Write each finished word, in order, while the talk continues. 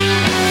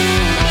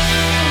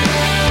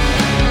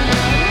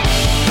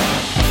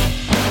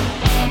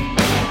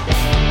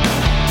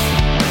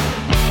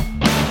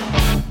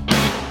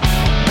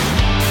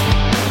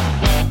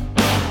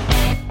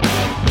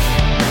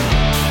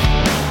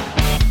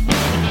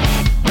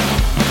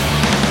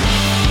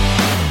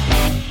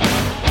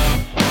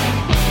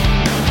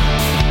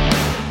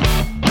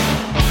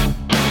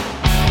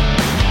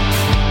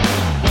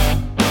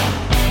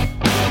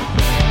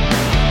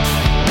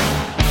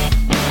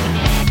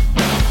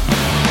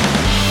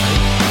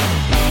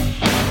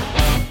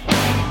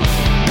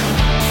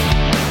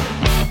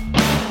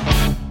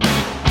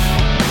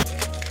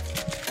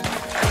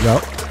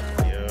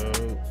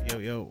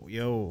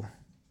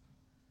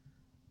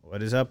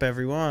What is up,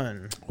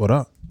 everyone? What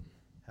up?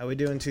 How we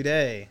doing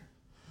today?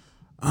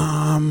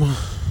 Not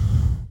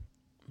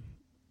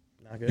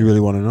good. You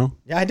really want to know?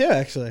 Yeah, I do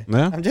actually.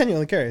 Yeah? I'm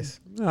genuinely curious.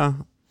 Yeah.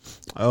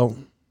 Oh,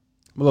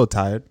 I'm a little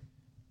tired.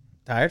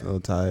 Tired? A little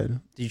tired.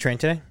 Did you train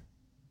today?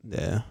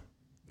 Yeah.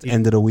 It's the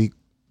end of the week,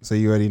 so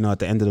you already know at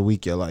the end of the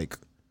week you're like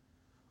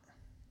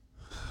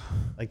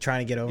trying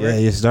to get over yeah,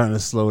 it? you're starting to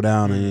slow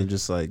down and you're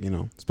just like,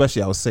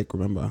 especially I was sick,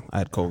 remember? I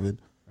had COVID.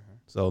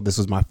 So this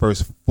was my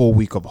first full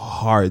week of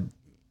hard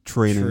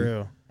training.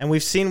 True. And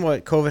we've seen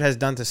what COVID has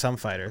done to some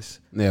fighters.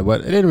 Yeah, but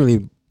it didn't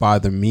really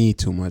bother me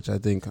too much, I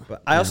think.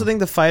 But I also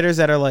think the fighters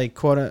that are like,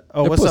 quote,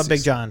 oh, what's pussies. up,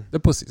 Big John? They're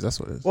pussies, that's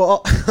what it is.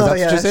 Well, What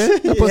you saying?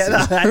 They're pussies.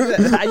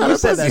 You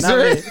said that,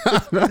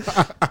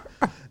 not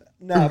me.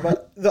 No,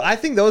 but I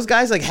think those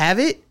guys have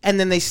it, and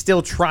then they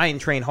still try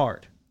and train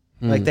hard.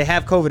 Like they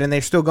have COVID and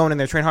they're still going in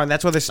there train hard. And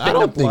that's why they're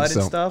spitting up blood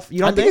and stuff. You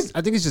don't think?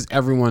 I think it's just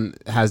everyone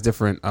has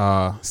different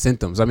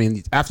symptoms. I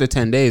mean, after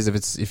 10 days,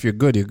 if you're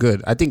good, you're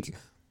good. I think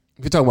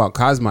if you're talking about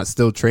Cosmot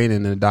still training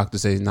and the doctor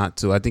says not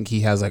to, I think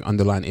he has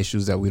underlying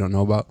issues that we don't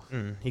know about.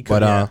 He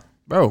could,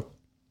 bro,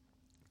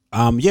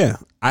 yeah,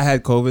 I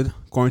had COVID,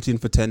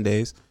 quarantined for 10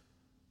 days.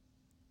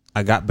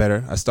 I got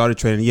better. I started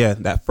training. Yeah,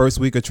 that first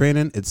week of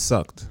training, it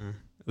sucked.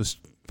 It was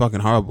fucking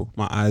horrible.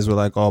 My eyes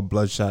were all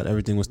bloodshot.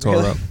 Everything was tore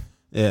up.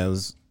 Yeah, it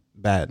was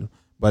bad.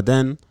 But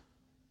then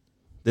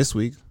this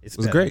week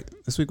was great.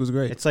 This week was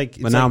great.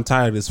 But now I'm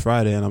tired. It's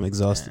Friday and I'm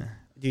exhausted. Yeah.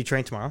 Do you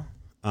train tomorrow?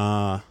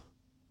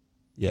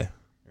 Yeah.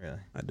 Really?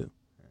 I do.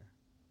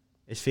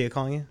 Is Fia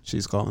calling you?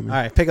 She's calling me. All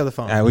right, pick up the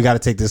phone. All right, we got to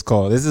take this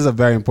call. This is a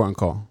very important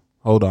call.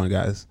 Hold on,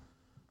 guys.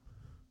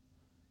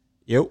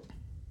 Yep.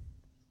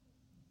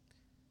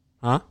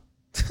 Huh?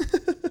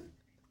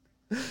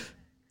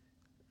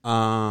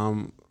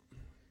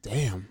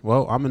 Damn.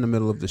 Well, I'm in the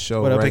middle of the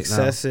show What up, right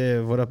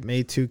Excessive? What up,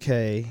 May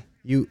 2K?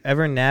 You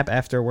ever nap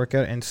after a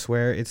workout and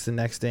swear it's the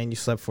next day and you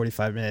slept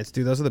 45 minutes?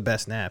 Dude, those are the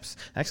best naps.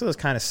 Actually, those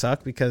kind of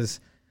suck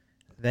because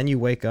then you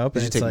wake up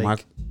and it's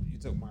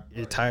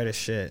you're tired as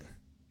shit.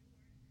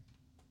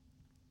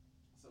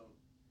 So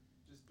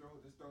just throw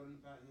it in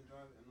the back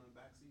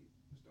seat.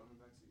 Just throw it in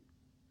the back seat.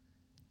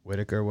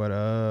 Whitaker, what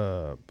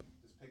up?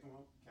 Just pick them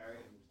up, carry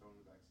it, and just throw it in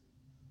the back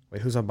seat.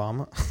 Wait, who's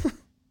Obama?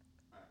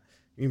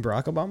 You mean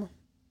Barack Obama?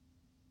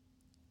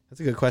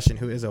 That's a good question.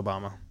 Who is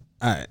Obama?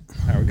 All right,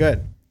 we're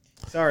good.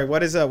 Sorry,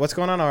 what's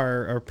going on?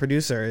 Our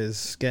producer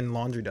is getting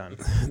laundry done.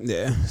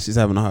 Yeah, she's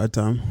having a hard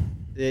time.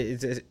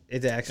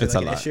 It's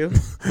actually an issue?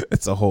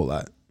 It's a whole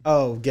lot.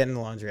 Oh, getting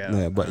the laundry out.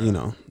 Yeah, but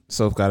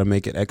Soph got to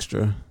make it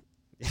extra.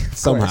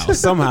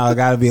 Somehow it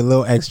got to be a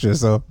little extra.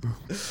 So,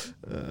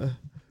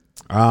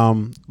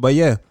 but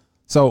yeah.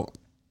 So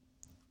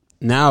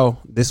now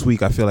this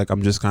week I feel like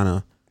I'm just kind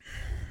of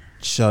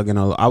chugging.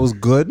 I was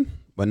good,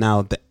 but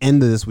now at the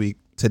end of this week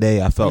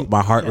today, I felt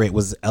my heart rate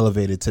was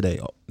elevated today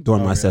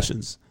during my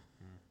sessions.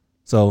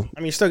 So I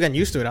mean, you're still getting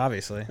used to it,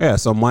 obviously. Yeah.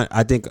 So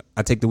I think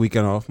I take the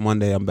weekend off.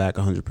 Monday I'm back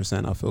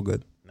 100%. I feel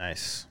good.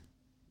 Nice.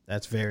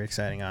 That's very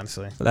exciting,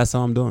 honestly. So that's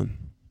how I'm doing.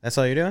 That's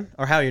all you're doing?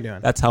 Or how you're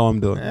doing? That's how I'm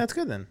doing. Yeah, that's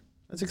good then.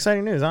 That's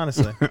exciting news,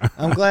 honestly.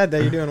 I'm glad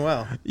that you're doing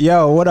well.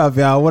 Yo, what up,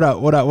 y'all? What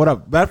up?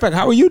 Matter of fact,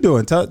 how are you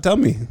doing? Tell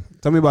me.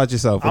 Tell me about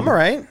yourself. I'm all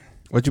right.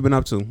 What you been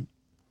up to?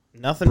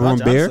 Nothing brewing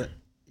much. Beer? Honestly.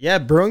 Yeah,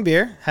 brewing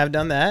beer. Have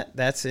done that.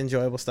 That's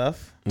enjoyable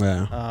stuff.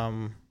 Yeah.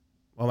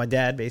 Well, my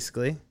dad,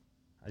 basically.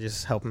 I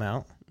just help him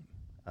out.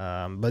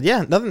 But yeah,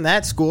 other than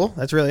that, school.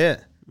 That's really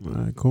it. All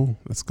right, cool.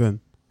 That's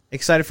good.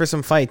 Excited for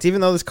some fights.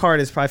 Even though this card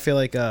is probably feel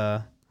like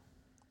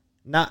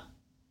not...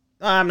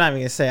 I'm not even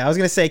going to say. I was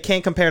going to say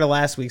can't compare to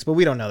last week's, but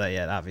we don't know that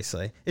yet,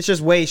 obviously. It's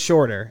just way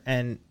shorter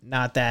and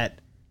not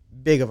that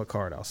big of a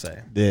card, I'll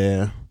say.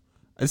 Yeah.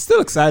 It's still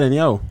exciting,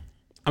 yo.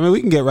 I mean,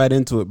 we can get right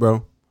into it,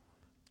 bro.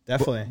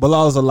 Definitely.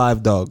 Bilal's a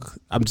live dog.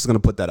 I'm just going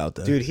to put that out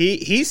there. Dude,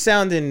 he's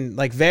sounding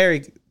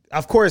very...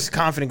 Of course,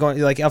 confident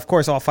going. Of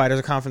course, all fighters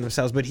are confident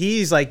themselves, but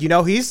he's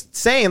he's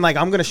saying I'm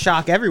going to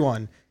shock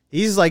everyone.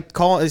 He's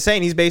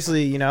saying he's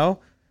basically,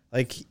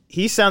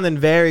 he's sounding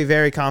very,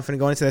 very confident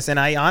going into this, and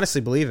I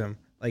honestly believe him.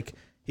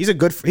 He's a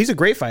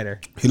great fighter.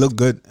 He looked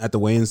good at the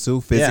weigh-ins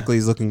too. Physically,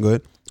 He's looking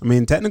good. I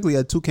mean, technically, he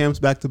had 2 camps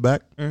back to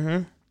back.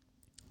 Mm-hmm.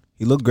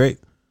 He looked great.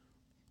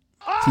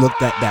 He looked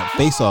that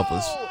face off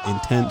was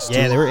intense.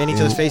 Yeah, too. they were in each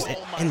other's face.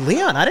 And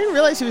Leon, I didn't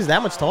realize he was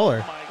that much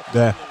taller.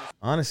 Yeah,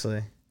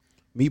 honestly.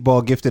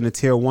 Meatball gifted a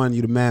tier 1.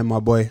 You the man,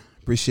 my boy.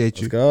 Appreciate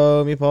you. Let's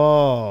go,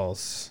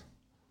 Meatballs.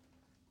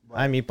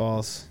 Hi,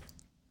 Meatballs.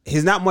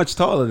 He's not much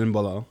taller than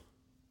Bilal.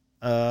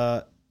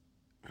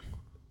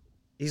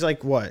 He's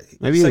what?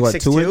 Maybe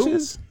he's 2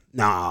 inches?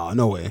 Nah,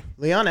 no way.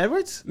 Leon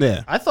Edwards?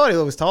 Yeah. I thought he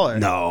was taller.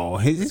 No,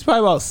 he's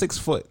probably about 6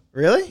 foot.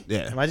 Really?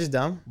 Yeah. Am I just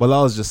dumb?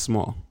 Bilal's just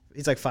small.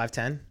 He's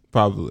 5'10".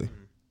 Probably.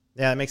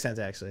 Yeah, that makes sense,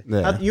 actually.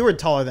 Yeah. You were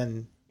taller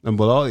than... And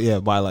Bilal, yeah,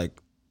 by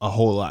a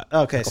whole lot.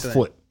 Okay, so a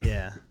foot.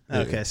 Yeah.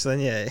 Okay, so then,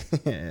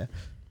 yeah.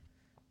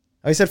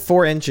 Oh, he said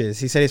 4 inches.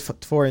 He said he's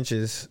 4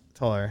 inches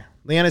taller.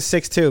 Leon is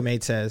 6'2",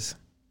 Mate says.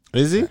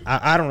 Is he?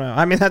 I don't know.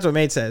 I mean, that's what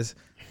Mate says.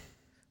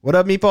 What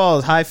up,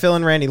 meatballs? Hi, Phil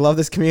and Randy. Love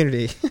this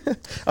community.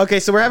 Okay,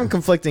 so we're having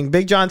conflicting.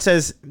 Big John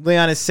says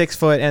Leon is 6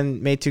 foot,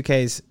 and Made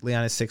 2K's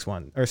Leon is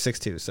 6'1" or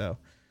 6'2". So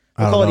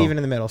we'll call it even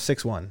in the middle.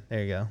 6'1".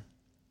 There you go.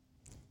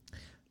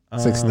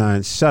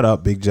 6'9". Shut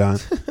up, Big John.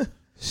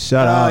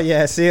 Shut up. Oh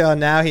yeah, see, now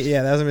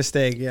that was a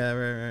mistake. Yeah,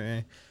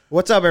 right.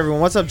 What's up,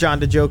 everyone? What's up, John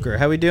the Joker?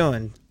 How we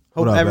doing?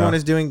 Hope everyone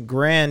is doing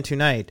grand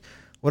tonight.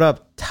 What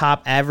up,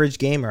 Top Average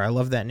Gamer? I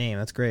love that name.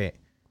 That's great.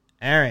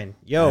 Aaron,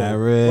 yo,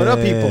 what up,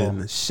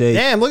 people?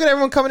 Damn, look at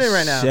everyone coming in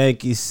right now.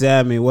 Shanky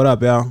Sammy, what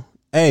up, y'all?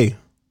 Hey,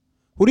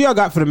 who do y'all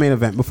got for the main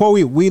event? Before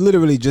we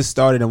literally just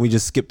started and we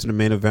just skipped to the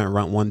main event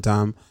around one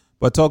time.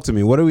 But talk to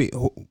me.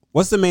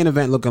 What's the main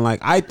event looking like?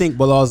 I think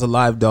Bilal's a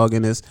live dog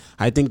in this.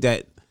 I think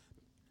that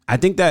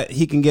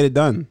he can get it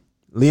done.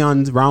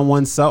 Leon's round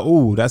one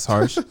ooh, that's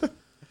harsh.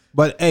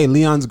 But hey,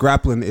 Leon's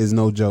grappling is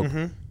no joke.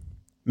 Mm-hmm.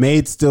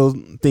 Made still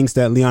thinks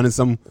that Leon is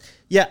some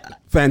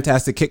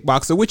fantastic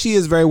kickboxer, which he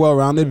is very well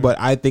rounded. But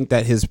I think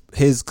that his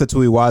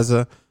Katui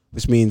Waza,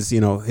 which means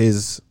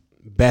his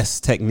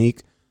best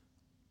technique,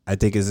 I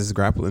think is his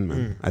grappling,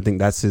 man. I think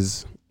that's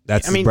his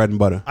bread and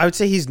butter. I would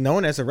say he's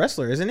known as a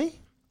wrestler, isn't he?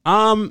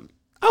 I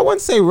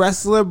wouldn't say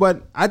wrestler,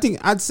 but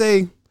I'd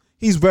say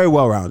he's very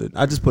well rounded.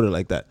 I just put it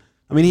like that.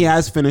 I mean, he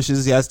has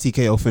finishes, he has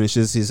TKO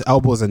finishes. His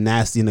elbows are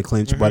nasty in the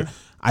clinch, but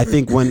I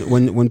think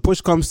when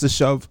push comes to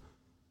shove,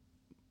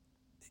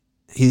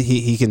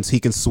 he can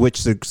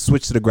switch to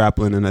the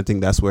grappling, and I think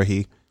that's where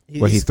he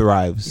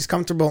thrives. He's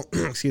comfortable.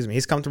 Excuse me.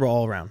 He's comfortable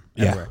all around.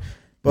 Everywhere.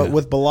 But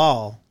with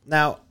Bilal,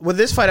 now with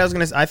this fight,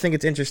 I think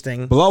it's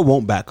interesting. Bilal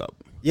won't back up.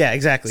 Yeah,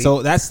 exactly.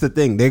 So that's the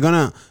thing.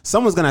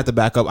 Someone's gonna have to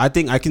back up. I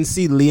think I can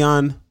see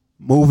Leon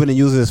moving and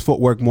using his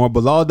footwork more.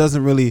 Bilal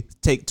doesn't really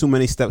take too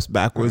many steps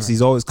backwards.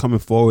 He's always coming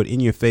forward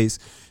in your face.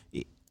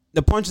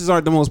 The punches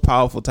aren't the most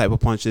powerful type of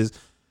punches.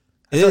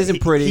 It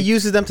isn't pretty. He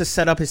uses them to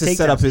set up his takedowns.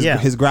 Set up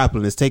his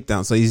grappling, his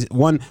takedown. So he's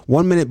one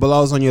minute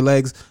Bilal's on your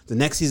legs, the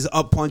next he's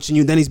up punching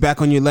you, then he's back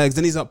on your legs,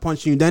 then he's up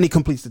punching you, then he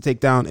completes the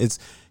takedown.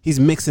 He's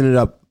mixing it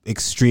up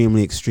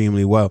extremely,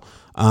 extremely well.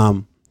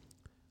 How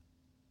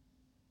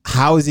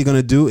is he going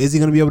to do? Is he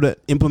going to be able to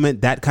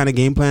implement that kind of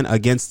game plan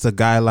against a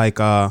guy like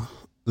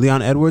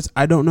Leon Edwards?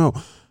 I don't know.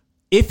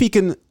 If he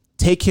can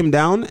take him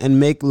down and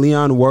make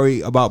Leon worry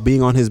about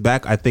being on his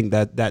back, I think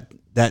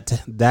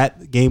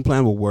that game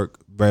plan will work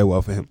very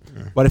well for him.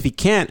 But if he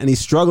can't and he's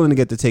struggling to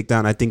get the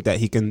takedown, I think that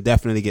he can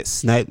definitely get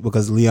sniped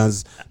because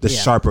Leon's the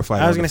sharper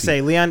fighter. I was going to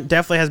say Leon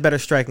definitely has better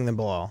striking than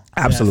Bilal.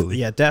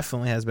 Absolutely.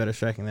 Definitely has better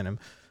striking than him.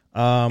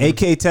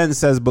 AK10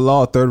 says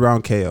Bilal third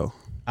round KO.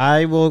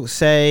 I will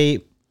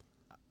say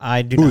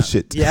I do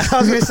Bullshit. not. Yeah, I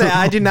was going to say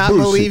I do not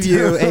believe you,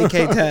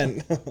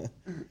 AK10.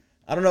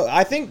 I don't know.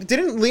 I think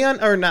didn't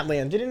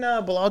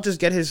Bilal just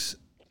get his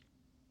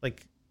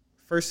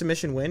first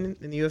submission win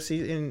in the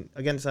UFC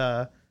against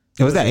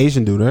it was that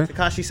Asian dude, right?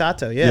 Takashi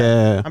Sato,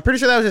 yeah. I'm pretty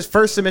sure that was his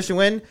first submission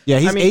win. Yeah,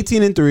 he's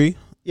 18-3.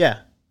 Yeah.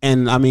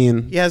 And I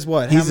mean, he has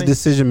what? He's a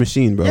decision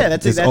machine, bro. Yeah,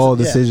 that's all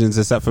decisions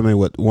except for maybe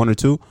one or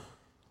two.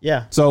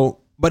 Yeah. So,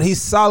 but he's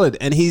solid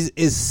and he's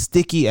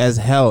sticky as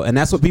hell, and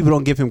that's what people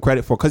don't give him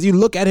credit for. Because you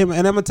look at him,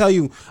 and I'll tell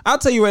you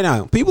right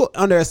now, people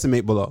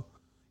underestimate Bilal.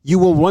 You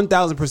will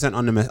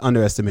 1,000%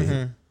 underestimate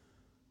him.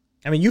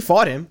 I mean, you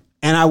fought him.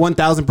 And I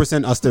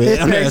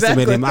 1,000%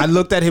 underestimate him. I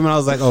looked at him and I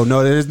was like, oh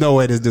no, there's no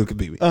way this dude could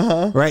beat me.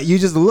 Right? You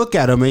just look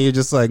at him and you're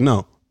just like,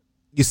 no.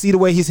 You see the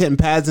way he's hitting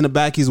pads in the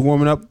back, he's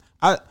warming up.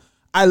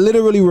 I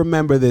literally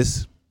remember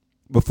this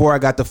before I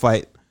got the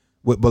fight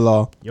with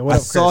Bilal. I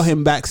saw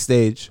him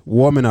backstage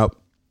warming up,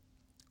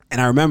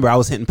 and I remember I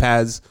was hitting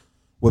pads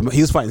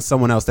he was fighting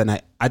someone else that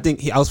night. I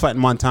think I was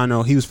fighting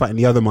Montano, he was fighting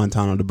the other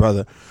Montano, the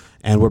brother,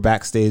 and we're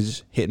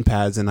backstage hitting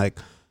pads, and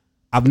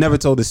I've never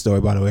told this story,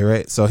 by the way,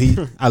 right? So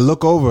I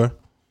look over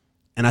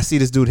and I see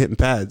this dude hitting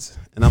pads,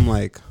 and I'm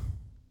like,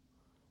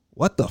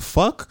 what the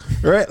fuck?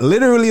 Right?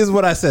 Literally is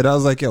what I said. I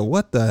was like, yo,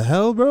 what the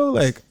hell, bro?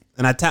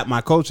 And I tapped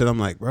my coach and I'm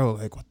like, bro,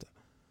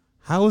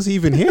 how is he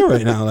even here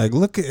right now?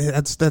 Look,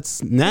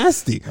 that's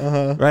nasty.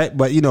 Right?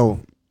 But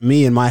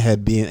me in my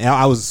head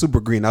I was super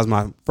green. That was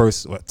my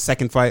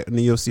second fight in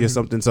the UFC or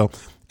something. So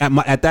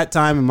at that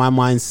time in my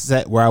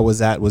mindset where I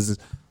was at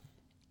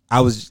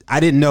I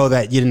didn't know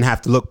that you didn't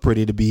have to look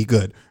pretty to be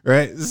good,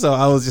 right? So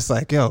I was just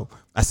like, yo,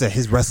 I said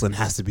his wrestling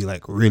has to be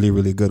really,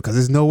 really good because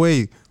there's no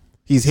way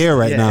he's here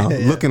right now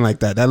looking like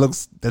that.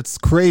 That's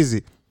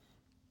crazy.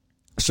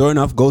 Sure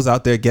enough, goes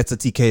out there, gets a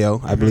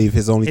TKO. I believe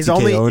his only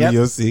TKO in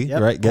the UFC,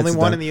 right? Only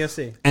one in the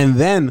UFC. And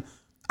then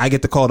I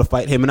get the call to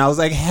fight him, and I was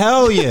like,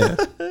 hell yeah.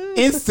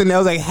 Instantly, I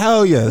was like,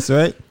 hell yes,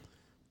 right?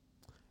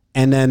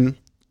 And then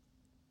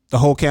the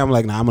whole camp, I'm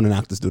like, nah, I'm going to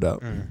knock this dude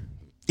out.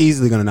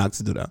 Easily going to knock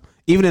this dude out.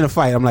 Even in a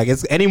fight, I'm like,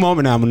 it's any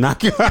moment now, I'm gonna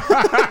knock you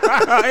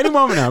out. Any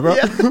moment now, bro.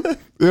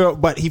 Yeah.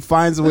 But he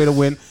finds a way to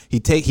win.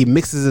 He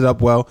mixes it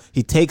up well.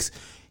 He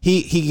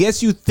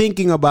gets you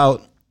thinking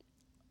about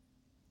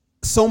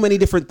so many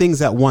different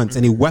things at once,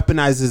 and he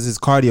weaponizes his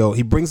cardio.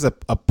 He brings a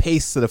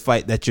pace to the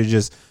fight that you're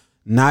just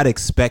not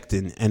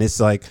expecting, and it's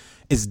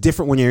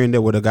different when you're in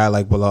there with a guy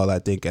like Bilal, I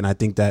think. And I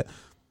think that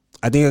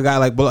I think a guy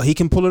like Bilal, he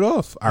can pull it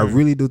off. I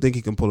really do think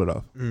he can pull it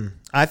off.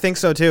 I think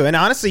so too. And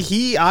honestly,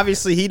 he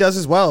does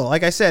as well.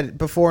 Like I said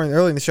before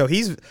early in the show,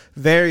 he's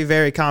very,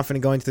 very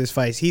confident going through this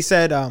fight. He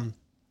said,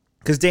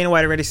 because Dana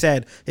White already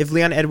said if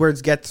Leon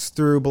Edwards gets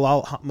through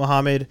Bilal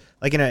Muhammed,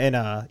 like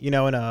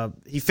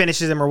he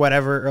finishes him or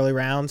whatever early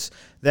rounds,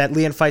 that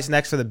Leon fights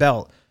next for the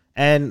belt.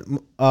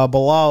 And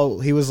Bilal,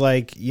 he was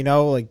like,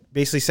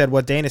 basically said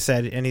what Dana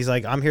said, and he's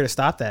like, I'm here to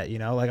stop that.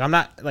 I'm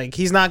not like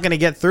he's not gonna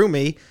get through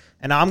me.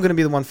 And I'm going to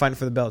be the one fighting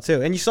for the belt,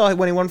 too. And you saw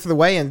when he won for the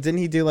weigh-in, didn't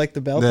he do, like,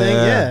 the belt thing?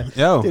 Yeah.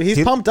 Yo, dude,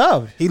 he's pumped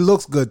up. He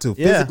looks good, too.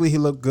 Physically, he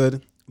looked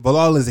good.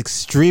 Bilal is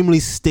extremely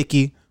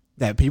sticky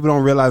that people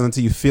don't realize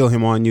until you feel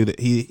him on you. That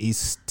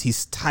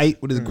he's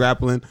tight with his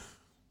grappling.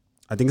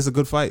 I think it's a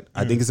good fight.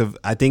 I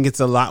think it's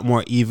a lot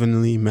more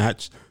evenly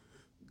matched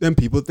than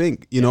people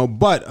think,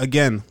 But,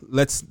 again,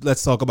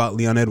 let's talk about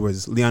Leon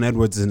Edwards. Leon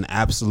Edwards is an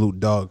absolute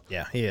dog.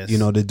 Yeah, he is.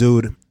 The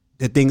dude...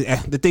 The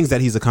things that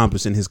he's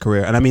accomplished in his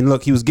career. And I mean,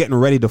 look, he was getting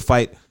ready to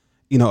fight,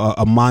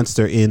 a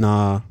monster in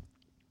Kazmat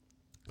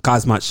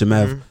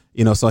Shemev,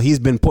 so he's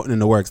been putting in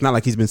the work. It's not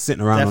like he's been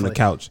sitting around on the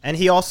couch. And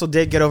he also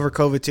did get over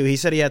COVID too. He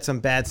said he had some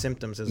bad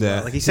symptoms as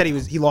well. Like he said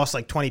he lost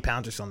like 20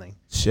 pounds or something.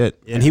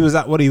 Shit. Yeah. And he was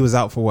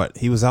out for what?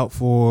 He was out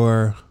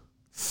for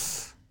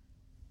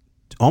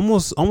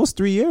almost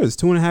 3 years,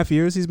 2.5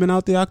 years he's been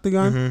out the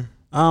octagon.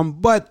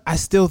 But I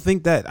still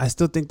think that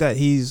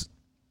he's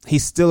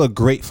still a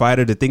great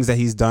fighter. The things that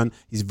he's done,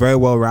 he's very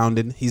well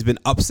rounded. He's been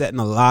upsetting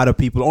a lot of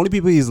people. The only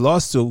people he's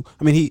lost to,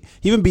 I mean, he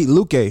even beat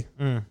Luque,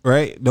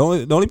 right? The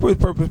only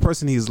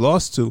person he's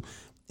lost to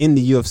in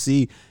the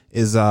UFC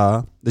is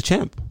the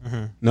champ.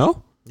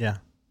 No, yeah.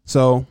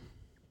 So,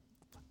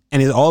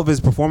 and all of his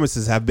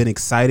performances have been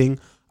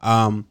exciting.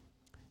 What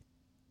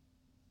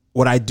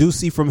I do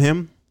see from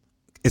him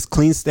is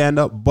clean stand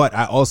up, but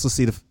I also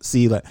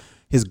see like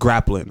his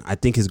grappling. I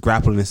think his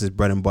grappling is his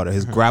bread and butter.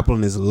 His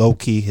grappling is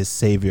low-key his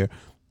savior.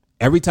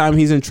 Every time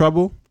he's in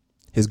trouble,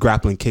 his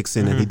grappling kicks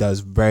in and he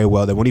does very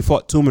well. Then when he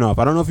fought Tumenov,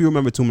 I don't know if you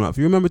remember Tumenov.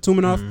 You remember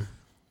Tumenov?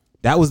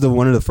 That was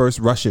one of the first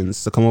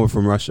Russians to come over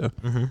from Russia.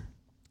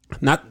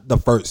 Not the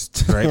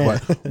first,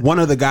 right? But one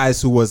of the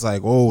guys who was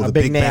like, the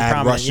big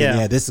bad Russian.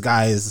 Yeah, this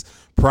guy is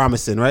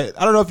promising, right?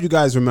 I don't know if you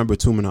guys remember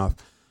Tumenov.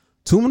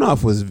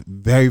 Tumenov was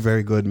very,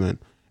 very good, man.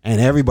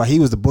 And he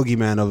was the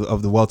boogeyman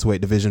of the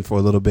welterweight division for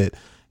a little bit.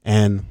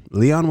 And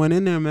Leon went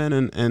in there, man,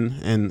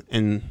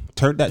 and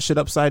turned that shit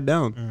upside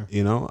down.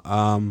 Yeah.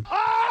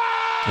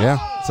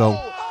 So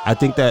I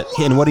think that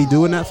and what he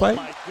do in that fight,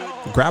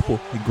 he grappled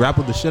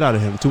the shit out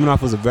of him.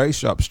 Tumenov was a very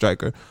sharp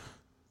striker,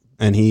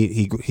 and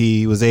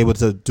he was able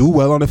to do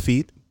well on the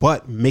feet,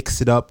 but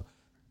mix it up,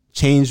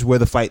 change where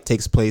the fight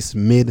takes place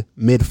mid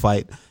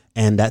fight,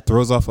 and that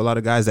throws off a lot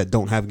of guys that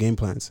don't have game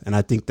plans. And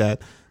I think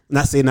that.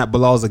 Not saying that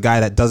Bilal's a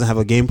guy that doesn't have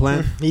a game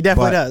plan. He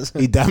definitely does.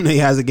 He definitely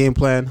has a game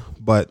plan,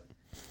 but.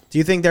 Do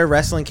you think their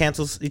wrestling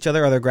cancels each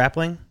other or their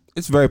grappling?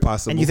 It's very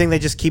possible. And you think they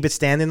just keep it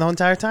standing the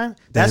entire time?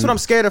 That's what I'm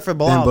scared of for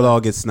Bilal. Then Bilal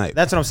gets sniped.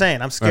 That's what I'm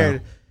saying. I'm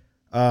scared.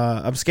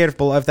 I'm scared of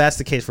Bilal, if that's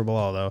the case for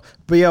Bilal, though.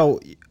 But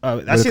yo,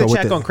 I see the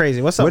chat going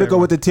crazy. What's up? Way to go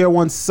with the tier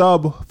 1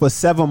 sub for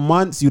 7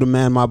 months. You the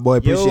man, my boy.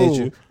 Appreciate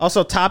you.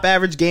 Also, Top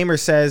Average Gamer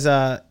says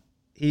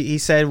he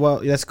said, well,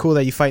 that's cool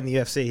that you fight in the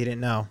UFC. He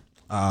didn't know.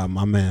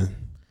 My man.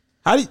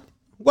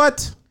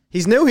 What?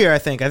 He's new here, I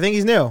think. I think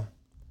he's new.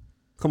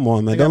 Come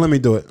on, man. Don't let me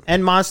do it.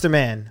 And Monster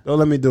Man. Don't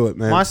let me do it,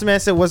 man. Monster Man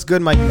said, what's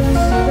good, Mike?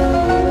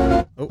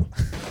 Oh.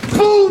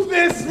 Move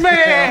this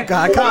man! Oh,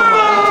 God, come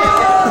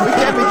on. We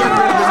can't be getting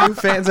rid of the new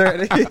fans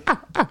already.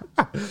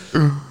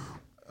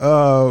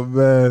 Oh,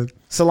 man.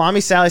 Salami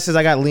Sally says,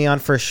 I got Leon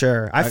for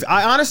sure.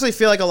 I honestly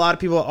feel like a lot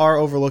of people are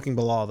overlooking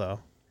Bilal, though.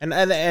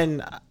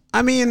 And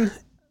I mean,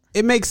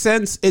 it makes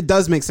sense. It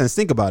does make sense.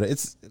 Think about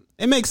it.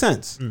 It makes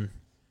sense.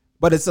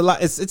 But it's a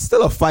lot. It's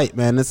still a fight,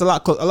 man. It's a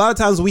lot. A lot of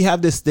times we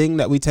have this thing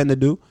that we tend to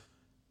do.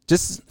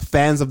 Just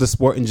fans of the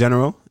sport in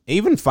general,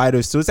 even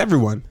fighters too. It's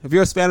everyone. If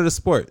you're a fan of the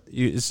sport,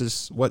 it's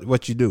just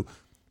what you do.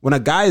 When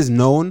a guy is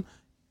known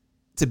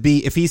to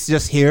be, if he's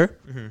just here,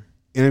 you know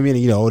what I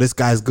mean. This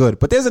guy's good.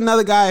 But there's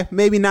another guy,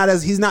 maybe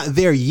he's not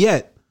there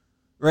yet,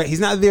 right? He's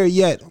not there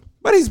yet,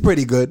 but he's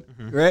pretty good,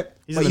 right?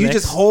 But you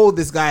just hold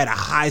this guy at a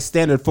high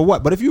standard for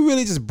what? But if you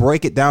really just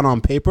break it down on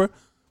paper.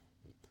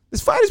 This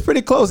fight is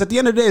pretty close. At the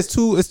end of the day,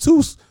 it's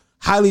two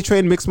highly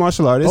trained mixed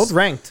martial artists, both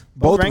ranked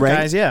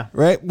guys, yeah.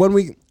 Right.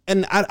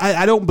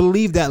 I don't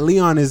believe that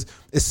Leon is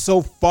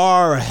so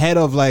far ahead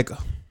of like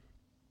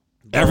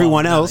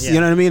everyone else. You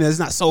know what I mean? It's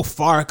not so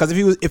far because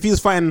if he was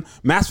fighting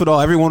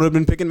Masvidal, everyone would have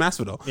been picking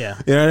Masvidal. Yeah.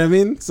 You know what I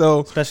mean? So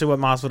especially what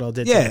Masvidal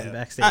did to him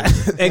backstage.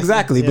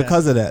 Exactly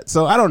because of that.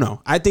 So I don't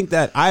know.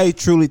 I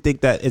truly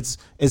think that it's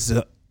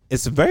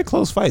a very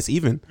close fight. It's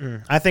even.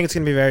 I think it's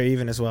going to be very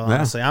even as well,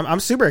 honestly. I'm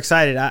super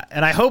excited.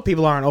 And I hope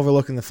people aren't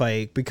overlooking the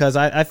fight because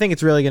I think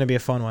it's really going to be a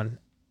fun one.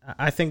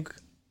 I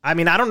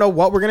don't know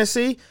what we're going to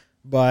see,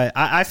 but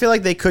I feel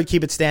like they could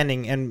keep it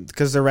standing and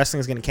because their wrestling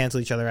is going to cancel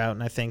each other out.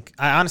 And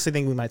I honestly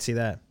think we might see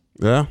that.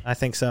 Yeah. I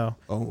think so.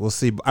 Oh, we'll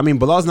see. I mean,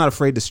 Bilal's not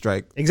afraid to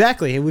strike.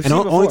 Exactly. We've And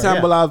seen the only before,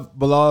 time yeah.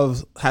 Bilal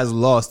has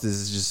lost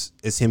is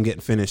him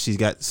getting finished. He's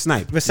got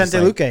sniped. Vicente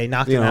It's Luque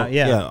knocked him out.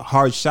 Yeah.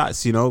 hard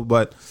shots,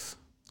 but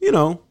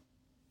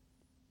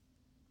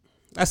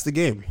that's the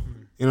game.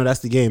 That's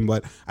the game.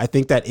 But I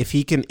think that if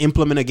he can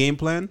implement a game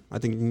plan, I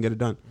think he can get it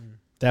done.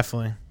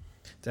 Definitely.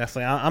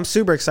 I'm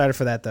super excited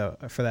for that though,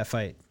 for that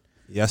fight.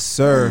 Yes,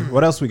 sir.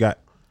 What else we got?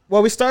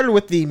 Well, we started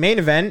with the main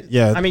event.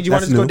 Yeah, I mean, do you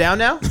want to just go down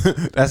now?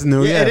 That's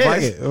new. Yeah, it fuck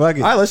is. it. Fuck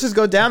it. All right, let's just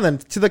go down then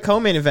to the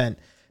co-main event.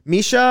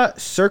 Misha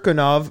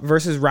Cirkunov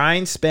versus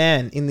Ryan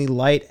Spann in the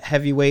light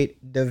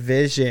heavyweight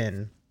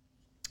division.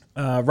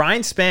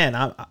 Ryan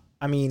Spann,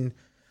 I mean,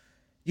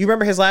 you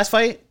remember his last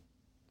fight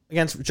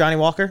against Johnny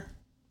Walker?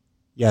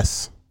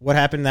 Yes. What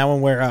happened in that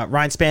one where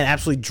Ryan Spann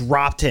absolutely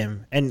dropped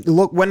him? And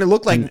when it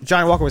looked like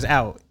Johnny Walker was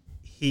out,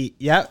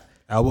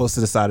 elbows to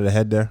the side of the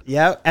head there.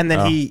 Yeah, and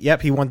then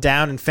he went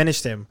down and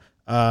finished him.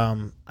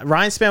 Ryan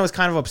Spann was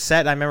kind of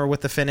upset. I remember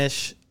with the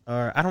finish,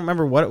 or I don't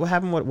remember what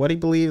happened, what he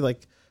believed,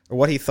 or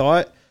what he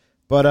thought.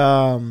 But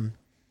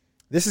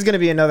this is going to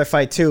be another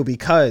fight too,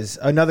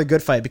 another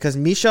good fight because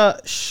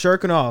Misha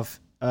Cirkunov,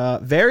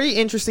 very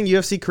interesting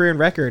UFC career and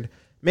record,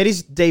 made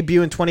his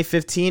debut in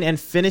 2015 and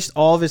finished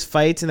all of his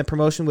fights in the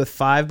promotion with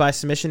 5 by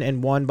submission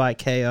and 1 by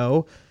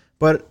KO.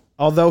 But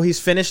although he's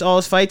finished all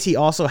his fights, he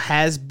also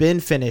has been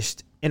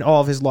finished in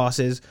all of his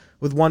losses,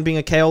 with 1 being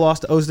a KO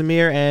loss to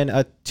Ozdemir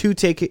and 2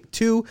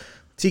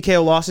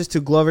 TKO losses to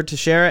Glover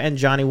Teixeira and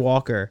Johnny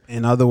Walker.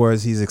 In other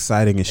words, he's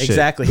exciting as shit.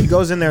 Exactly. He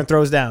goes in there and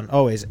throws down,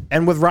 always.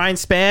 And with Ryan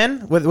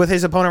Spann, with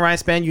his opponent Ryan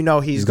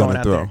Spann, he's going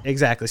out there.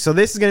 Exactly. So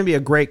this is going to be a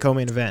great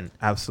co-main event.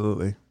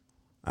 Absolutely.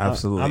 I'm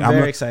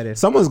very excited.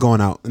 Someone's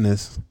going out in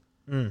this.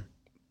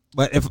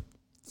 But if,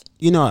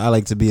 I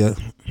like to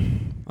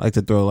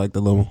throw like the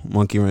little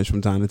monkey wrench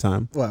from time to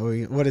time.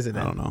 What is it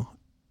then? I don't know.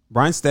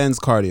 Ryan Spann's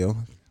cardio.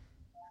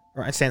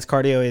 Ryan Spann's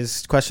cardio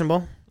is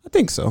questionable? I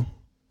think so.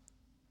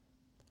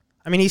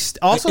 I mean, he's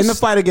also in the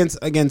fight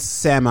against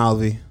Sam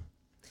Alvey.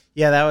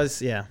 Yeah, that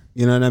was You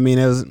know what I mean?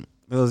 It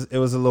was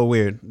a little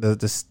weird.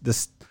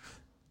 This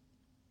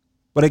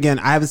but again,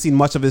 I haven't seen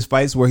much of his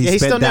fights where he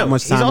spent that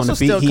much time on the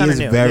feet. He is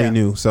very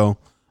new. So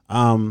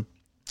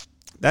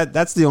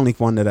that's the only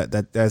one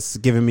that's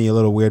giving me a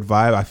little weird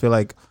vibe. I feel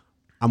like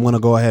I'm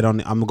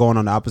going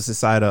on the opposite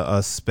side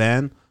of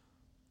Spann.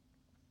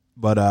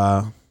 But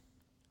I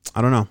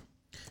don't know.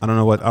 I don't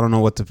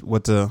know what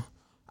to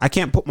I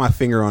can't put my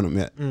finger on him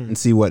yet and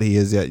see what he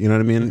is yet. You know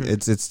what I mean?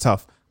 Mm-hmm. It's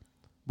tough.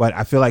 But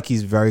I feel like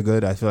he's very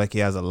good. I feel like he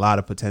has a lot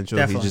of potential.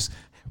 Definitely. He just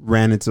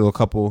ran into a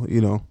couple,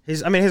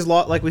 His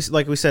loss, like we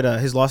said,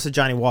 his loss to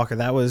Johnny Walker.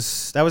 That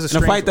was a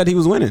strange fight that he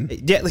was winning.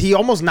 Yeah, he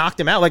almost knocked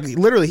him out. Like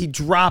literally, he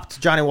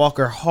dropped Johnny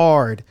Walker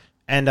hard,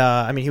 and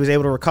he was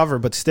able to recover,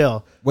 but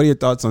still. What are your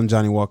thoughts on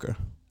Johnny Walker?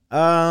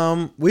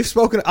 We've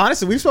spoken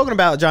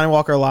about Johnny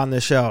Walker a lot on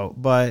this show,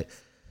 but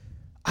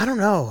I don't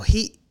know.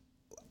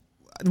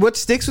 What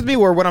sticks with me,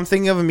 or what I'm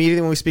thinking of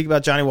immediately when we speak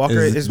about Johnny Walker,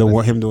 is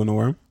him doing the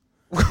worm.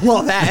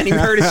 Well, that, and he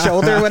hurt his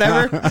shoulder or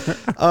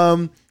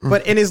whatever.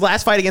 But in his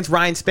last fight against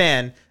Ryan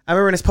Spann, I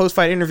remember in his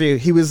post-fight interview,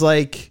 he was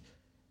like,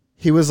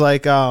 what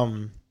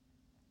do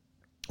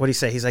you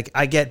say? He's like,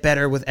 I get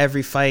better with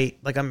every fight.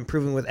 Like, I'm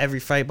improving with every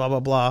fight, blah,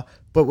 blah, blah.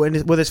 But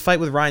with his fight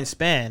with Ryan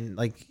Spann,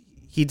 like,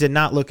 he did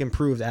not look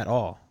improved at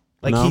all.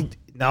 Like,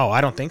 no,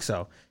 I don't think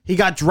so. He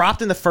got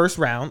dropped in the first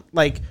round,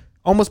 like,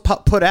 almost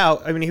put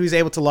out. I mean, he was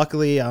able to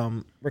luckily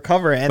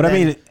recover. I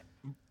mean,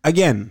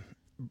 again,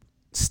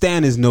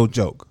 Stan is no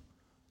joke.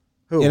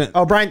 Who?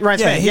 Ryan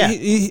Spann.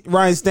 Yeah,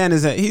 Ryan Stan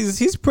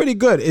he's pretty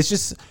good. It's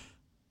just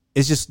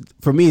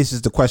for me, it's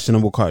just a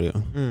questionable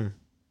cardio,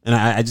 and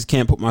I just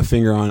can't put my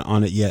finger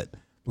on it yet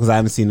because I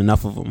haven't seen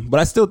enough of him. But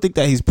I still think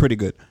that he's pretty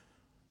good.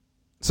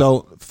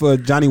 So for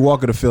Johnny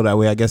Walker to feel that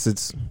way, I guess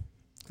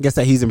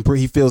that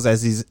he feels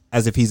as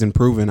if he's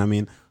improving. I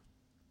mean,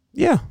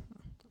 yeah,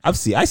 I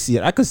see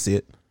it. I could see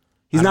it.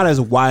 He's not as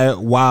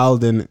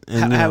wild and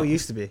how he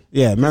used to be.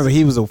 Yeah, remember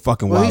he was a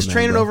fucking wild man. Well, he's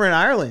training over in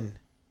Ireland.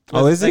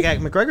 Oh, is he? Like at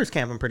McGregor's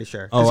camp, I'm pretty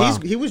sure. Oh, wow.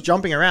 He was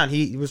jumping around.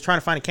 He was trying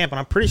to find a camp, and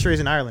I'm pretty sure he's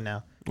in Ireland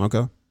now.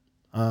 Okay.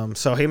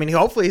 So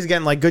hopefully he's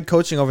getting like good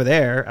coaching over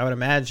there, I would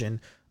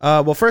imagine.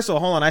 Well, first of all,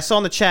 hold on. I saw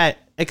in the chat,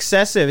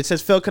 Excessive. It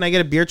says, Phil, can I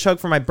get a beer chug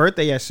for my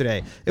birthday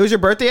yesterday? It was your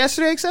birthday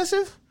yesterday,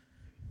 Excessive?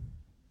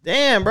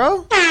 Damn,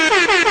 bro.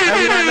 How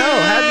did I know?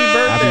 Happy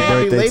birthday.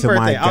 Happy late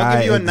birthday. I'll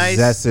give you a nice.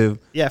 Excessive.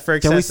 Yeah, for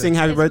Excessive. Can we sing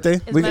happy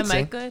birthday? Is my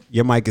mic good?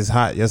 Your mic is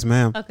hot. Yes,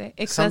 ma'am. Okay.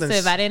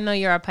 Excessive. I didn't know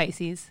you're a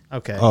Pisces.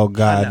 Okay. Oh,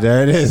 God.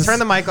 There it is. Turn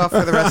the mic off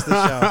for the rest of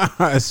the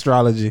show.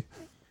 Astrology.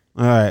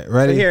 All right.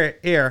 Ready?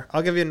 Here.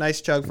 I'll give you a nice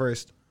chug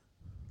first.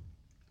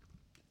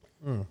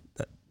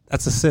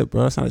 That's a sip,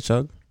 bro. That's not a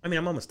chug. I mean,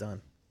 I'm almost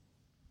done.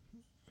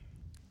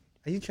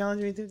 Are you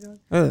challenging me to do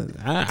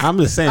I'm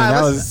just saying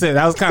that was a sip.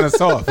 That was kind of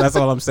soft. That's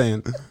all I'm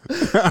saying.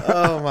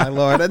 Oh my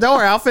Lord! Don't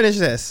worry, I'll finish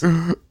this.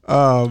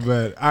 Oh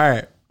man! All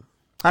right.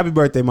 Happy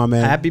birthday, my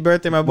man. Happy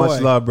birthday, my boy.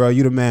 Much love, bro.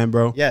 You the man,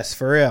 bro. Yes,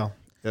 for real.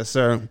 Yes,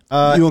 sir.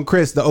 You and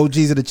Chris, the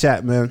OGs of the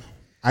chat, man.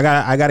 I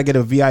gotta get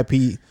a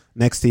VIP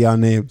next to y'all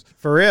names.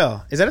 For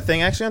real. Is that a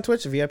thing actually on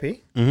Twitch? A VIP?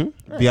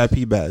 Mm-hmm. Nice.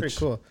 VIP badge. Pretty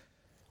cool.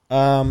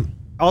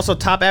 Also,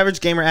 Top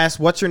Average Gamer asks,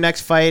 what's your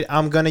next fight?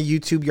 I'm going to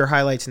YouTube your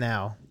highlights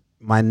now.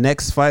 My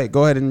next fight,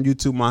 go ahead and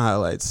YouTube my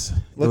highlights.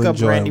 Look up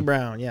Randy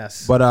Brown,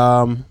 yes. But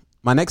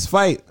my next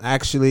fight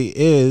actually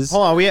is...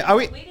 Hold on, are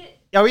we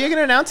going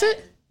to announce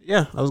it?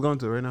 Yeah, I was going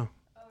to right now.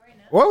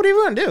 What are you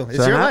going to do?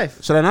 It's your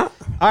life. Should I not?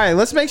 All right,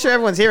 let's make sure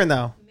everyone's hearing,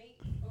 though.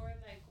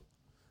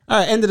 All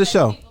right, end of the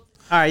show. All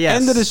right,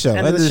 yes. End of the show.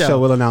 End of the show.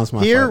 We'll announce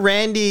my Here, fight.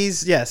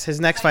 Randy's, his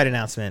next fight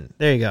announcement.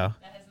 There you go.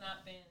 That has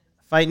not been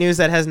fight news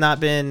that has not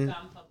been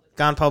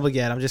gone public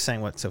yet. I'm just saying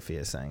what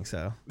Sophia is saying,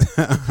 so.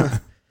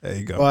 There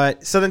you go.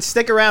 But so then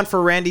stick around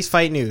for Randy's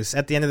fight news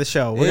at the end of the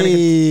show. We're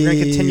gonna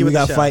continue with the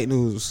show. We got fight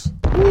news.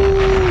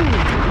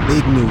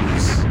 Big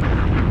news.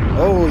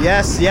 Oh,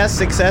 yes,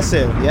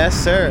 excessive. Yes,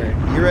 sir.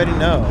 You already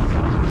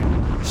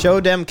know. Show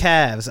them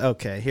calves.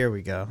 Okay, here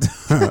we go.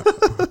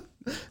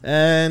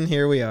 And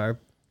here we are.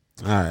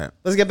 All right.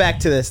 Let's get back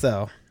to this,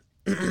 though.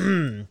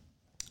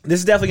 This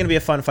is definitely going to be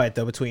a fun fight,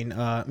 though, between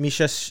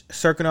Misha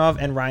Serkinov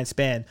and Ryan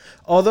Spann.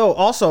 Although,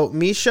 also,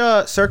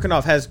 Misha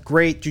Serkinov has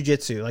great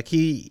jiu-jitsu. Like,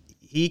 he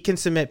can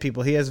submit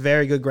people. He has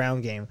very good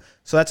ground game.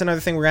 So that's another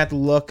thing we're going to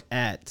have to look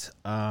at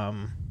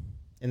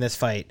in this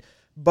fight.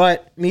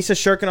 But Misha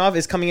Serkinov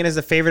is coming in as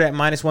the favorite at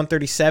minus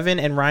 137,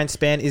 and Ryan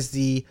Spann is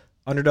the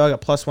underdog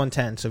at plus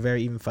 110. So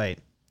very even fight.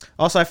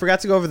 Also, I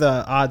forgot to go over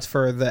the odds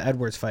for the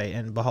Edwards fight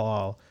and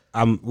Bahal.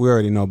 We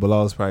already know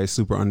Bilal is probably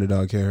super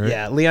underdog here, right?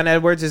 Yeah, Leon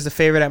Edwards is the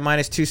favorite at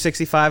minus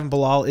 265, and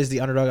Bilal is the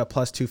underdog at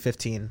plus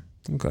 215.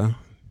 Okay.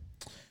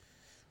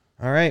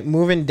 All right,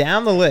 moving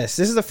down the list.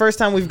 This is the first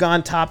time we've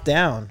gone top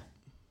down.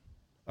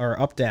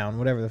 Or up down,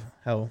 whatever the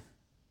hell.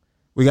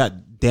 We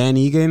got Dan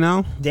Ige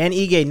now. Dan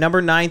Ige,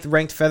 number 9th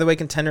ranked featherweight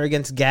contender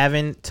against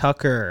Gavin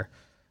Tucker.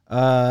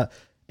 I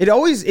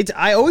always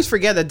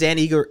forget that Dan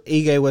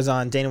Ige was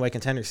on Dana White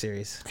Contender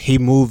Series. He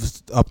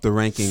moves up the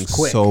rankings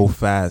so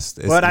fast.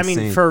 It's but insane.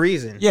 I mean, for a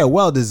reason. Yeah,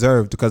 well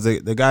deserved because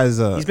the guy's he's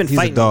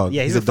a dog.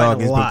 Yeah, he's a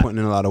dog. He's been putting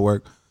in a lot of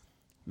work.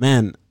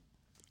 Man,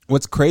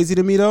 what's crazy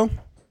to me though?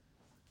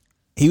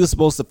 He was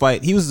supposed to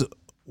fight. He was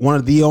one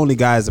of the only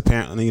guys,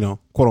 apparently,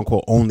 quote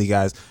unquote, only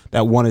guys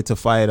that wanted to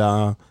fight.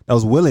 That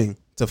was willing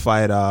to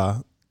fight.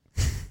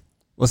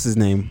 What's his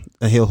name?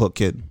 A heel hook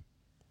kid.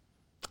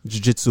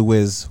 Jiu-jitsu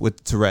whiz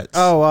with Tourette's.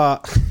 Oh,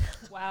 wow,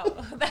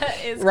 that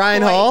is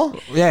Ryan Hall.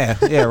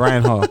 Yeah,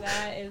 Ryan Hall.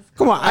 That is.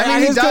 Come on, I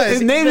mean, he does.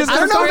 His name just I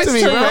don't know if to it's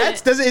me,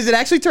 Tourette's. Is it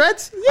actually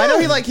Tourette's? Yeah. I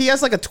know he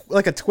has like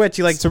a twitch.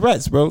 He like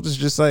Tourette's, bro. It's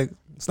just like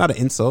it's not an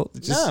insult.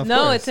 It's just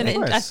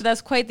It's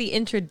that's quite the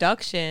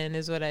introduction,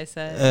 is what I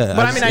said.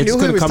 But I mean, I knew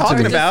who he was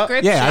talking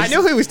about. Yeah, I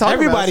knew who he was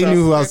talking about. Everybody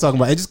knew who I was talking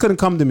about. It just couldn't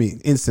come to me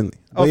instantly.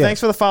 Oh, thanks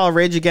for the follow,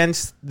 Rage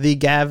Against the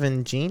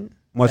Gavin Gene.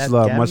 Much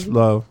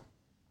love.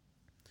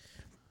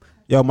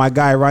 Yo, my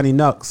guy Ronnie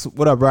Nux.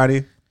 What up,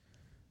 Ronnie?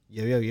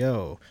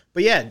 Yo.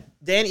 But yeah,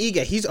 Dan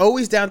Ige, he's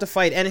always down to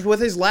fight. And with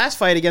his last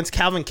fight against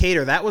Calvin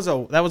Kattar, that was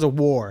a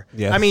war.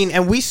 Yes. I mean,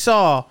 and we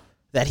saw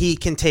that he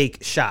can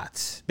take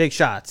shots, big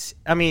shots.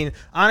 I mean,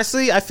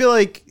 honestly, I feel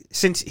like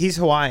since he's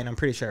Hawaiian, I'm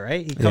pretty sure,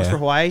 right? He comes from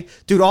Hawaii.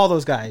 Dude, all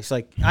those guys,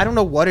 like, I don't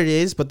know what it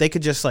is, but they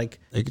could just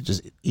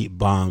eat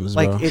bombs,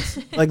 like, bro. It's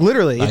like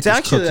literally, Like it's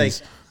actually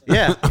cookies. like,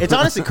 yeah, it's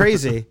honestly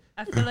crazy.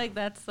 I feel like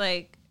that's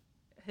like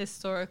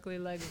historically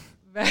like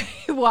very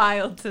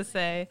wild to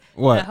say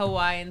What? that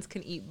Hawaiians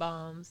can eat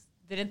bombs.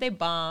 Didn't they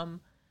bomb?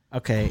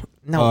 Okay,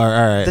 no, all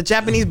right. The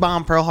Japanese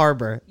bomb Pearl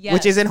Harbor, Yes.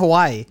 which is in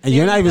Hawaii. And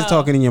you're There not you even go.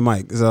 talking in your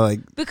mic. So like,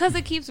 Because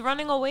it keeps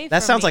running away from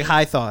That sounds me. like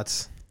high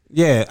thoughts.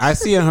 yeah, I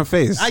see it in her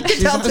face. I can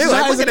tell, too.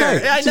 I'm looking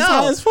at her. I She's know.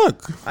 high as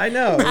fuck. I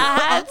know. I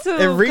had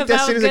to. It reeked 'cause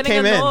as I soon was as it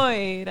getting came in.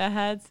 annoyed. I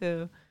had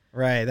to.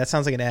 Right, that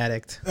sounds like an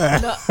addict.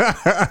 No.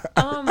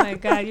 Oh my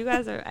god, you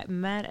guys are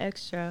mad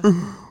extra.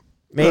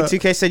 May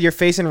 2K said you're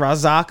facing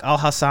Razak Al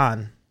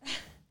Hassan.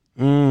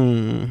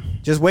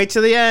 Just wait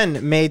till the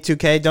end, May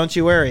 2K. Don't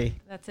you worry.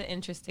 That's an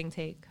interesting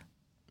take.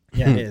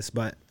 Yeah, it is.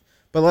 But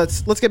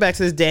let's get back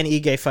to this Dan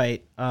Ige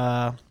fight.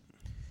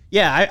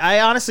 Yeah, I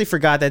honestly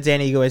forgot that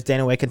Dan Ige was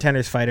Dana White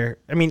Contenders fighter.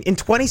 I mean, in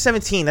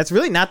 2017, that's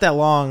really not that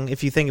long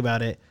if you think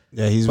about it.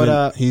 Yeah,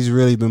 he's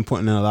really been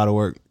putting in a lot of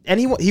work. And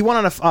he won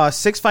on a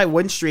 6-fight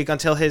win streak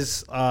until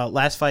his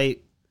last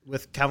fight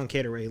with Calvin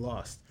Kattar where he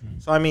lost.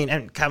 So I mean,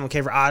 and Calvin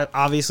Kattar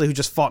obviously who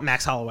just fought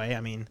Max Holloway.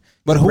 I mean,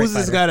 But who's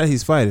this guy that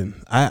he's fighting?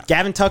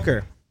 Gavin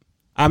Tucker.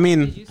 I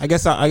mean, I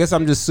guess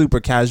I'm just super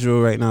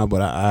casual right now,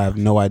 but I have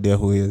no idea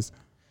who he is.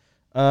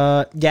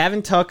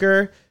 Gavin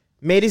Tucker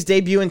made his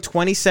debut in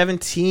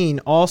 2017.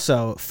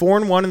 Also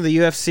 4-1 in the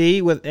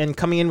UFC and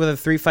coming in with a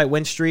 3-fight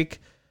win streak.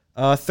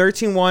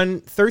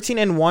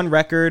 13-1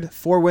 record,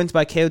 4 wins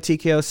by KO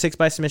TKO, 6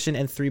 by submission,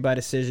 and 3 by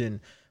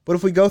decision. But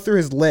if we go through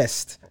his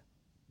list,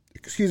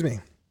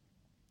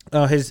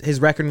 his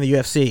record in the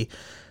UFC,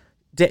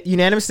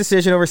 unanimous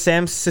decision over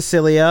Sam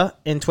Sicilia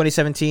in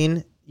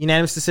 2017,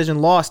 unanimous decision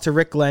loss to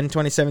Rick Glenn in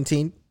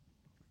 2017,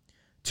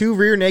 2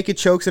 rear naked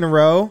chokes in a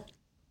row,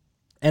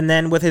 and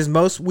then with his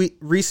most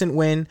recent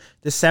win,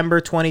 December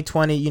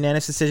 2020,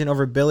 unanimous decision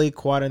over Billy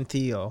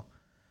Quarantillo.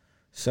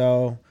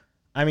 So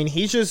I mean,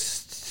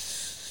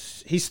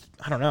 he's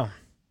I don't know.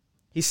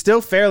 He's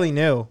still fairly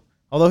new.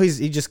 Although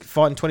he just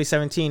fought in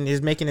 2017,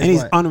 he's making his and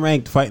he's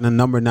unranked fighting a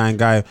number 9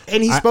 guy.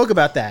 And he spoke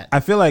about that.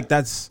 I feel like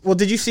that's... Well,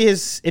 did you see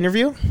his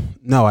interview?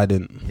 No, I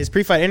didn't. His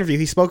pre-fight interview,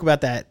 he spoke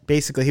about that.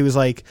 Basically, he was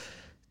like,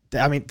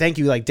 I mean, thank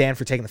you, like Dan,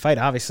 for taking the fight.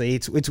 Obviously,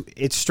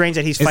 it's strange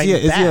that he's fighting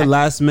back. Is he a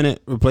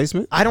last-minute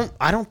replacement? I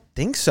don't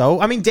think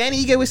so. I mean, Dan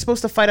Ige was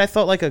supposed to fight, I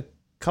thought, like a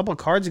couple of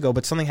cards ago,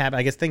 but something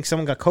happened. I think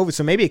someone got COVID,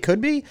 so maybe it could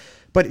be.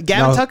 But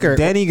Gavin Tucker...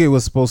 Dan Ige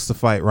was supposed to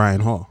fight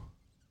Ryan Hall.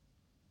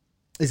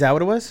 Is that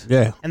what it was?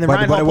 Yeah. And then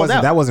Ryan Hall it pulled wasn't.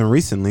 out. That wasn't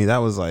recently. That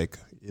was like,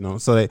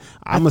 so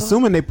I'm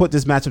assuming they put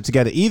this matchup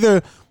together.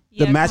 Either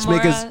the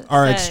matchmakers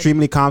are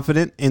extremely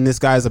confident in this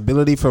guy's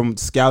ability from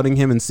scouting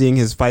him and seeing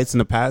his fights in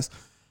the past,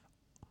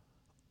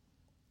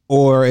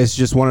 or it's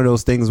just one of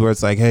those things where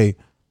it's like, hey,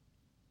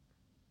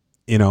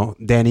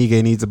 Dan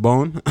Ige needs a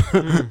bone.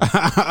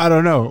 I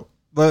don't know,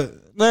 but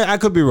I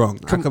could be wrong.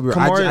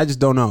 I just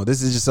don't know.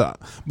 This is just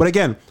but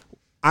again,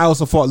 I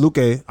also fought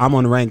Luque. I'm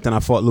unranked, and I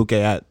fought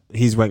Luque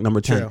he's ranked number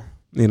 10. True.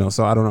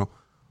 So I don't know.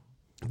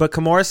 But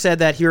Kimura said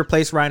that he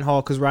replaced Ryan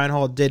Hall because Ryan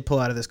Hall did pull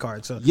out of this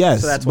card. So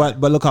yes, so that's why.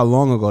 but look how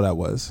long ago that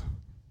was.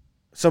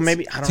 So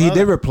maybe I don't know. So he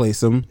did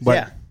replace him, but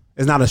yeah.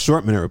 It's not a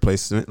short minute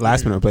replacement,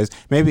 last minute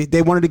replacement. Maybe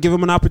they wanted to give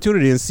him an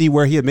opportunity and see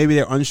where maybe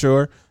they're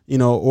unsure,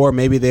 or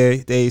maybe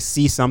they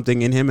see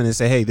something in him and they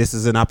say, hey, this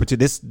is an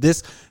opportunity.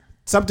 This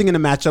something in the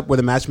matchup where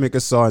the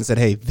matchmaker saw and said,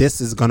 hey, this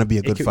is going to be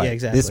a good fight. Yeah,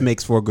 exactly. This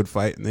makes for a good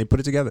fight, and they put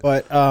it together.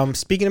 But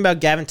speaking about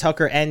Gavin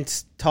Tucker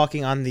and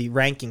talking on the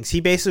rankings, he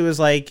basically was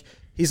like,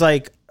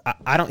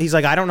 I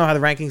don't know how the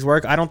rankings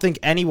work. I don't think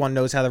anyone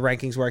knows how the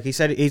rankings work. He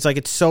said he's like,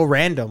 it's so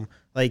random.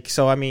 Like,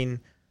 so I mean,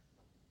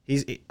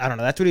 I don't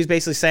know. That's what he's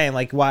basically saying.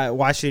 Like,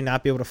 why should he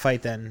not be able to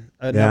fight then?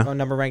 A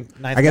number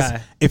ranked 9th guy. I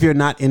guess if you're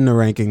not in the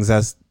rankings,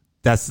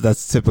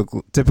 that's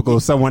typical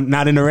of someone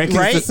not in the rankings,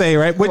 right? To say,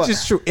 right? Which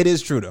is true. It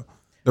is true though.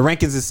 The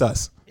rankings is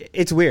sus.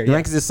 It's weird. The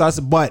rankings is sus,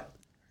 but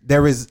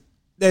there's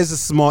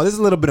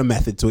a little bit of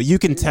method to it. You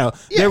can tell.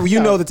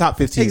 The top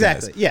 15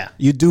 exactly. Guys. Yeah.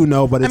 You do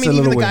know, but it's a little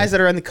even the weird. guys that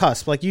are on the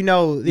cusp, like the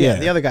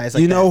other guys.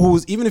 Like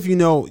even if you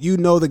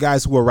know the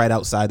guys who are right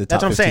outside the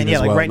top 15. That's what I'm saying. Yeah,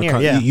 like right near.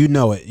 Yeah. You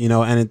know it.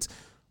 And it's.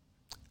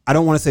 I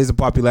don't want to say it's a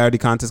popularity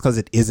contest because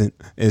it isn't.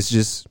 It's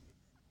just.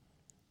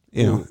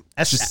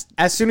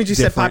 As soon as you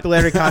said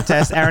popularity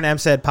contest, Aaron M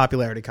said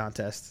popularity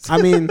contest.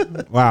 I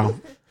mean, wow.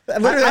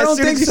 Literally, I don't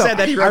think so.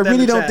 I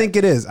really don't think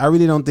it is. I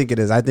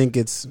think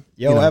it's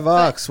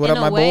Evox. What up,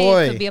 my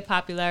boy? It could be a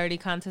popularity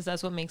contest.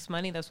 That's what makes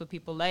money. That's what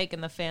people like,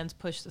 and the fans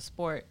push the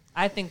sport.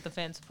 I think the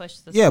fans push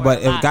the sport. Yeah,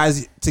 but if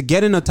guys to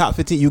get in the top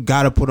 15, you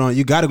got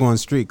to go on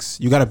streaks.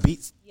 You got to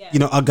beat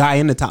a guy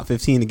in the top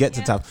 15 to get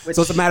to top. So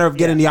it's a matter of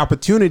getting the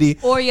opportunity,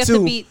 or you have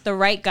to beat the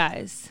right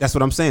guys. That's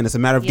what I'm saying. It's a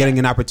matter of getting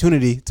an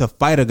opportunity to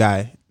fight a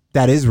guy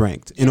that is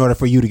ranked in order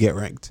for you to get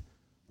ranked.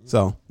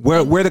 So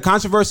where the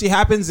controversy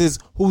happens is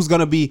who's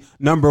going to be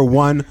number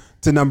 1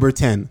 to number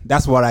 10.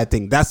 That's what I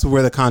think. That's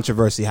where the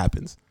controversy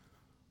happens.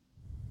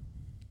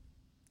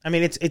 I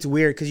mean, it's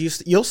weird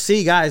because you'll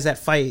see guys that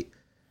fight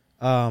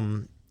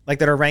like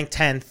that are ranked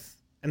 10th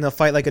and they'll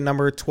fight like a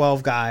number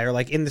 12 guy or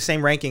like in the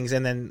same rankings,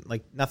 and then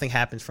like nothing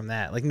happens from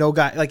that. Like no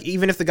guy, like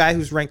even if the guy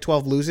who's ranked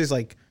 12 loses,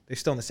 like they're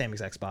still in the same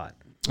exact spot.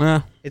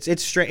 Yeah,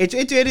 it's strange.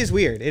 It is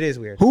weird. It is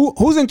weird.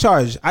 Who's in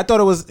charge? I thought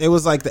it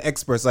was like the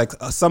experts, like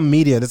some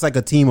media. It's like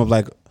a team of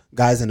like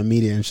guys in the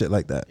media and shit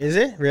like that. Is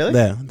it really?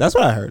 Yeah, that's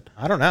what I heard.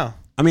 I don't know.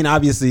 I mean,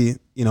 obviously,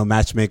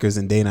 matchmakers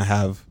and Dana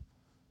have,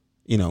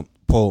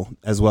 pull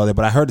as well.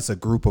 But I heard it's a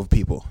group of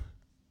people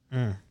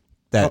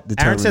that determine.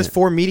 Aaron says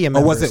 4 media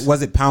members. Or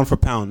was it pound for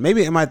pound?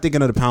 Maybe am I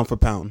thinking of the pound for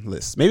pound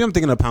list? Maybe I'm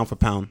thinking of pound for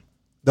pound.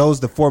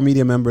 The 4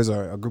 media members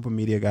are a group of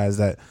media guys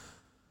that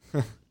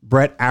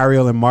Brett,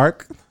 Ariel, and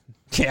Mark.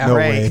 Yeah, no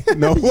right. way.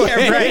 No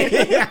way.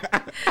 Yeah,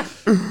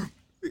 right.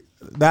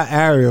 Not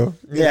Ariel.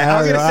 Yeah, I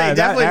was going to say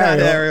definitely not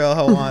Ariel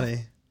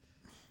Helwani.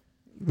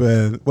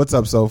 But what's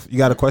up, Soph? You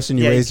got a question?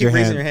 You raised your hand.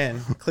 Raising your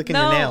hand, clicking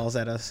your nails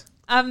at us.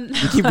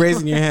 You keep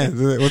raising your hand.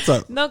 What's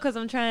up? No, because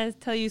I'm trying to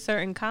tell you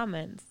certain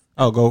comments.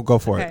 Oh, go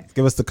for it.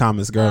 Give us the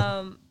comments,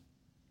 girl.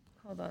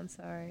 Hold on,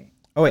 sorry.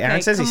 Oh wait,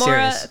 Aaron says he's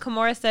serious.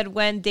 Kimura said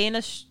when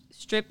Dana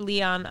stripped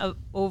Leon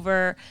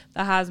over the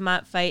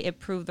Hazmat fight, it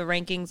proved the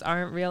rankings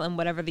aren't real and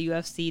whatever the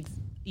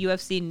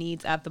UFC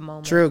needs at the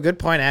moment. True, good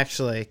point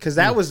actually, because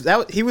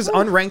he was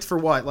unranked for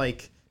what,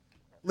 like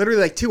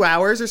literally like 2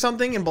 hours or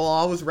something, and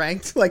Bilal was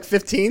ranked like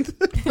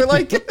 15th for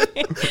like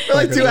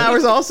 2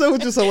 hours also,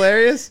 which is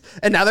hilarious.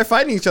 And now they're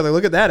fighting each other.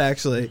 Look at that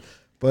actually.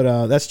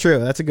 But that's true.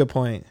 That's a good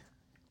point.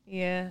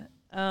 Yeah.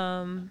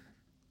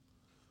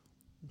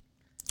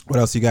 What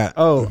else you got?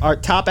 Oh, our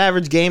top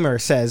average gamer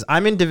says,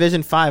 I'm in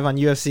Division 5 on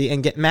UFC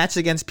and get matched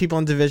against people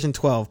in Division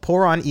 12.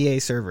 Pour on EA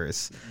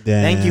servers.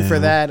 Damn. Thank you for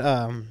that.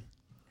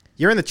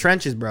 You're in the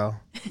trenches, bro.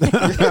 You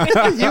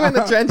in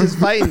the trenches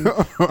fighting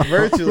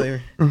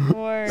virtually.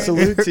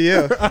 Salute to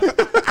you.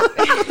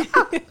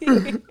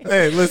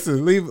 Hey,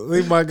 listen,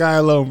 leave my guy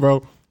alone,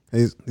 bro.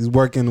 He's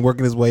working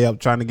his way up,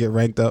 trying to get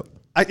ranked up.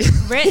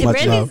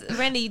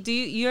 Randy,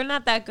 you're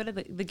not that good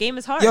at the game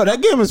is hard. Yo,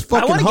 that game is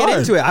fucking hard. I want to get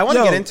into it. I want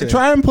to get into it.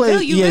 Try and play No,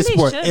 you EA really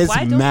Sports. should. It's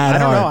Why don't mad I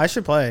don't hard. know. I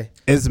should play.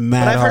 It's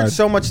mad But I've hard. heard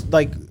so much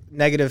like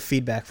negative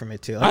feedback from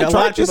it too. Like, I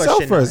tried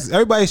yourself first.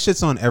 Everybody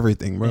shits on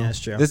everything, bro. Yeah, that's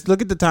true. Just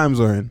look at the times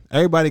we're in.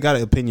 Everybody got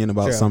an opinion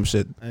about True. some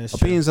shit. That is true.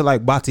 Opinions are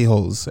like body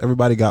holes.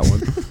 Everybody got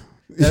one.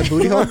 Is that a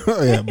booty hole?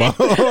 Yeah,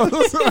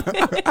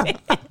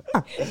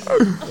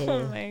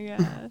 Oh my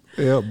god,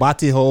 yeah,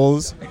 body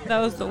holes. that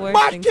was the worst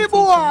thing.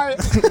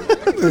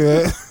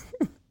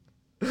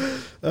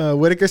 Yeah.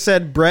 Whitaker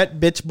said Brett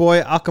Bitch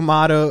Boy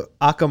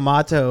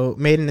Akamoto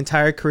made an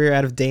entire career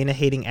out of Dana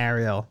hating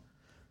Ariel.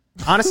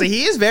 Honestly,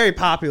 he is very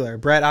popular.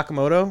 Brett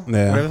Akamoto.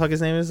 Yeah. Whatever the fuck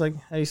his name is. Like,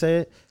 how do you say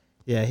it?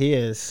 Yeah, he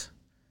is.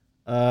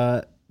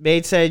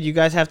 Made said, you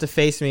guys have to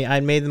face me. I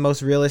made the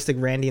most realistic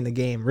Randy in the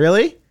game.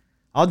 Really?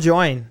 I'll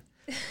join.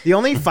 The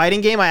only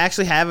fighting game I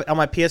actually have on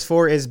my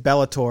PS4 is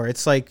Bellator.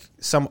 It's like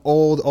some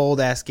old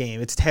ass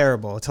game. It's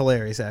terrible. It's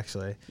hilarious,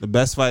 actually. The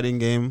best fighting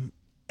game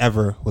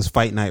ever was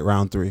Fight Night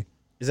Round 3.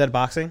 Is that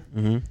boxing?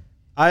 Mm-hmm.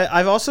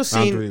 I've also Round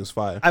seen 3 was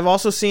fire. I've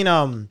also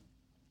seen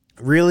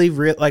really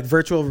like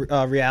virtual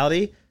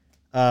reality.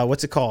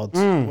 What's it called?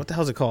 What the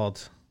hell is it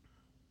called?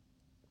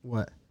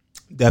 What?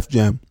 Def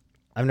Jam.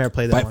 I've never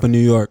played that Fight one. for New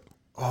York.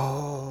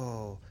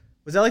 Oh,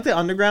 was that like the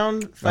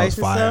underground That was fights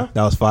and fire. stuff?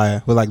 That was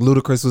fire. With like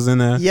Ludacris was in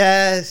there.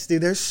 Yes,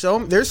 dude. There's so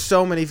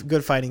many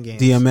good fighting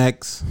games.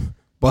 DMX,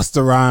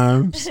 Busta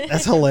Rhymes.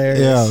 That's hilarious.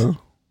 Yeah.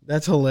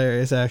 That's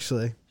hilarious.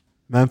 Actually,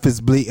 Memphis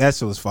Bleak. That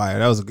shit was fire.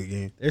 That was a good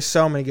game. there's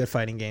so many good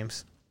fighting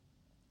games.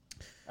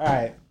 All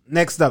right.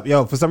 Next up,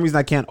 yo, for some reason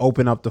I can't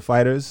open up the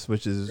fighters,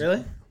 which is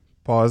Really?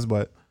 pause,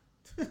 but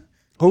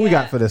who we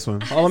got for this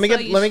one? Oh, let me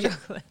get You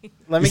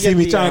the, see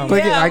me trying to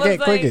click it? Yeah, I I can't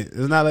was click like- it. It's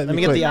not letting Let me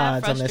me get click. the Not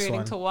odds on this frustrating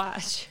one. to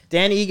watch.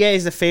 Dan Ige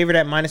is the favorite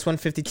at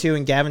 -152,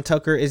 and Gavin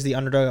Tucker is the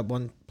underdog at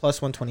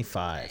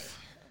 +125.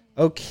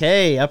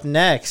 Okay, up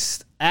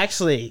next,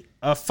 actually,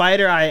 a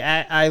fighter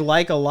I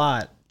like a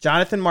lot,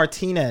 Jonathan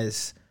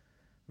Martinez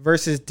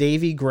versus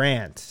Davey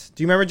Grant.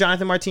 Do you remember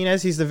Jonathan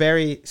Martinez? He's the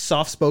very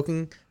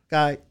soft-spoken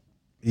guy.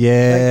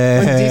 Yeah.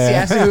 When DC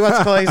asked him who he wants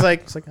to play, he's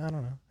like, I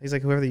don't know. He's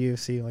like, whoever the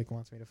UFC like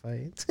wants me to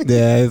fight.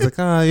 Yeah, he's like,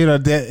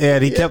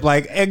 and he kept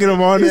like egging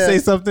him on to Yeah. say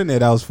something. Yeah,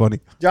 that was funny.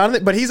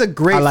 Jonathan, but he's a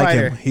great I like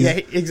fighter. him.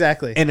 He's-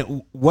 Exactly.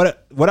 And what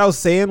I was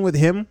saying with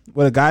him,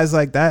 with guys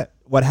like that,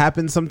 what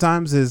happens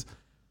sometimes is,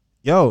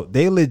 yo,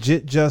 they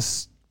legit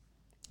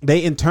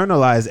they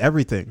internalize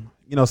everything.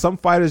 You know, some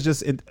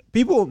fighters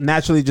people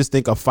naturally just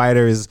think a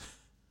fighter is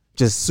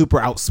just super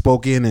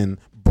outspoken and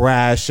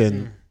brash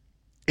and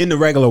in the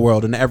regular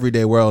world, in the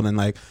everyday world. And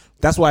like,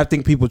 that's why I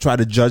think people try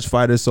to judge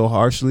fighters so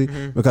harshly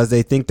because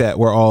they think that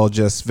we're all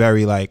just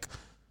very like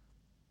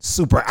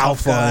super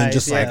alpha and guys,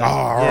 just yeah. like,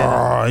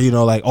 Yeah. you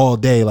know, like all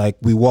day, like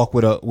we walk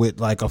with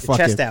like a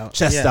fucking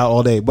chest out.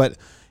 all day. But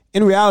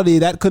in reality,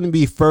 that couldn't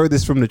be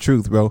furthest from the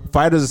truth, bro.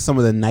 Fighters are some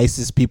of the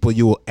nicest people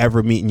you will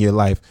ever meet in your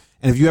life.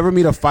 And if you ever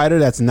meet a fighter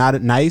that's not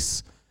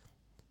nice,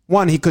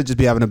 one, he could just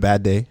be having a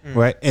bad day,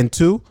 right? And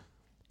two,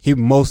 he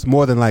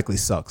more than likely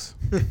sucks.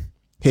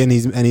 And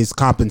he's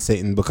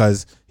compensating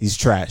because he's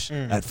trash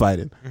at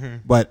fighting.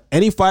 But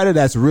any fighter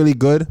that's really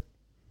good,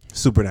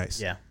 super nice.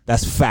 Yeah.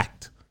 That's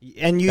fact.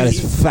 And That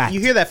is fact. you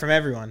hear that from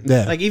everyone.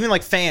 Yeah. Like even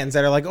like fans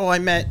that are like, oh, I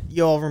met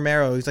Yoel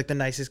Romero. He's like the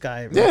nicest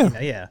guy. Yeah.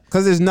 Yeah.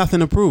 Because there's nothing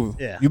to prove.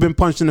 Yeah. You've been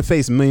punched in the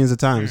face millions of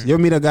times. You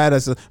ever meet a guy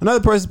that's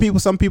another person,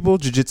 some people,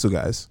 jiu-jitsu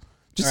guys.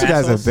 Jiu-jitsu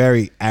guys are assholes?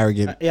 very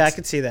arrogant. Yeah, I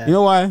could see that. You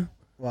know why?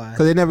 Why?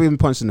 Because they never been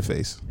punched in the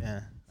face. Yeah.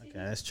 Okay,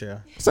 that's true.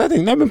 So I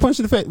think never been punched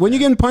in the face. When you're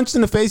getting punched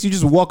in the face, you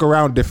just walk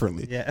around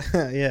differently. Yeah.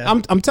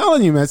 Yeah. I'm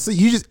telling you, man. So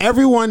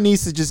everyone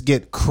needs to just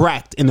get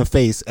cracked in the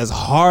face as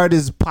hard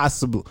as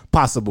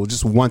possible,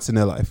 just once in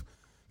their life.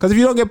 Because if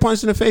you don't get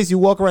punched in the face, you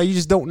walk around, you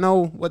just don't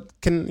know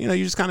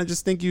you just kind of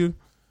just think you.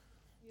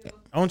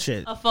 Own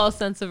shit. A false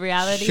sense of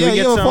reality. Should we get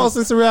you have a some- false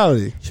sense of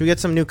reality. Should we get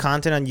some new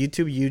content on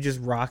YouTube? You just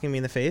rocking me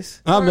in the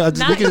face? We not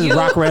can just you.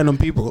 rock random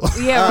people.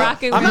 Yeah,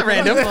 rocking. I'm not with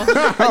random.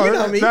 people. You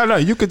know me. No,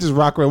 you could just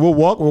rock around. We'll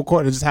walk, we'll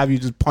record, and just have you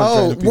just punch Oh,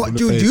 random people what, in the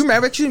dude? face. Do you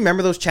actually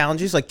remember those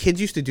challenges? Like kids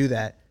used to do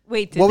that.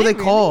 Wait, did What were they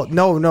really? called?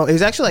 No. It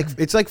was actually like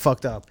it's like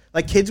fucked up.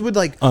 Like kids would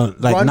like like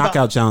run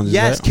knockout challenges,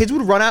 Yes, right? kids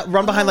would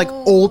run behind like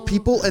old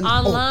people and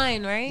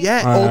Online, right?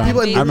 Yeah, old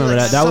people. And I they would, remember like,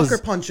 that. That was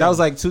sucker punch that was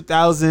them. like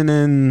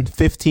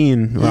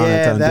 2015. Around Yeah,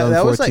 that, time,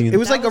 that was like 2014. it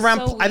was like That was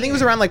around. so I think it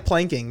was weird. around like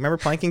planking. Remember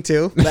planking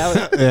too?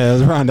 That was, yeah, it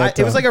was around that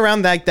time. it was like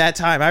around that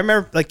time. I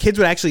remember like kids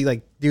would actually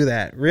like do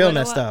that. Real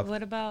messed up.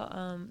 What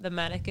about the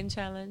mannequin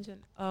challenge?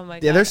 And, oh my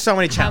god! Yeah, there's so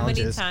many How many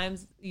challenges.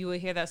 times you would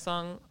hear that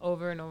song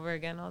over and over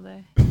again all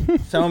day?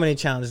 So many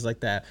challenges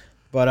like that.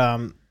 But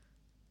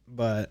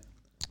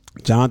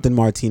Jonathan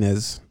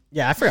Martinez.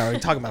 yeah, I forgot we were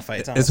talking about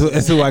fights.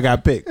 It's who I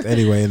got picked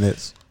anyway in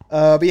this.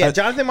 But yeah,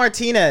 Jonathan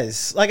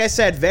Martinez, like I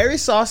said, very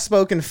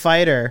soft-spoken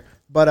fighter,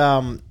 but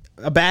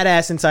a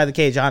badass inside the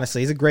cage.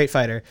 Honestly, he's a great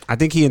fighter. I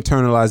think he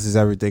internalizes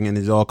everything, and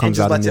it all comes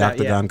just out in lets the it out,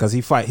 octagon yeah. because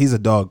he's a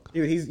dog.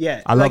 Dude,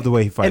 I love the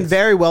way he fights. and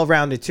very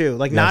well-rounded too.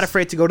 Like not Yes.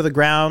 afraid to go to the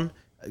ground,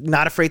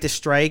 not afraid to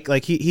strike.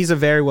 Like he's a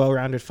very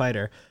well-rounded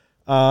fighter.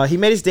 He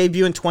made his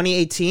debut in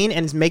 2018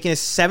 and is making his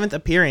 7th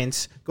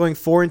appearance, going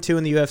 4-2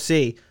 in the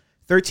UFC.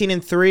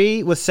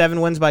 13-3 with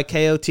 7 wins by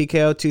KO,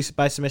 TKO, 2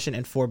 by submission,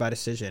 and 4 by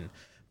decision.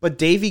 But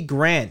Davey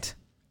Grant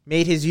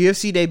made his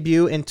UFC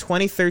debut in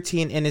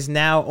 2013 and is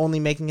now only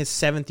making his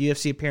 7th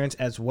UFC appearance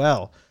as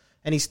well.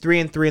 And he's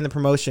 3-3 in the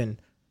promotion.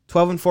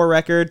 12-4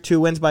 record, 2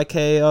 wins by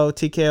KO,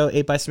 TKO,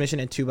 8 by submission,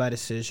 and 2 by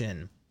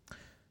decision.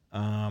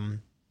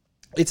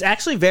 It's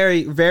actually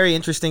very, very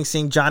interesting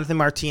seeing Jonathan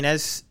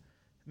Martinez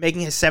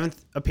making his 7th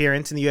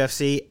appearance in the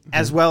UFC,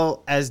 as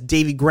well as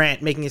Davey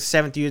Grant making his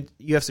 7th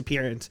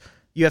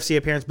UFC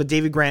appearance. But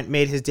Davey Grant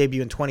made his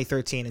debut in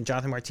 2013, and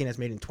Jonathan Martinez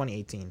made it in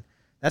 2018.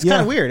 That's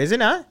kind of weird, is it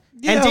not?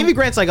 Yeah. And Davey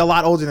Grant's like a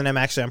lot older than him,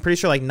 actually. I'm pretty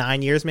sure like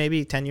 9 years,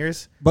 maybe 10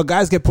 years. But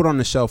guys get put on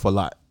the shelf a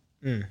lot.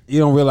 You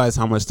don't realize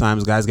how much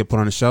times guys get put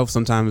on the shelf.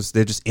 Sometimes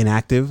they're just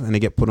inactive and they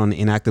get put on the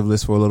inactive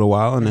list for a little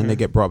while and then they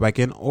get brought back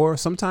in. Or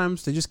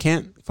sometimes they just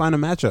can't find a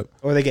matchup.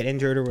 Or they get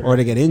injured or whatever. Or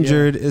they get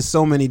injured. There's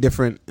so many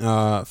different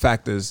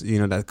factors,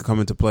 that could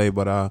come into play.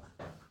 But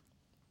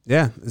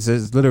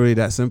it's literally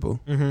that simple.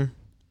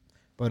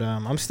 But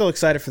I'm still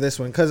excited for this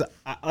one because,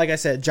 like I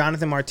said,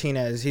 Jonathan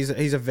Martinez, he's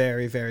a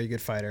very, very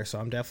good fighter. So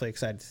I'm definitely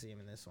excited to see him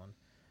in this one.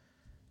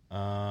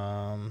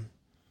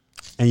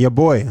 And your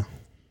boy...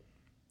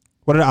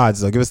 What are the odds,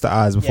 though? Give us the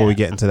odds before we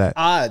get into that.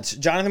 Odds.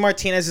 Jonathan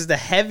Martinez is the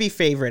heavy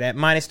favorite at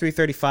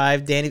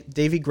 -335.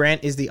 Davey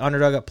Grant is the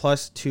underdog at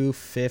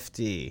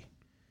 +250.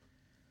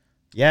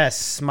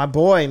 Yes, my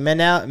boy,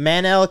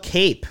 Manel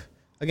Cape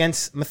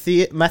against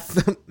Matthias.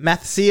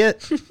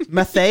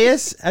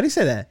 How do you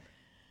say that?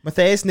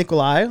 Matthias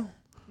Nicolai.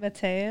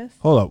 Matthias.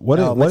 Hold up. What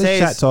is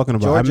chat talking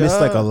about? Georgia. I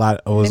missed like a lot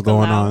of what's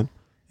going on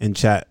in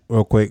chat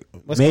real quick.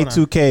 May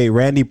 2K,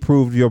 Randy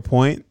proved your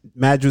point.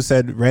 Madru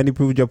said, Randy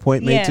proved your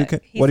point, May 2K.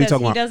 What are you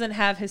talking about? He doesn't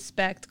have his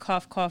spec,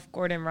 cough, cough,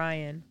 Gordon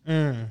Ryan.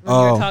 When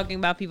you're talking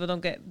about people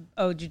don't get,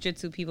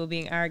 jiu-jitsu people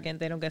being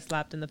arrogant, they don't get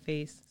slapped in the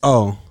face.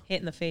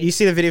 Hit in the face. You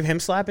see the video of him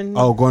slapping?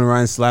 Gordon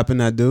Ryan slapping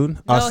that dude?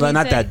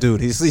 That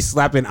dude. He's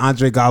slapping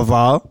Andre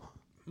Galval.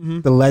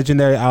 The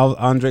legendary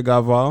Andre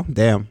Galval.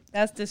 Damn.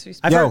 That's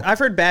disrespectful. I've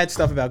heard bad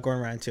stuff about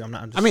Gordon Ryan, too.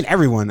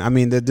 Everyone.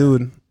 The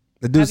dude...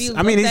 Have you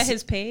looked at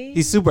his page?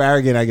 He's super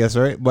arrogant, I guess,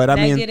 right? But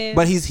Negative.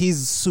 but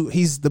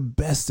he's the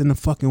best in the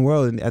fucking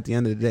world at the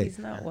end of the day. He's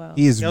not well.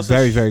 He is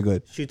very, very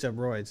good. Shoots up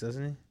roids,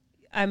 doesn't he?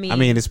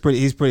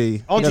 He's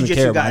pretty. All he doesn't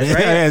care about guys, it.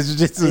 right?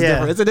 Jiu-jitsu is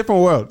different. It's a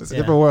different world. It's a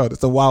different world.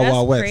 It's the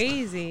wild west.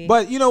 Crazy.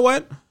 But you know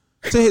what?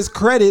 To his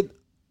credit,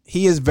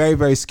 he is very,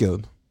 very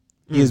skilled.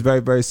 He is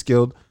very, very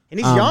skilled. And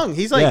he's young.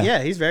 He's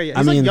like, he's very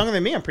young. He's younger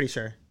than me, I'm pretty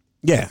sure.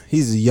 Yeah,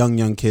 he's a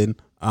young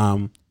kid.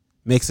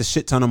 Makes a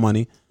shit ton of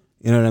money.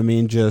 You know what I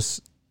mean?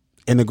 Just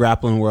in the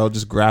grappling world,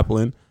 just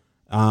grappling.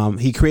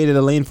 He created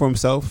a lane for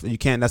himself.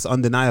 That's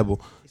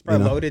undeniable. He's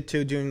probably loaded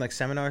too, doing like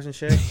seminars and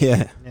shit.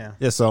 Yeah.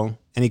 So,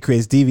 and he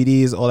creates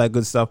DVDs, all that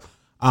good stuff.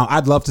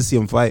 I'd love to see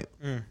him fight.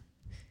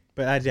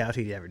 But I doubt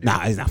he'd ever do. Nah,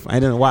 he's not. I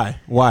don't know why.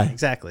 Why?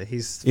 Exactly.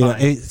 He's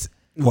fine.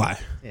 Why?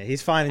 Yeah,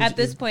 he's fine. At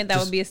this point, that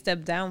would be a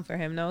step down for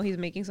him. No, he's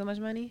making so much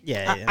money.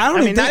 Yeah. I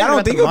don't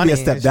think it would be a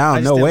step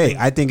down. No way.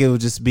 I think it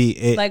would just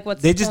be like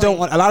what's they just don't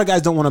want. A lot of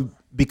guys don't want to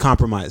be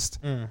compromised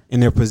in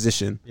their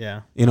position.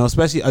 Yeah.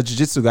 Especially a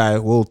jiu-jitsu guy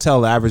will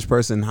tell the average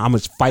person how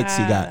much fights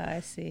he got. I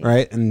see.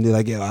 Right? And they're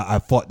like, yeah, I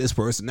fought this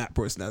person, that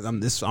person, I'm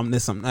this, I'm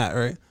that,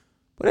 right?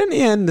 But in the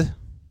end, how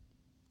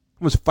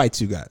much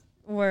fights you got?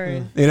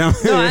 Word. You know?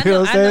 No, I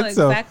know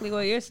So, exactly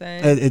what you're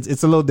saying.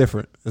 it's a little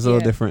different. It's a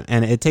little different.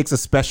 And it takes a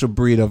special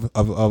breed of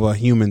a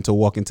human to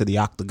walk into the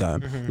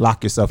octagon,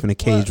 lock yourself in a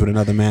cage with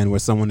another man where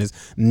someone is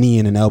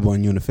kneeing and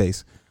elbowing you in the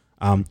face.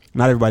 Not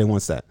everybody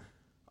wants that.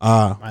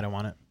 I don't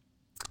want it.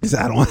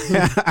 I don't want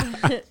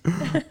it.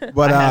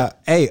 But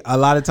hey, a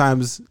lot of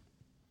times,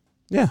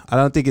 I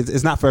don't think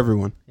it's not for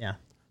everyone. Yeah.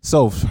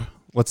 So,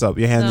 what's up?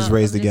 Your hand is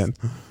raised again.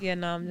 Yeah,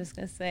 no, I'm just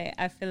gonna say,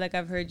 I feel like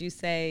I've heard you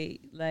say,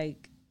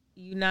 like,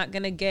 you're not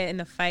gonna get in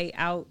a fight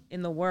out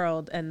in the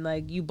world and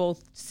like you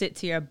both sit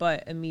to your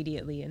butt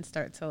immediately and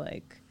start to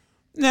like.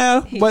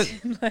 No, but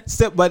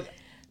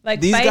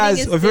like these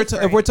guys,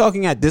 if we're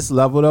talking at this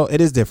level though,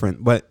 it is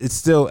different. But it's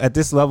still at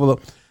this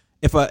level.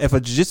 If a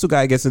jiu-jitsu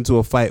guy gets into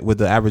a fight with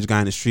the average guy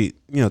in the street,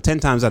 10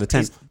 times out of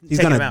 10, he's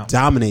gonna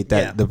dominate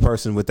the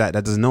person with that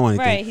doesn't know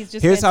anything. Right, he's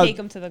just gonna take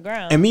him to the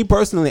ground. And me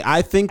personally,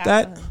 I think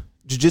that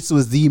jiu-jitsu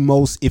is the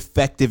most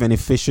effective and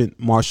efficient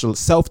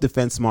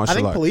self-defense martial art.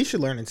 I think police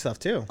should learn and stuff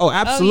too. Oh,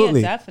 absolutely.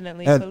 Oh, yeah,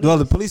 definitely. Well,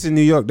 the police in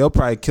New York, they'll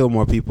probably kill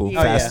more people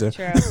faster.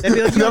 Yeah, true. They'd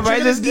be like,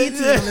 nobody just needs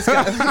this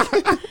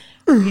guy.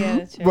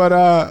 Yeah, true.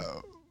 But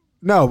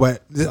no,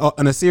 but in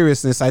all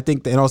seriousness, I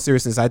think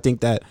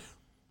that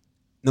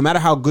no matter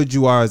how good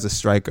you are as a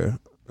striker,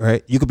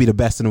 right? You could be the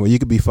best in the world. You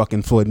could be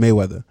fucking Floyd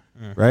Mayweather,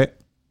 right?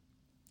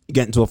 You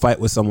get into a fight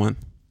with someone,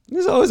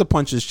 there's always a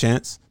puncher's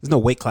chance. There's no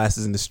weight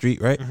classes in the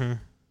street, right?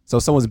 So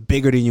if someone's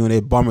bigger than you and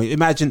they bummer you.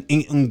 Imagine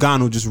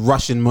Ngannou just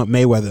rushing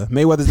Mayweather.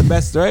 Mayweather's the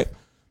best, right?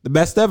 The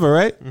best ever,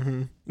 right?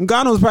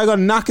 Ngannou's probably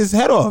gonna knock his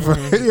head off,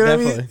 right? You know what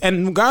I mean?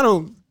 And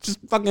Ngannou just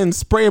fucking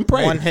spray and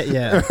pray. One hit,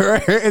 yeah.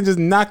 Right? And just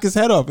knock his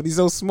head off, and he's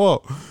so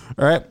small.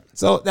 All right,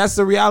 so that's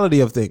the reality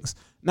of things.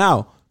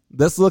 Now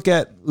let's look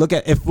at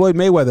if Floyd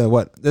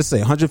Mayweather, let's say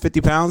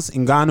 150 pounds,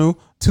 Ngannou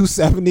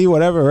 270,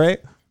 whatever, right?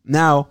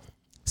 Now,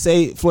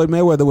 say Floyd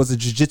Mayweather was a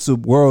jiu-jitsu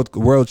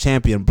world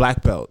champion,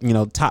 black belt,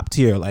 top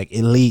tier, like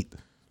elite,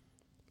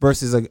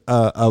 versus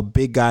a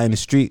big guy in the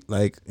street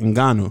like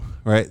Ngannou,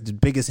 right? The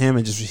biggest him,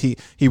 and just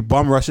he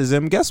bum rushes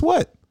him. Guess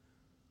what?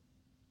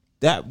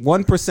 That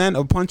 1%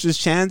 of puncher's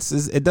chance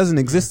it doesn't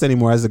exist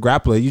anymore as a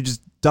grappler. You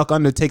just duck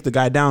under, take the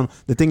guy down.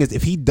 The thing is,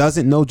 if he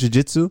doesn't know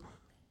jiu-jitsu,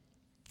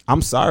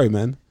 I'm sorry,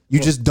 man. You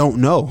just don't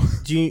know.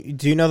 Do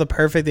you know the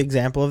perfect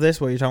example of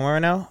this? What you're talking about right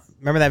now?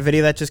 Remember that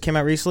video that just came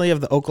out recently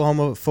of the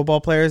Oklahoma football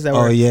players that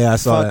were I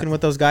saw fucking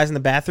with those guys in the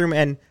bathroom,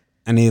 and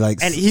he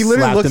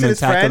literally looks at his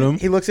friend. Him.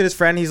 He looks at his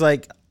friend. He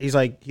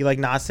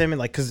nods him, and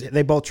like, because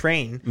they both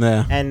train.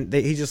 Yeah. And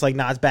he just like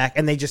nods back,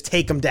 and they just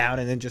take him down,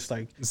 and then just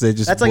like that's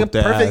like a perfect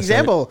perfect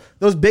example. Right?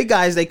 Those big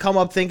guys, they come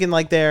up thinking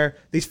like they're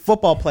these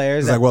football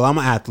players. It's like, well, I'm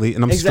an athlete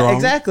and I'm strong.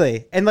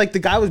 Exactly. And like the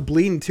guy was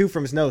bleeding too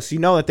from his nose, so you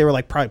know that they were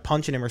like probably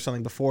punching him or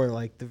something before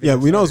like the video.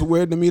 Yeah, you know what's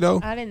weird to me though?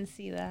 I didn't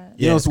see that.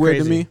 You know what's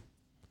weird to me?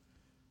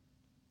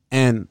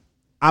 And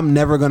I'm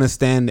never gonna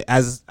stand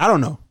as, I don't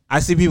know.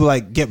 I see people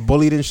like get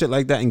bullied and shit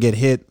like that and get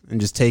hit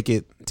and just take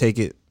it,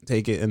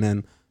 and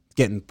then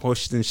getting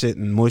pushed and shit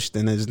and mushed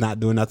and they're just not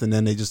doing nothing.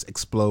 Then they just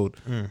explode.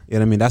 You know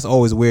what I mean? That's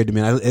always weird to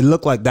me. It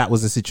looked like that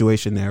was the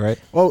situation there, right?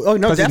 Oh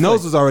no, because his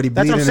nose was already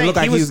bleeding. And it looked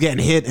like he was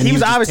getting hit. And he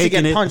was obviously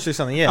getting punched or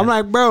something. Yeah. I'm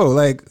like, bro,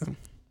 like,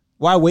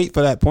 why wait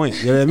for that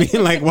point? You know what I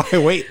mean? Like, why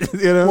wait?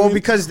 You know? Well,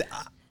 because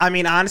I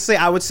mean, honestly,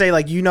 I would say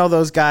like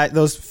those guys,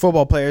 those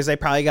football players, they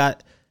probably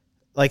got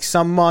like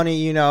some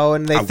money,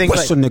 and they think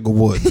wish like a nigga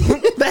would.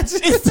 That's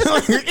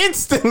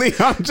instantly.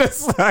 I'm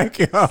just like,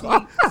 yo.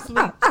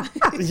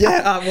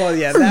 Yeah, well,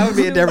 yeah, that would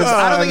be a difference.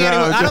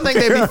 I don't think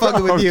they'd be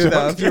fucking with you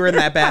though if you were in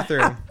that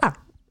bathroom.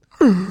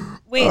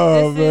 Wait,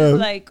 this is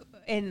like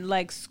in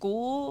like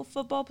school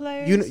football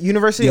players.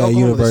 University of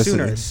Oklahoma, the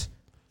Sooners.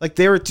 Like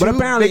they were two. But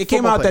apparently, it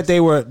came out players.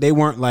 that they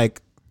weren't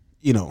like,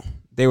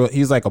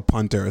 he's like a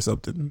punter or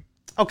something.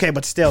 Okay,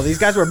 but still, these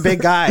guys were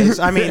big guys.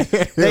 I mean,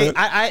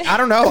 I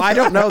don't know. I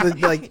don't know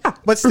that, like,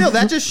 but still,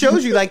 that just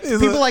shows you like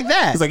people like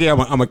that. He's like, yeah,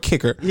 I'm a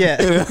kicker. Yeah.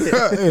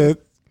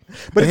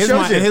 But in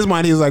his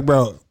mind, he was like,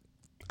 bro,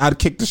 I'd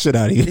kick the shit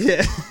out of you.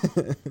 Yeah.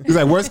 He's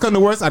like, worst come to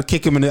worst, I'd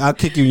kick you in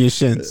your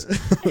shins.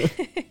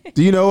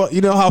 Do you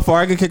know how far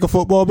I can kick a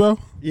football, bro?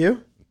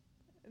 You?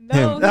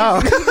 No.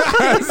 What?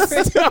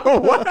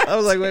 I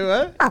was like, wait,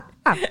 what?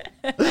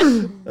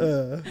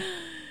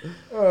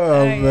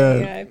 Oh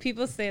man! Yeah.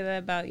 People say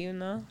that about you,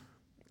 no?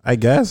 I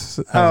guess.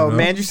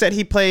 Mandrew said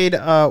he played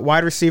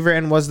wide receiver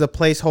and was the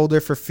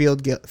placeholder for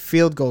field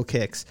goal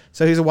kicks.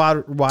 So he's a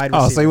wide receiver.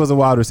 Oh, so he was a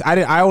wide receiver.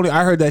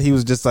 I heard that he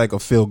was just like a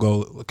field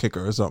goal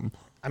kicker or something.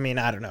 I mean,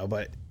 I don't know,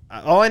 but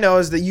all I know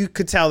is that you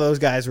could tell those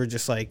guys were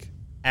just like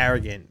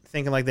arrogant,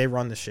 thinking like they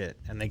run the shit,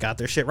 and they got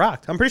their shit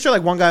rocked. I'm pretty sure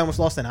like one guy almost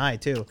lost an eye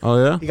too.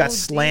 Oh yeah, he got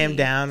slammed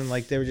down and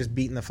like they were just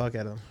beating the fuck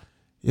out of him.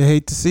 You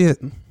hate to see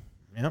it.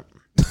 Yep.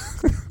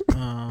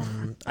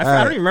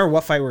 I don't even remember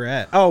what fight we were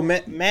at. Oh,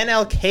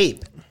 Manel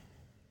Cape.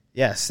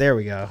 Yes, there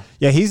we go.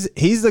 Yeah,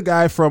 he's the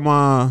guy from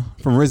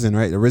Risen,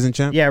 right? The Risen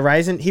champ. Yeah,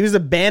 Risen. He was the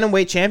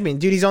bantamweight champion,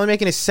 dude. He's only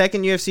making his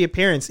second UFC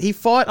appearance. He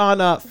fought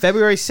on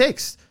February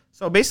 6th,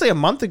 so basically a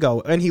month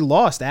ago, and he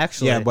lost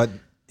actually. Yeah, but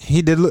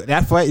he did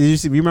that fight.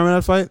 Did you remember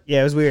that fight?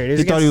 Yeah, it was weird.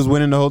 He thought he was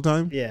winning the whole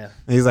time. Yeah,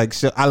 and he's like,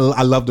 I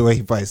love the way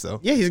he fights though.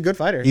 Yeah, he's a good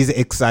fighter. He's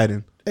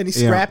exciting and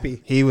he's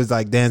scrappy. He was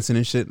like dancing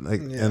and shit,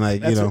 like and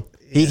like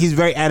he's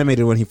very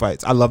animated when he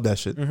fights. I love that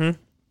shit. Mm-hmm.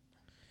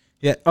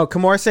 Yeah. Oh,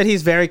 Kimura said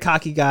he's very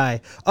cocky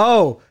guy.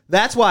 Oh,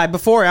 that's why.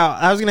 Before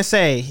I was gonna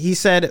say he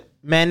said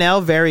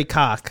Manel very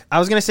cock. I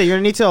was gonna say you're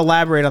gonna need to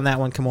elaborate on that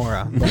one,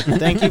 Kimura. But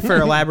thank you for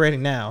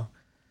elaborating now.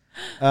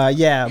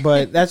 Yeah,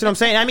 but that's what I'm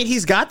saying. I mean,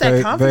 he's got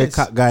that confidence.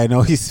 Very cock guy.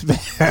 No, he's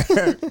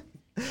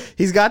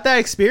he's got that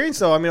experience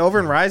though. I mean, over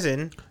in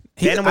Ryzen,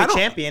 bantamweight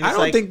champion. I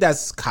don't think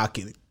that's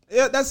cocky.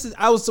 Yeah,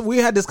 we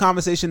had this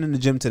conversation in the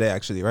gym today,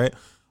 actually, right?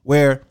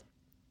 Where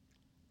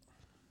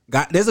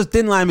there's a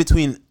thin line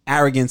between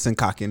arrogance and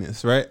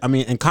cockiness, right? I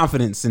mean, and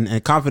confidence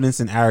and confidence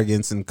and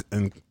arrogance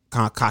and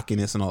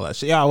cockiness and all that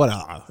shit. Yeah,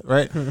 whatever,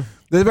 right?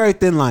 There's a very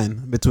thin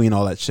line between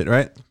all that shit,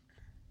 right?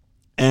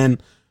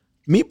 And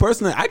me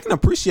personally, I can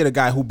appreciate a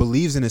guy who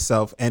believes in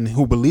himself and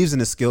who believes in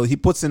his skill. He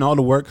puts in all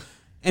the work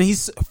and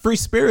he's free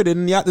spirited.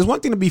 And there's one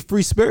thing to be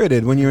free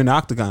spirited when you're in the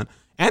octagon.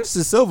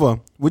 Anderson Silva,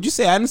 would you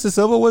say Anderson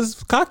Silva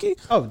was cocky?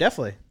 Oh,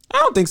 definitely. I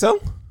don't think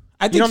so.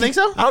 You don't think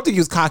so? I don't think he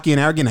was cocky and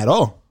arrogant at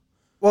all.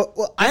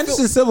 Well,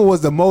 Anderson Silva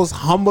was the most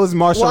humblest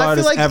martial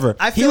artist ever.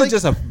 He was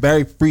just a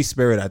very free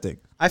spirit, I think.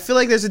 I feel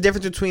like there's a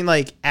difference between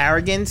like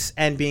arrogance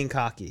and being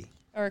cocky.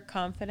 Or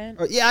confident.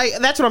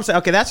 That's what I'm saying.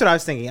 Okay, that's what I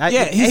was thinking.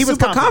 He was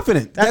super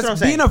confident. That's what I'm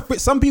saying.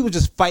 Some people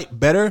just fight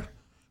better,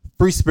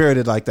 free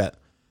spirited like that.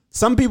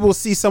 some people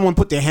see someone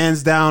put their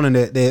hands down and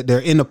they're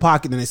in the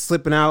pocket and they're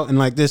slipping out and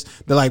like this.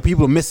 They're like,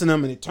 people are missing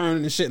them and they're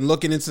turning and shit and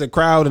looking into the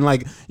crowd and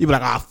like, you be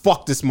like,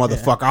 fuck this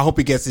motherfucker. I hope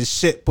he gets his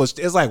shit pushed.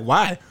 It's like,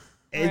 why?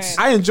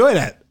 I enjoy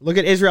that. Look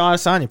at Israel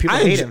Adesanya. People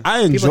hate him.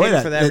 I enjoy People hate that.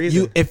 him for that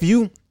reason.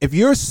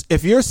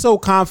 If you're so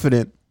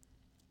confident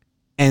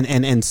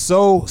and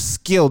so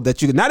skilled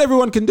that not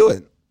everyone can do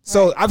it.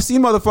 So I've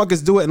seen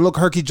motherfuckers do it and look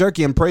herky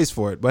jerky and praise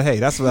for it. But hey,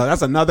 that's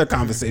another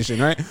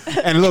conversation, right?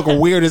 And look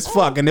weird as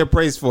fuck and they're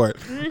praised for it,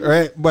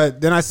 right? But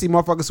then I see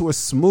motherfuckers who are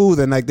smooth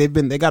and like they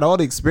got all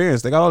the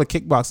experience, they got all the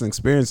kickboxing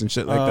experience and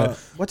shit like that.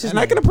 What's his and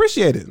name? I can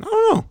appreciate it. I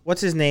don't know.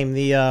 What's his name?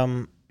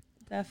 The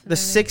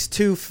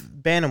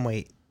 6'2"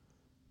 bantamweight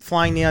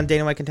flying knee on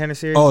Dana White Contender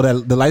Series. Oh,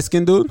 the light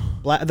skinned dude.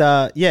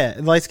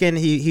 Light skin.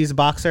 He's a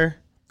boxer.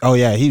 Oh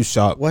yeah, he was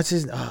sharp. What's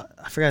his?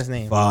 I forgot his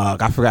name.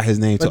 Fuck, I forgot his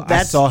name too.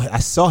 I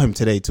saw him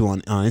today too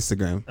on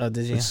Instagram. Oh,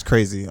 did you? It's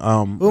crazy.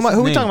 Who we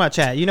talking about,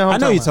 Chad? You know who I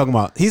know you're talking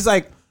about. He's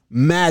like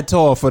mad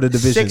tall for the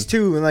division.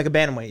 6'2" and like a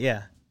bantamweight.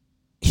 Yeah.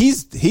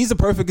 He's a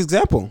perfect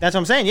example. That's what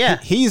I'm saying. Yeah.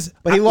 He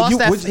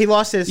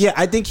lost his. Yeah,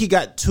 I think he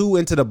got too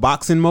into the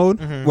boxing mode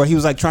where he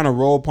was like trying to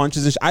roll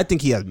punches and shit. I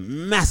think he has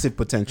massive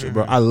potential,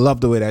 bro. I love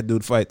the way that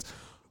dude fights.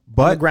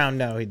 But on the ground,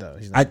 no, he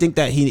does. I think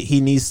that he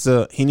needs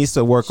to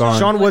work on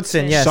Sean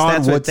Woodson. Yes,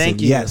 Sean Woodson.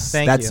 Thank you. Yes,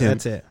 that's him.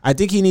 That's it. I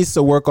think he needs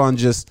to work on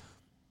just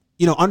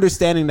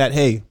understanding that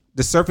hey,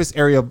 the surface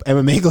area of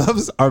MMA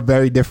gloves are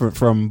very different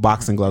from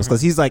boxing gloves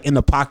because he's like in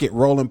the pocket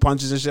rolling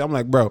punches and shit. I'm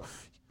like, bro,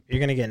 you're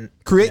gonna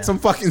create some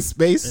fucking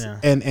space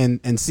and see what's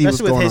going on.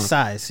 Especially with his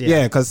size.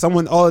 Yeah, because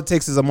all it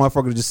takes is a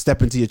motherfucker to just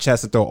step into your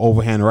chest and throw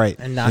overhand right,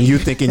 and you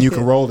thinking you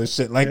can roll this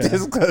shit like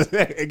this because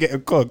they're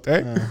getting cooked.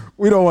 Right?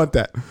 We don't want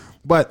that,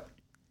 but.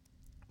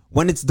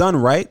 When it's done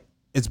right,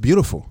 it's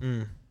beautiful.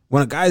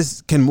 When a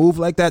guys can move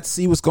like that,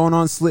 see what's going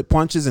on, slip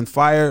punches and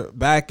fire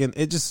back, and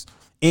it just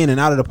in and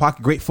out of the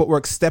pocket, great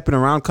footwork, stepping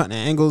around, cutting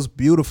angles,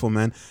 beautiful,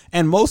 man.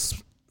 And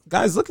most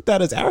guys look at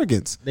that as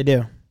arrogance. They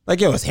do. Like,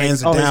 yo, his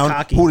hands are down.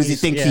 Cocky. Who does he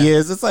think he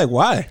is? It's like,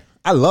 why?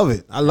 I love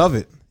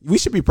it. We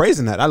should be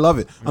praising that. I love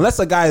it. Unless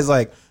a guy is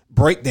like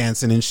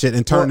breakdancing and shit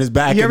and turning his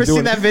back. You and ever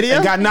seen that video?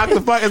 And got knocked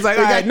the fuck. It's like,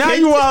 all right, now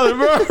you wildin',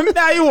 bro.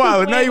 Now you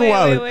wildin'. Now you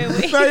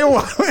wildin'. Now you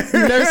wildin'.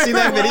 You've never seen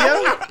that video?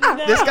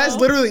 No. This guy's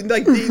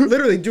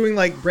literally doing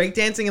like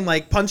breakdancing and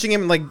like punching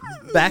him and like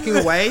backing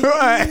away.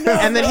 Right.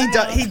 And then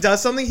he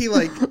does something. He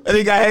like and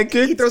he got head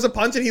kicked. He throws a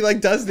punch and he like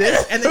does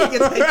this and then he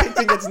gets head kicked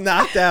and gets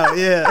knocked out.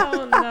 Yeah.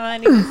 Oh no, I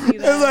need to see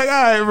that. It's like,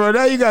 all right, bro.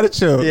 Now you gotta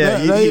chill.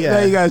 Yeah. Now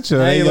you gotta chill.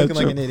 Now you're looking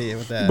like an idiot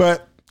with that.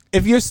 But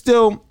if you're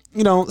still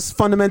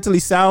fundamentally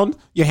sound,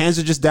 your hands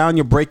are just down,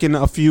 you're breaking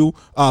a few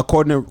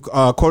cardinal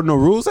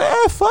rules,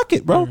 fuck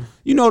it, bro.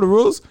 You know the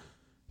rules.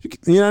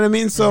 You know what I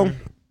mean? So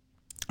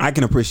I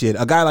can appreciate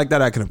it. A guy like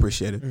that, I can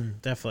appreciate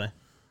it. Definitely.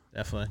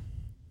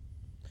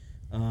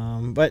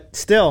 But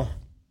still,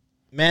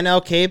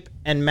 Manel Cape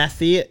and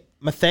Matthias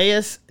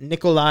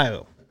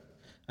Nicolaou.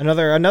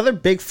 Another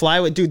big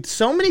flyweight. Dude,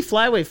 so many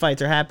flyweight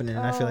fights are happening,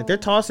 and I feel like they're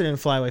tossing in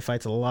flyweight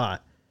fights a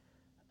lot.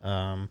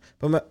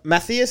 But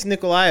Matthias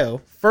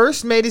Nicolaou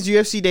first made his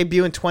UFC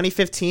debut in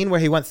 2015 where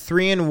he went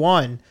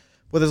 3-1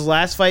 with his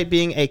last fight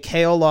being a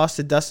KO loss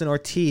to Dustin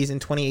Ortiz in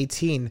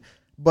 2018.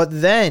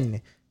 But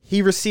then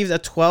he received a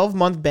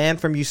 12-month ban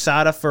from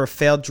USADA for a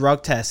failed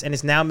drug test and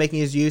is now making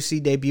his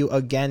UFC debut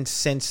again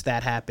since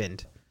that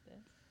happened.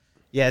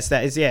 Yeah,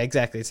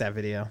 exactly. It's that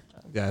video.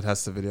 Yeah,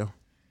 that's the video.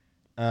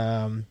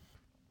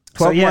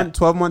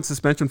 12 month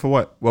suspension for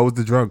what? What was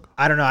the drug?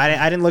 I don't know.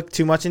 I didn't look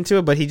too much into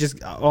it, but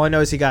all I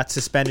know is he got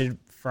suspended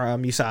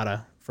from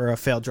USADA for a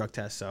failed drug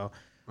test. So,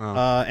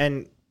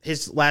 and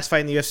his last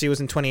fight in the UFC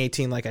was in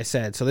 2018, like I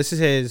said. So this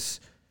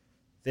is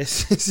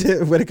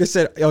Whitaker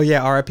said, "Oh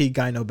yeah, RIP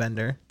Gyno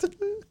Bender."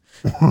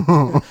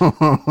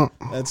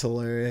 That's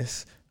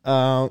hilarious.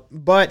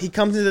 But he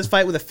comes into this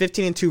fight with a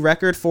 15-2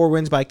 record, 4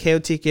 wins by KO,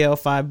 TKO,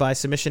 5 by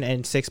submission,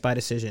 and 6 by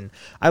decision.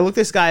 I looked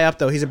this guy up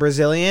though. He's a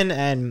Brazilian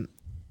and.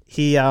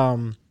 He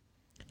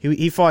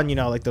fought in,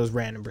 like those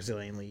random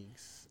Brazilian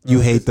leagues. You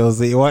hate those.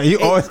 You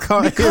always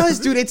call because,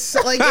 dude, it's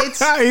like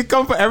you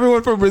come for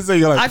everyone from Brazil.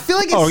 You're like, I feel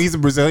like he's a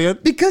Brazilian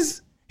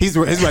because his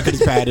record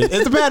is padded.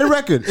 It's a padded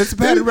record.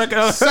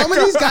 Some of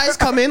these guys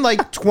come in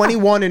like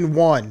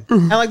 21-1,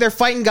 and like they're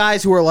fighting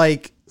guys who are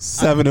like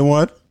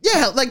 7-1.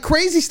 Yeah, like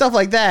crazy stuff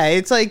like that.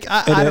 It's like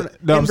I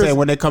don't know. I'm saying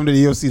when they come to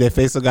the UFC, they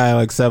face a guy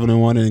like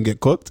 7-1 and get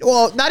cooked.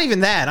 Well, not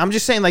even that. I'm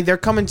just saying like they're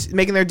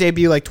making their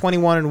debut like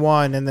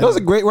 21-1, and then those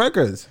are great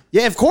records.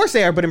 Yeah, of course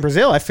they are. But in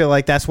Brazil, I feel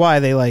like that's why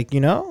they like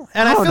And I don't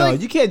feel know.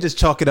 like You can't just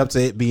chalk it up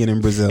to it being in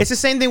Brazil. It's the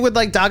same thing with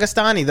like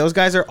Dagestani. Those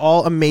guys are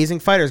all amazing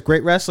fighters,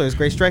 great wrestlers,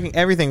 great striking,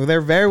 everything.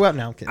 They're very well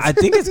now. I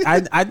think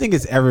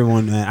it's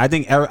everyone, man. I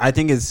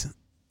think it's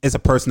a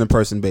person to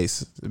person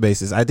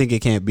basis. I think it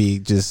can't be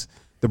just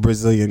the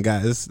Brazilian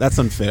guys. That's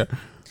unfair.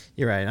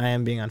 You're right. I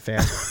am being unfair.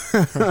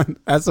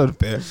 That's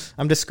unfair.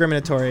 I'm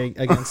discriminatory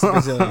against the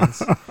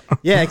Brazilians.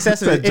 Yeah,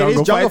 excessive. It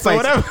jungle is jungle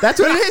fights. fights. That's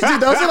what it is,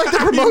 dude. Those are like the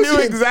promotions. You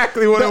knew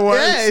exactly what it was.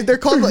 Yeah, they're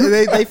called.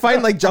 They fight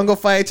in like jungle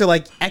fights or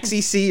like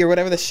XEC or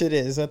whatever the shit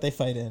is that they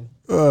fight in.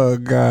 Oh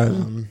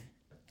God.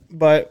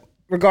 But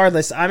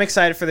regardless, I'm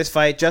excited for this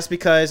fight just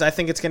because I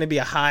think it's going to be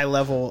a high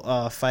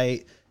level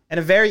fight and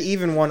a very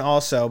even one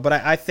also. But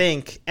I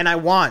think, and I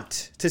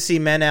want to see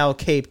Manel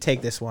Cape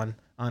take this one,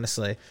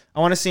 honestly. I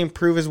want to see him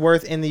prove his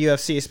worth in the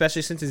UFC,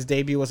 especially since his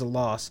debut was a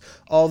loss.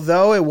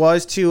 Although it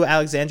was to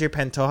Alexandre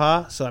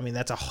Pantoja, so I mean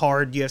that's a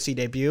hard UFC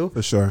debut.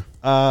 For sure.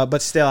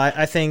 But still,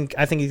 I think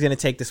he's going to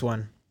take this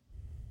one.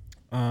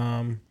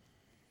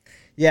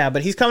 Yeah,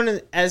 but he's coming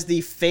in as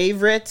the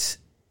favorite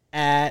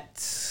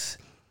at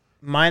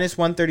minus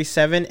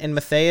 137, and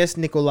Matheus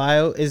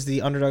Nicolaou is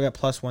the underdog at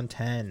plus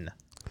 110.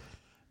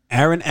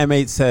 Aaron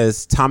M8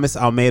 says Thomas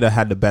Almeida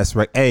had the best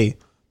record. Hey,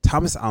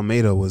 Thomas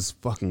Almeida was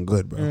fucking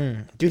good, bro.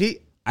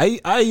 Dude,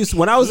 I used to,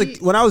 when I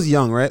was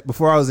young, right?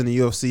 Before I was in the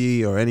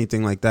UFC or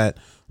anything like that,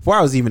 before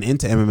I was even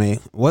into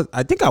MMA,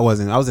 I think I was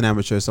an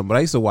amateur or something, but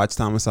I used to watch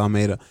Thomas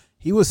Almeida.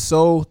 He was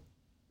so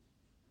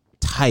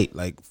tight,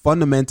 like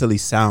fundamentally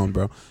sound,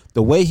 bro.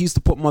 The way he used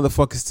to put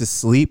motherfuckers to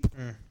sleep,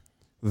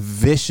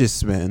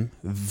 vicious, man.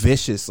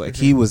 Vicious. Like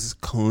he was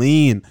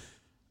clean.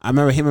 I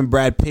remember him and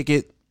Brad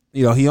Pickett.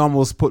 You know, he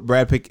almost put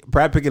Brad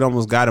Pickett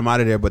almost got him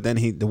out of there, but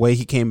then the way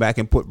he came back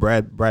and put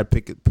Brad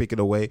Pickett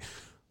away.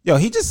 Yo,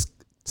 he just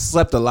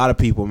slept a lot of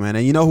people, man.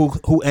 And you know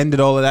who ended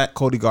all of that?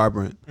 Cody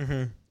Garbrandt.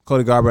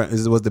 Cody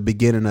Garbrandt was the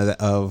beginning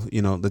of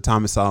the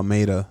Thomas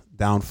Almeida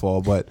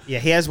downfall. But yeah,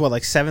 he has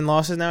like 7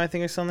 losses now, I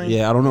think, or something.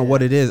 Yeah, I don't know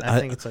what it is. I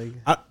think it's like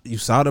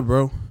USADA,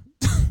 bro.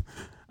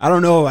 I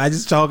don't know. I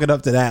just chalk it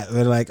up to that.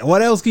 But like,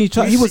 what else can you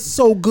chalk? He was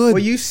so good.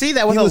 Well, you see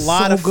that with a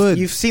lot of good.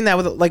 You've seen that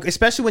with like,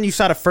 especially when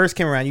USADA first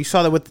came around. You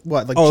saw that with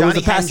what, like Johnny it was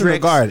a passing the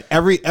guard.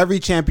 Every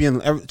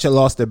champion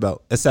lost their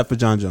belt except for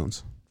John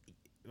Jones.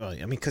 Well, I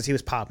mean, because he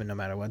was popping no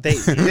matter what.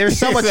 There's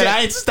so much.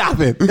 I ain't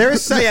stopping.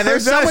 There's so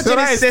much in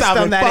his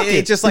system that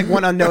it just like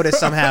went unnoticed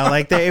somehow.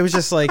 Like it was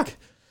just like,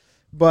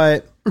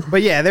 but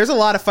yeah, there's a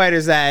lot of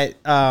fighters that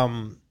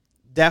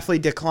definitely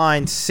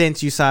declined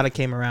since USADA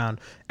came around.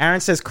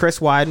 Aaron says Chris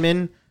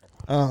Weidman.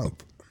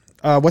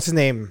 What's his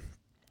name?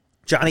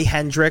 Johnny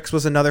Hendricks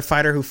was another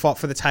fighter who fought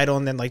for the title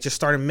and then like just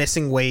started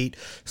missing weight,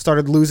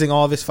 started losing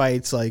all of his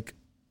fights. Like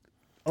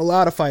a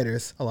lot of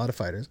fighters.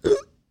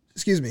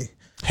 Excuse me.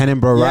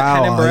 Henan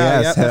Barao.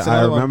 Yes,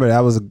 I remember that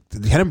was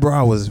Henan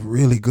Barao was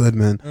really good,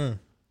 man.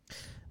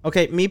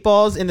 Okay,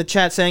 Meatballs in the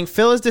chat saying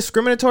Phil is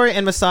discriminatory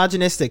and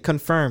misogynistic.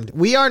 Confirmed.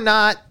 We are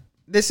not.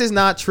 This is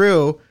not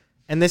true.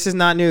 And this is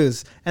not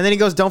news. And then he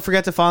goes, don't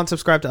forget to follow and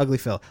subscribe to Ugly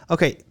Phil.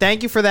 Okay,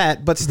 thank you for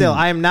that. But still,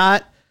 I am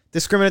not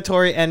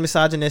discriminatory and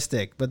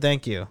misogynistic. But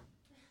thank you.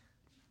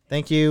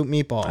 Thank you,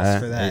 Meatballs,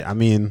 for that. I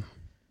mean...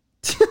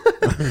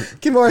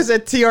 Kimura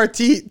said TR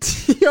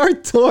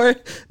Tour,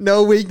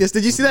 no weakness.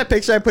 Did you see that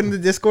picture I put in the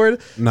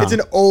Discord? No. It's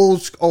an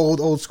old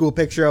school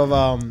picture of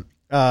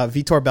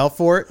Vitor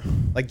Belfort,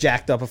 like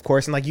jacked up, of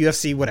course, and like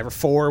UFC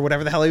 4 or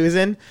whatever the hell he was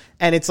in,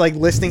 and it's like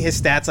listing his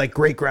stats like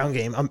great ground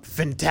game,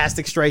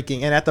 fantastic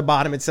striking, and at the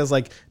bottom it says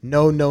like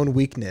no known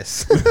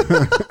weakness.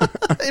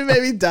 It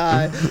made me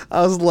die.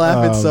 I was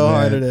laughing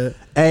hard at it.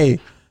 Hey,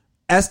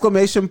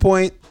 exclamation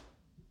point,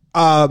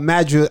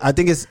 Madrid. I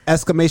think it's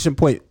exclamation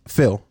point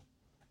Phil,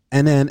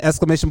 and then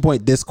exclamation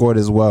point Discord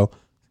as well.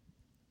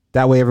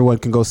 That way everyone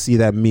can go see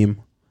that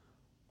meme,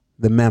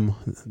 the meme.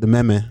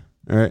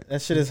 All right.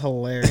 That shit is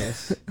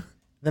hilarious.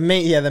 The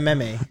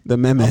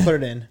meme. I'll put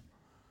it in.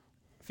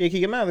 Fia, can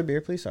you get my other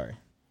beer, please? Sorry.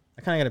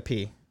 I kind of got to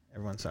pee.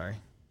 Everyone, sorry.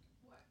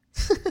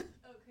 All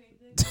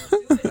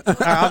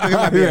right, I'll go get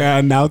my beer.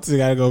 Yeah, now you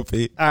got to go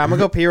pee. All right, I'm going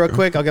to go pee real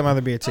quick. I'll get my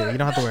other beer, too. You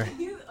don't have to worry.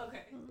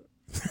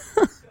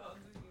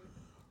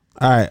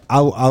 All right.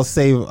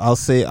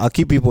 I'll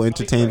keep people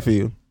entertained for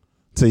you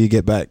till you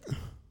get back.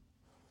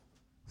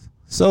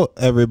 So,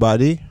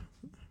 everybody,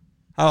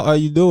 how are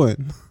you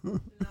doing?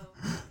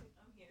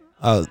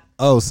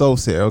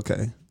 Soph's here. Okay.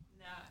 You're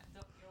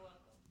welcome.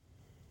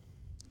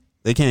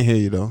 They can't hear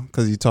you though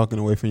because you're talking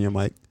away from your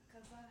mic.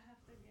 Because I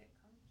have to get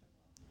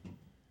comfortable.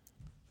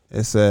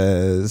 It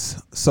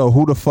says, so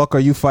who the fuck are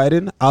you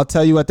fighting? I'll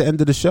tell you at the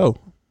end of the show.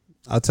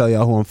 I'll tell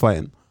y'all who I'm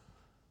fighting.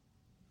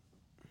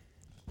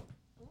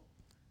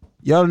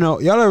 Y'all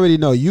already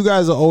know. You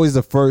guys are always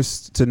the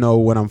first to know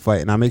when I'm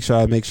fighting. I make sure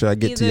I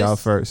get to y'all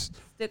first.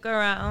 Stick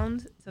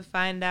around to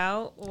find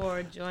out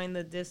or join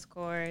the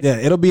Discord. Yeah,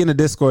 it'll be in the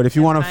Discord. If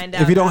you want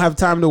to, if you don't have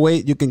time to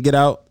wait, you can get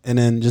out and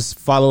then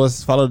just join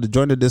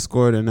the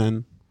Discord, and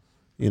then,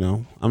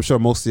 I'm sure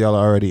most of y'all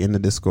are already in the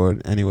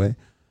Discord anyway.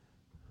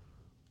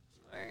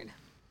 Word.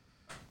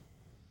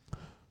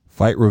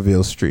 Fight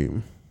reveal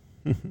stream.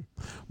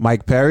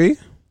 Mike Perry.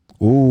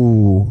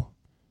 Ooh,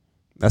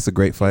 that's a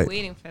great fight.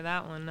 Waiting for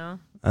that one, no?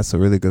 That's a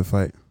really good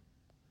fight.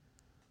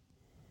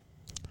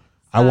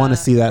 I want to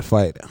see that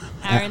fight.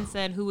 Aaron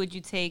said, who would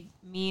you take,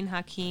 Mean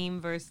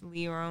Hakeem versus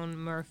Leon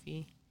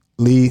Murphy?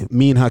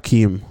 Mean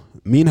Hakeem.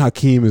 Mean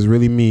Hakeem is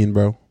really mean,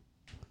 bro.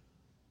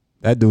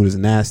 That dude is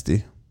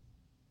nasty.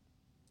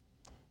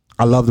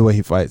 I love the way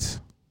he fights.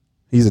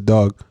 He's a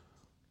dog.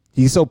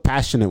 He's so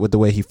passionate with the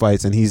way he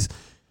fights, and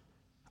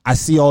I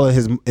see all of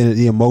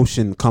the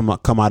emotion come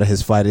out of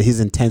his fight, his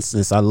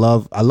intenseness. I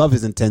love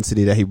his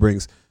intensity that he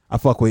brings. I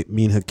fuck with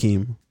Mean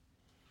Hakeem.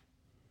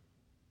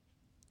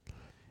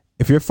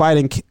 if you're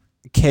fighting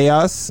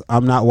Chaos,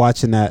 I'm not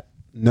watching that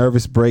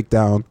nervous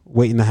breakdown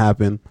waiting to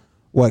happen.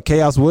 What,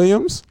 Chaos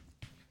Williams?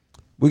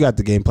 We got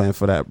the game plan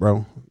for that,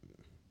 bro.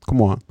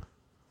 Come on.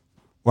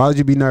 Why would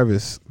you be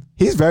nervous?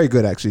 He's very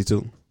good, actually,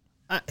 too.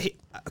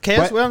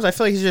 Chaos Williams, I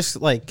feel like he's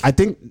just like... I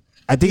think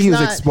he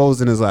was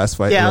exposed in his last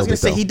fight. Yeah, I was going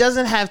to say, he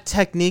doesn't have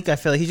technique, I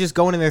feel like. He's just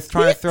going in there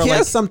trying to throw... He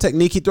has some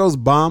technique. He throws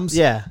bombs.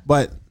 Yeah.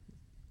 But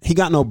he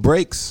got no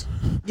breaks.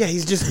 Yeah,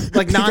 he's just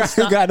like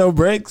nonstop. He got no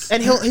breaks.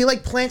 And he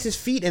like plants his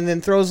feet and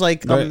then throws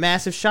like a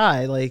massive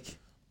shot. Like...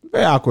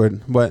 Very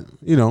awkward, but,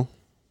 you know,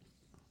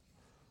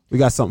 we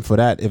got something for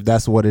that if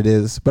that's what it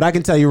is. But I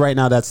can tell you right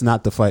now that's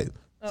not the fight.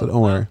 So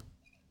don't worry.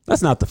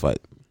 That's not the fight.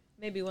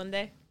 Maybe one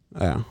day.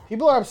 Yeah.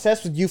 People are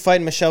obsessed with you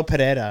fighting Michel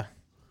Pereira.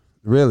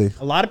 Really?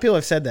 A lot of people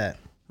have said that.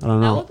 I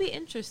don't know. That would be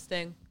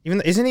interesting.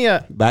 Isn't he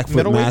a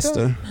backflip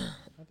master?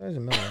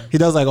 He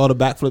does like all the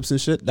backflips and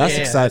shit. That's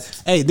exciting.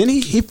 Hey, then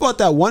he fought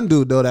that one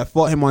dude though that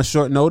fought him on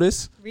short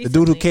notice. Recently. The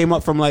dude who came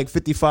up from like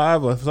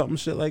 55 or something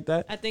shit like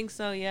that. I think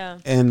so, yeah.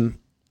 And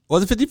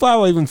was it 55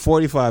 or even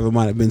 45? It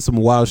might have been some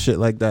wild shit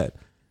like that.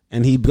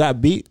 And he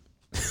got beat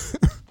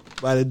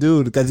by the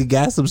dude because he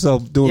gassed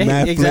himself doing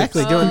mad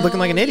exactly, flips. looking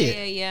like an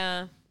idiot.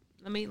 Yeah.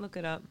 Let me look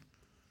it up.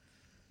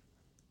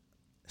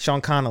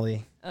 Sean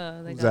Connolly.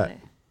 They got it.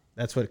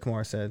 That's what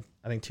Kamara said.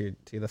 I think to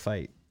the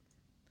fight.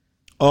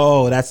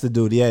 Oh, that's the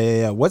dude.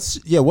 Yeah.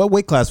 What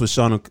weight class was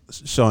Sean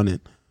in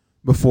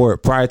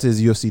prior to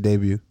his UFC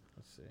debut?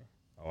 Let's see.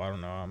 Oh, I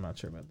don't know. I'm not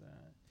sure about that.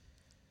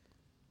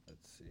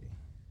 Let's see.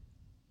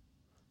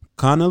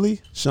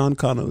 Sean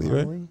Connolly,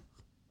 right?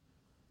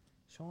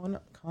 Sean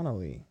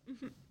Connolly.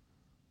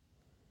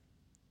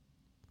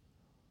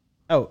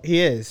 Oh,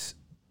 he is.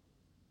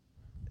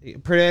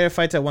 Pereira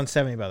fights at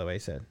 170, by the way, he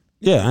said.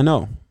 Yeah, I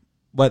know.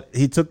 But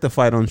he took the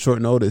fight on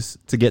short notice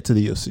to get to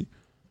the UFC.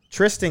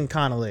 Tristan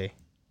Connolly.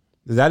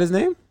 Is that his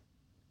name?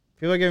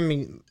 People are giving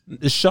me...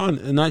 Is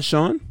Sean, not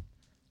Sean?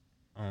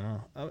 I don't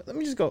know. Let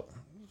me just go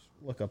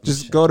look up.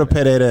 Just go to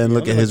Pereira and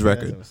look at his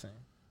record.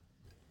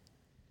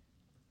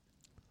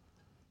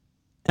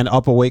 And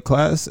upper weight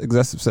class?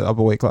 Excessive said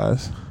upper weight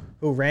class.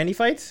 Who, Randy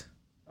fights?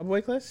 Upper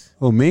weight class?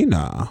 Oh, me?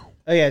 Nah.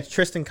 Oh, yeah, it's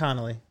Tristan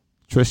Connolly.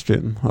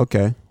 Tristan,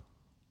 okay.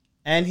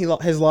 And he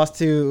has lost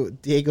to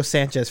Diego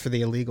Sanchez for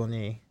the illegal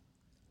knee.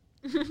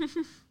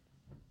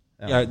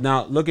 Yeah,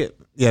 now look at...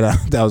 Yeah,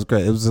 that was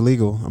great. It was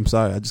illegal. I'm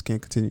sorry. I just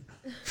can't continue.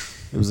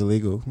 It was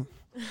illegal.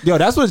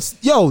 That's what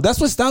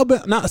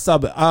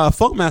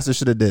Funkmaster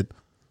should have did.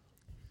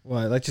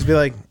 What? Like, just be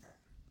like...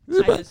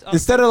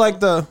 Instead of like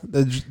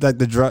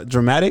the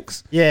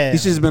dramatics, yeah, he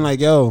should have been like,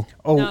 "Yo,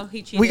 no,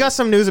 he cheated. We got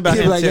some news about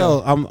him like, too.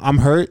 Yo, I'm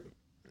hurt.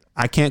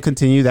 I can't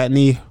continue. That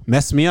knee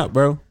messed me up,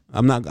 bro.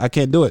 I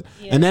can't do it."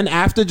 Yeah. And then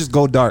after, just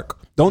go dark.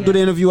 Don't do the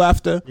interview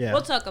after. Yeah.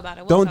 We'll talk about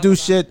it. Don't do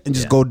shit and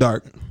just go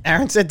dark.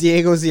 Aaron said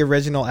Diego's the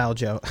original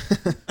Aljo.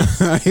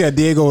 Yeah,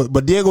 Diego.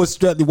 But Diego was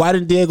stressed. Why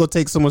didn't Diego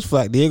take so much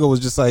flack? Diego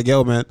was just like,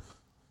 "Yo, man."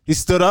 He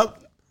stood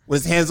up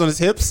with his hands on his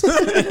hips.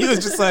 He was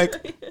just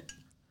like,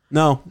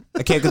 "No,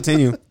 I can't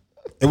continue.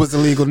 It was a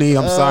legal knee.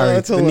 I'm sorry.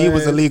 The knee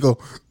was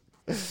illegal."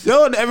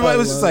 Yo, and everybody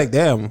was just like,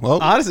 "Damn." Well,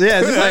 honestly, yeah,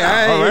 it's just like,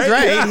 all right, he's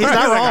right. He's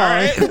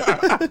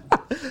not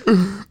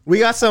wrong. We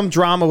got some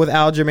drama with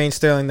Aljamain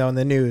Sterling though in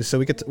the news,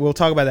 so we'll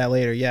talk about that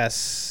later.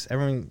 Yes,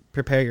 everyone,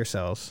 prepare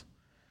yourselves.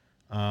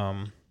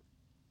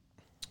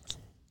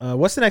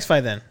 What's the next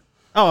fight then?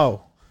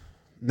 Oh,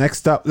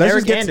 next up,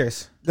 Eric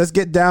Anders. Let's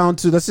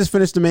just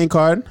finish the main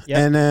card,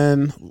 and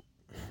then.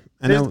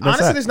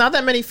 Honestly, there's not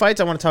that many fights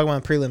I want to talk about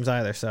in prelims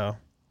either. So,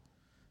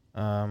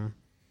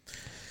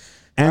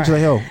 Angela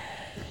Hill.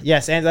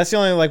 Yes, and that's the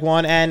only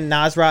one. And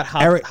Nasrat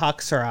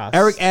Haqparast.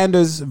 Eric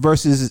Anders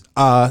versus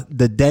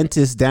the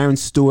dentist Darren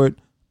Stewart.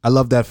 I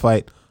love that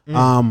fight.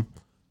 I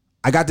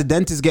got the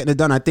dentist getting it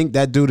done. I think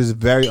that dude is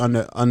very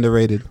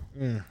underrated.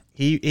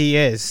 He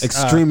is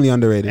extremely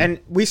underrated. And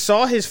we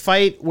saw his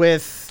fight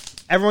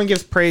with. Everyone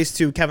gives praise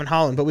to Kevin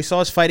Holland, but we saw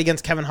his fight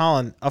against Kevin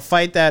Holland, a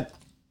fight that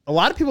a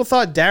lot of people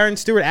thought Darren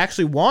Stewart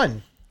actually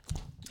won.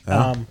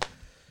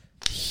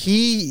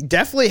 He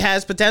definitely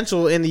has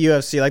potential in the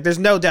UFC. Like, there's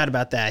no doubt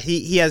about that.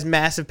 He has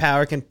massive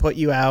power, can put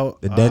you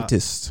out. The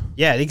dentist.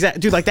 Yeah, exactly.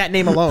 Dude, like that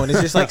name alone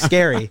is just like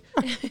scary.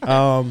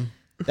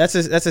 That's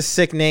a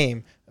sick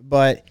name,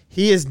 but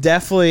he is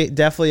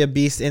definitely a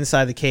beast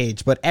inside the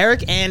cage. But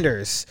Eric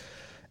Anders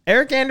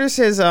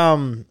is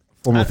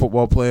former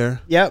football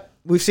player. Yep,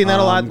 we've seen that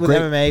a lot with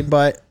MMA,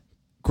 but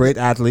great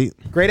athlete.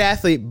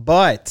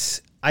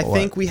 But I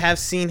think we have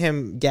seen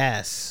him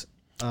gas.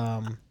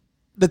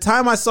 The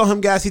time I saw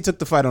him gas, he took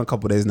the fight on a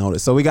couple days'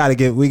 notice. So we gotta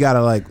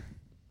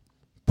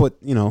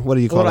put, what do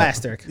you call it? A little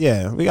asterisk.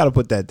 Yeah, we gotta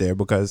put that there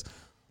because,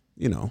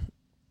 he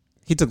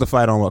took the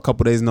fight on a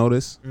couple days'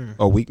 notice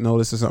or a week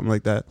notice or something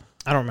like that.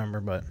 I don't remember,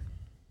 but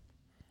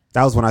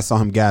that was when I saw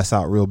him gas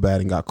out real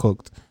bad and got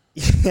cooked.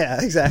 Yeah,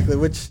 exactly.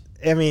 Which,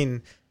 I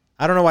mean,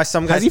 I don't know why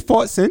some guys. Has he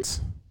fought since?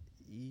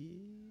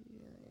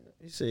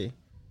 Let me see.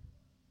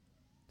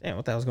 Damn,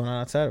 what the hell's going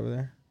on outside over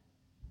there?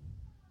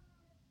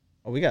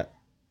 Oh, we got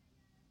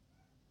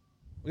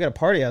a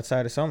party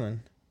outside or something.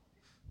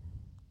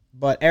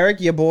 But Eric,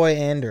 your boy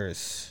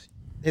Anders,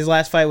 his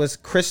last fight was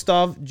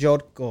Krzysztof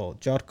Jotko.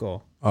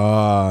 Jotko.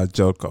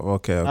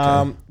 Okay.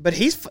 But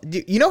he's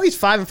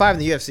 5-5 in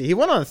the UFC. He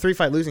went on a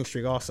 3-fight losing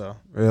streak also.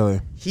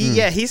 Really?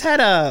 He's had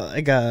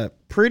a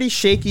pretty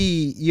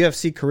shaky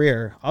UFC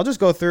career. I'll just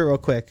go through it real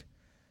quick.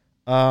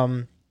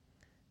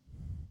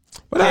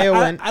 But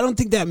I don't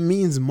think that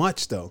means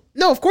much though.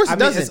 No, of course it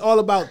doesn't. It's all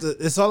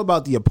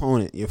about the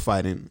opponent you're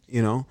fighting,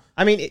 you know?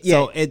 I mean,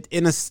 yeah. So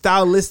in a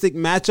stylistic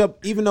matchup,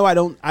 even though I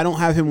don't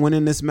have him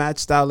winning this match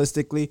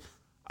stylistically,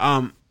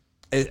 I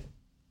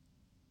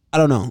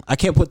don't know. I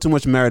can't put too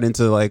much merit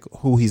into like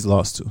who he's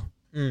lost to.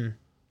 I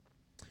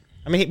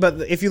mean,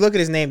 but if you look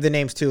at the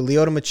names too,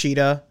 Lyoto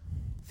Machida,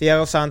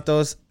 Thiago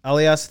Santos,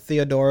 alias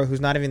Theodore,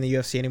 who's not even in the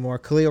UFC anymore,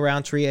 Khalil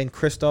Roundtree, and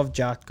Krzysztof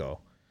Jotko.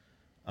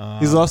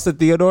 He's lost to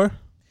Theodore?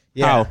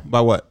 Yeah. How?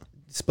 By what?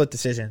 Split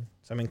decision.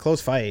 So I mean,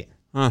 close fight.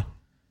 Huh.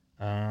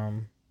 I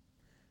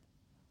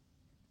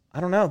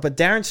don't know, but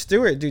Darren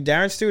Stewart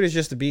is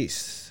just a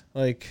beast.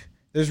 Like,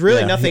 there's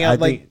really nothing else.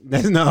 Like,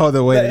 there's no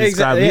other way to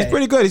describe him. yeah. He's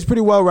pretty good. He's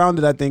pretty well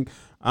rounded, I think.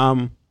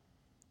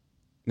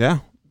 Yeah,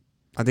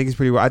 I think he's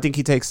pretty well. I think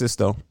he takes this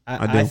though.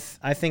 I do.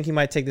 I think he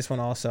might take this one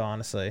also.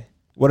 Honestly,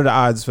 what are the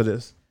odds for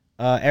this?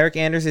 Eric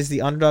Anders is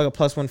the underdog at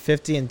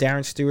 +150, and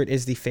Darren Stewart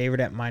is the favorite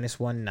at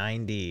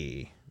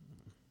 -190.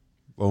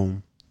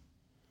 Boom.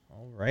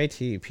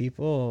 Alrighty,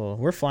 people,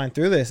 we're flying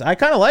through this. I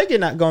kind of like it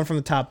not going from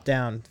the top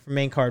down from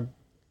main card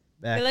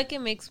back. I feel like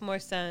it makes more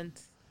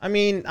sense. I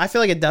mean, I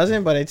feel like it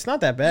doesn't, but it's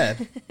not that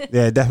bad.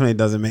 Yeah, it definitely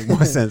doesn't make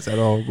more sense at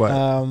all. But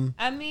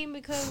I mean,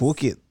 because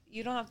fuck it.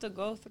 You don't have to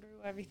go through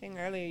everything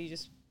earlier. You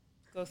just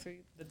go through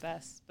the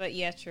best. But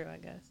yeah, true, I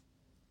guess.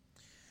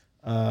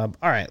 All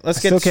right, let's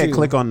I get. Still can't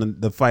click on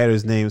the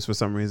fighters' names for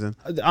some reason.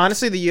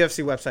 Honestly, the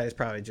UFC website is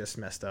probably just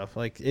messed up.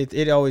 Like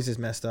it always is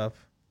messed up.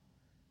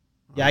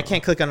 Yeah, I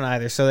can't click on it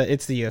either, so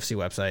it's the UFC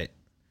website.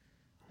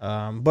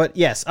 But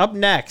yes, up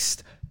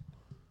next,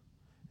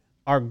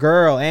 our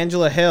girl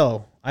Angela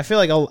Hill. I feel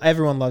like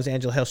everyone loves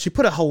Angela Hill. She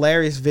put a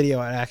hilarious video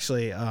out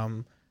actually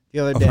the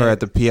other day of her at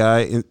the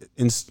PI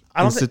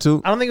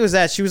Institute. I don't think it was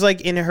that. She was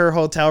like in her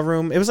hotel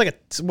room. It was like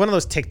one of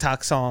those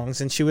TikTok songs,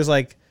 and she was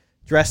like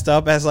dressed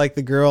up as like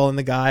the girl and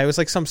the guy. It was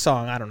like some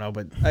song, I don't know,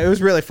 but it was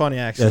really funny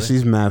actually. Yeah,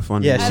 she's mad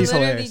funny. Yeah, she's I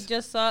literally hilarious.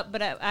 just saw it,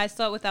 but I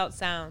saw it without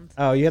sound.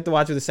 Oh, you have to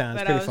watch with the sound.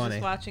 It's But pretty I was funny.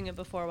 just watching it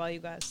before while you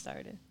guys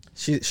started.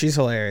 She's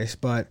hilarious.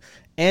 But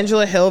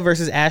Angela Hill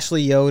versus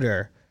Ashley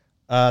Yoder.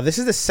 This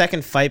is the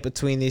second fight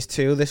between these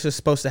two. This was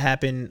supposed to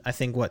happen, I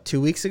think,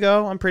 2 weeks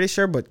ago, I'm pretty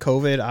sure, but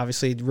COVID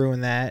obviously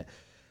ruined that.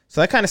 So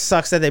that kind of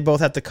sucks that they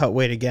both have to cut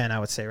weight again, I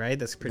would say, right?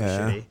 That's pretty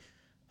shitty.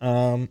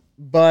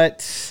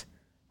 But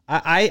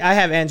I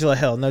have Angela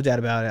Hill, no doubt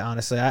about it,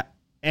 honestly.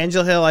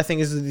 Angela Hill, I think,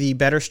 is the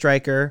better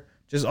striker,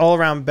 just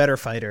all-around better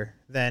fighter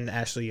than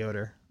Ashley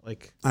Yoder.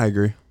 Like, I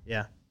agree.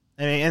 Yeah.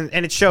 I mean,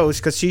 and it shows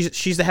because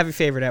she's the heavy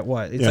favorite at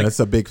what? It's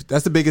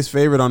that's the biggest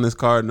favorite on this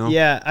card, no?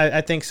 Yeah,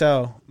 I think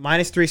so.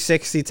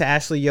 -360 to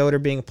Ashley Yoder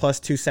being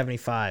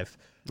 +275.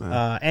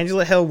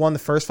 Angela Hill won the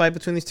first fight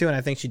between these two, and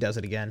I think she does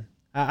it again.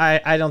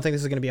 I don't think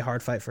this is going to be a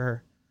hard fight for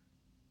her,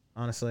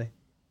 honestly.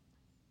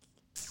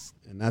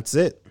 And that's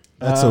it.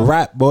 That's a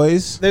wrap,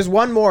 boys. There's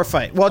one more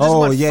fight. Well, just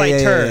one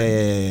fight her.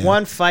 Yeah.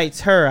 One fight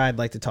her I'd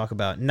like to talk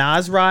about.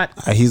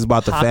 Nasrat. He's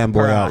about to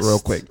fanboy out real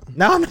quick.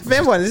 No, I'm not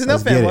fanboy. This is no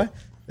fanboy.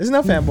 This is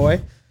no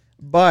fanboy.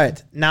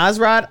 But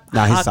Nasrat.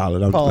 Nah, he's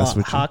solid. I'm messing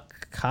with you.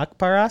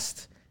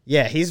 Hakparast.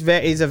 Yeah, he's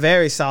a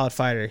very solid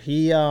fighter.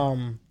 He's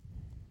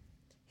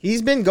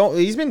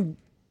been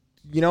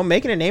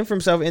making a name for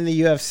himself in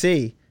the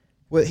UFC.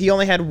 He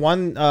only had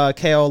one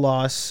KO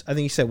loss. I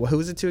think you said, who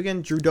was it to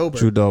again? Drew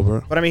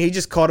Dober. But I mean, he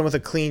just caught him with a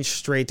clean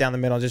straight down the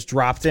middle and just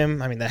dropped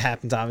him. I mean, that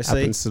happens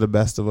obviously. Happens to the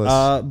best of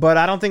us. But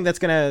I don't think that's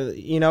gonna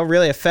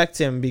really affect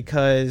him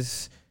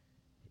because,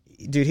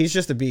 dude, he's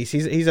just a beast.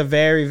 He's a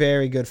very,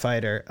 very good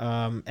fighter.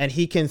 And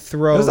he can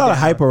throw. There's a lot of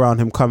hype around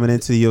him coming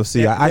into the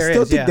UFC. I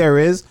still think there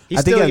is.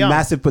 I think he has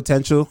massive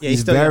potential. Yeah,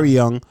 he's very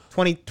young.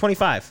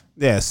 25.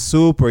 Yeah,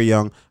 super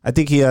young. I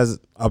think he has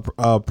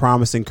a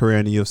promising career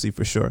in the UFC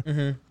for sure.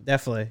 Mm-hmm,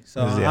 definitely.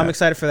 So I'm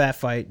excited for that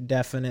fight.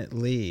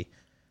 Definitely.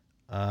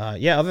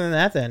 Other than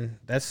that, then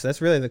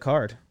that's really the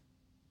card.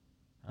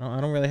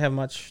 I don't really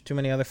have too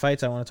many other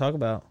fights I want to talk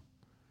about.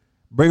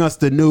 Bring us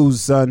the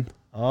news, son.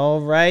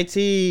 All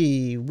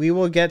righty. We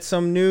will get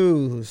some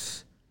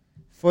news.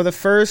 For the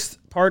first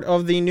part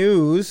of the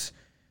news,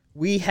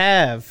 we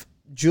have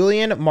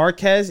Julian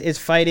Marquez is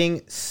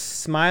fighting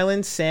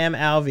Smilin' Sam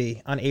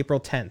Alvey on April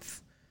 10th.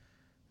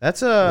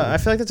 I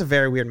feel like that's a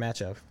very weird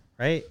matchup,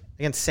 right?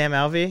 Against Sam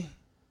Alvey.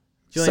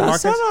 Julian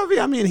Marquez. Sam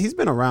Alvey, I mean, he's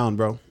been around,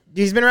 bro.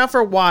 He's been around for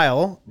a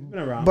while.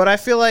 But I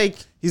feel like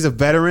he's a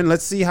veteran.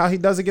 Let's see how he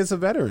does against a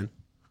veteran.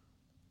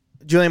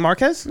 Julian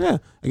Marquez? Yeah.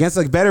 Against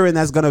a veteran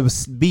that's going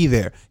to be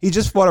there. He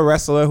just fought a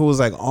wrestler who was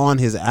like on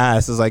his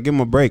ass. It's like, give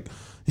him a break.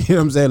 You know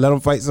what I'm saying? Let him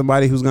fight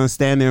somebody who's going to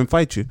stand there and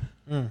fight you.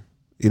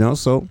 You know,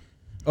 so.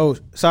 Oh,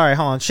 sorry.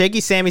 Hold on.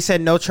 Shaky Sammy said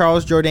no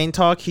Charles Jourdain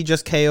talk. He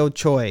just KO'd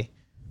Choi.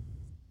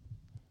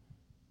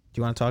 Do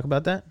you want to talk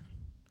about that?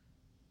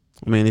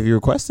 I mean, if you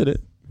requested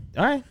it.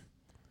 All right.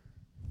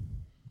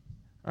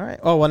 All right.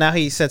 Oh well, now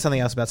he said something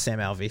else about Sam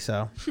Alvey.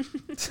 So,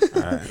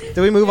 all right. Did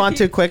we move on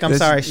too quick? I'm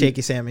sorry,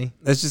 Shaky Sammy.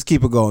 Let's just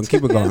keep it going.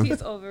 Keep it going.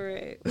 He's over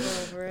it. We're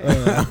over it.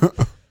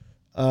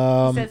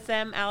 He said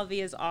Sam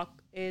Alvey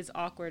is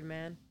awkward,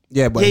 man.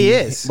 Yeah, but he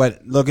is.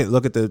 But look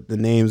at the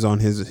names on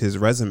his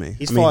resume.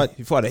 He fought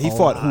who he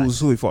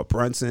fought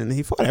Brunson.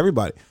 He fought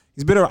everybody.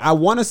 He's been around, I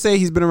want to say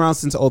he's been around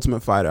since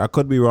Ultimate Fighter. I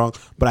could be wrong,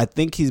 but I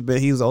think he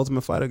was the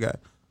Ultimate Fighter guy.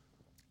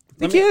 I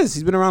think he is.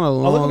 He's been around a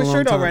long time. I'll look at the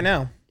shirt dog right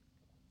now.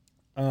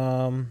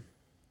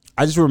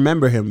 I just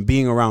remember him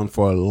being around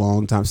for a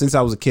long time. Since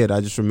I was a kid,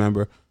 I just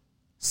remember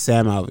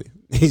Sam Alvey.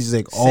 He's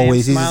like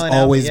always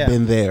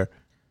been there.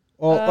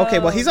 Well, okay.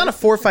 Well, he's on a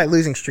 4-fight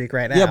losing streak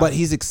right now. Yeah, but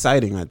he's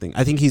exciting. I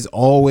think he's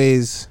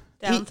always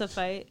down to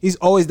fight. He's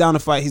always down to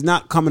fight. He's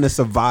not coming to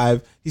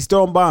survive. He's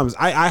throwing bombs.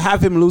 I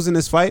have him losing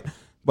this fight,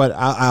 but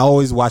I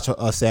always watch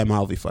a Sam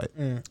Alvey fight.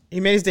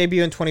 He made his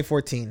debut in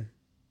 2014.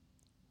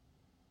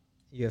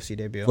 UFC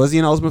debut. Was he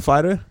an Ultimate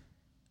Fighter?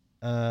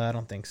 I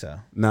don't think so.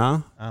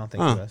 No, I don't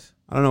think he was.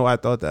 I don't know why I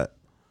thought that.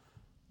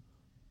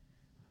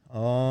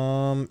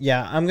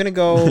 Yeah, I'm gonna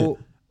go.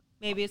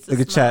 Maybe it's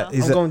look at chat. I'm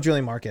going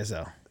Julian Marquez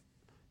though.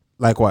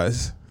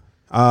 Likewise.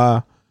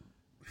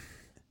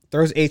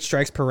 Throws 8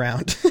 strikes per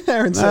round.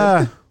 Aaron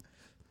said.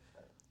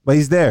 But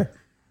he's there.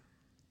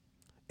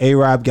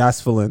 A-Rob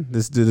Gasfelin.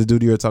 This the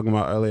dude you were talking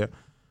about earlier.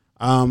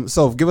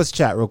 So give us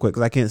chat real quick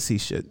because I can't see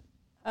shit.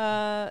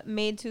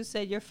 Made to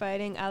said you're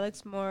fighting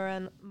Alex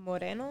Moreno.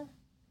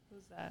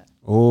 Who's that?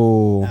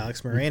 Oh,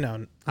 Alex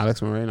Moreno.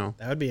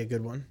 That would be a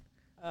good one.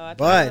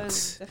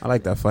 But I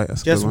like that fight.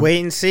 That's just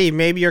wait and see.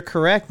 Maybe you're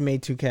correct,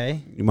 Made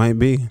 2K. You might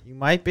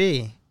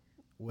be.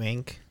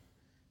 Wink.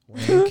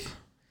 Wink.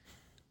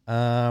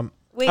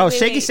 Wait,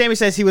 Shaky Sammy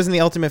says he was in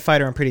the Ultimate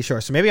Fighter. I'm pretty sure.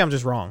 So maybe I'm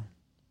just wrong.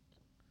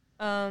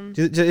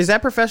 Is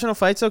that professional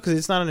fights though? Because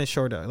it's not on his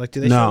show. Like,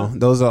 do they? No,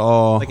 those are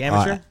all like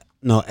amateur.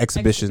 No,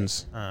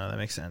 exhibitions. That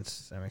makes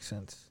sense.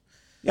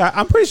 Yeah,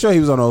 I'm pretty sure he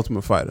was on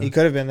Ultimate Fighter. He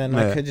could have been. Then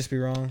I could just be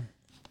wrong.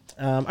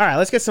 All right,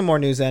 let's get some more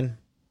news then.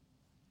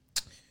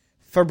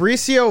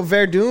 Fabricio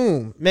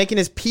Verdum making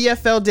his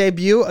PFL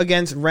debut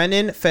against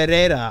Renan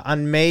Ferreira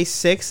on May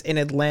 6th in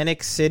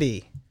Atlantic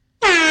City.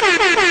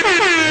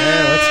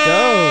 Yeah, let's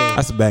go.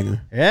 That's a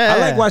banger. Yeah, I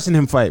like watching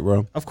him fight,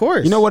 bro. Of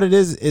course. You know what it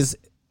is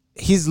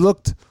he's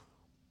looked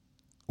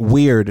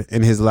weird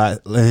in his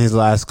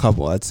last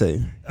couple. I'd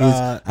say.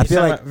 I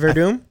feel like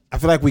Verdum. I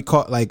feel like we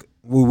caught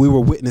we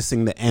were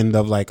witnessing the end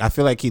of I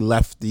feel like he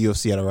left the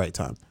UFC at the right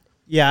time.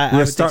 Yeah,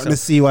 we're starting to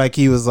see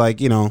he was I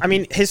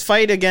mean, his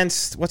fight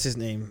against what's his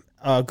name,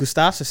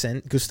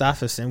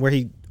 Gustafsson, where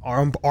he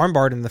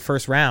armbarred in the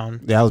first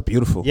round. Yeah, that was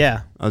beautiful.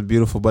 Yeah, that was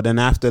beautiful. But then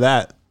after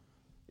that,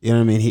 you know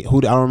what I mean? I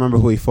don't remember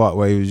who he fought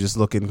where he was just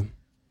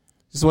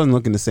wasn't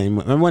looking the same.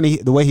 Remember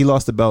the way he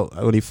lost the belt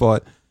when he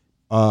fought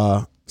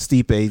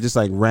Stipe? He just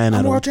ran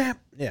at him. World champ.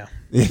 Yeah,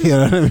 you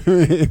know what I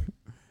mean?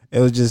 It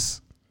was just.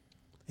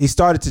 He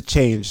started to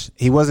change.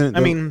 He wasn't.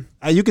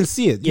 You can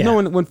see it. You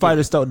know when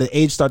fighters the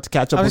age start to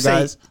catch up with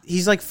guys.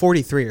 He's like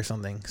 43 or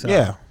something. So.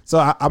 Yeah. So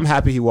I'm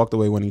happy he walked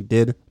away when he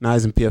did. Now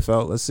he's in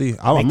PFL. Let's see.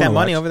 Make that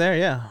money over there.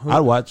 Yeah.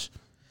 I'd watch.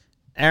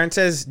 Aaron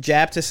says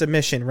jab to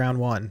submission round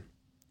 1.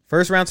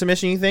 First round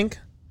submission. You think?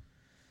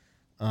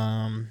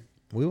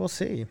 We will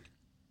see.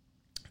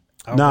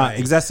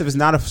 Excessive is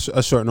not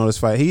a short notice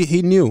fight.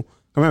 He knew.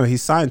 Remember, he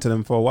signed to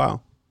them for a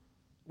while.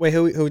 Wait,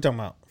 who are we talking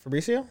about?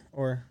 Fabricio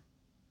or?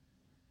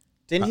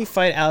 Didn't he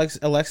fight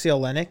Alexei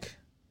Olenek?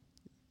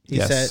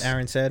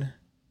 Aaron said.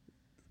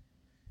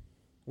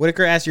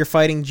 Whitaker asked, "You're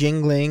fighting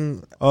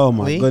Jingling." Oh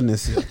my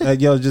goodness!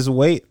 Yo, just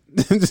wait,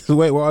 just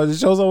wait. Well, the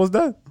show's almost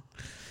done.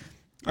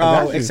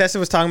 Excessive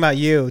was talking about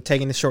you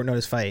taking the short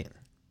notice fight.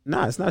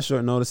 Nah, it's not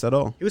short notice at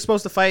all. He was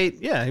supposed to fight.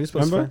 Yeah, he was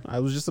supposed to fight. I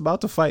was just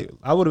about to fight.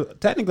 I would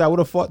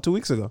have fought 2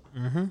 weeks ago.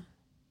 Mm-hmm.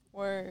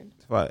 Word.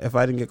 If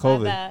I didn't get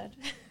COVID. My bad.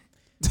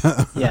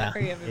 Yeah,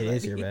 it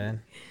is your bad.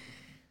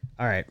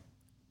 All right.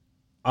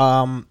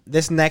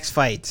 This next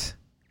fight,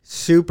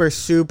 super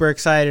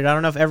excited. I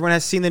don't know if everyone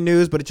has seen the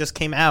news, but it just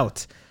came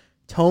out.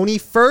 Tony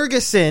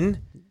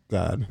Ferguson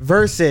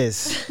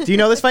versus. Do you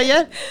know this fight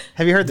yet?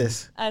 Have you heard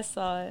this? I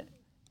saw it.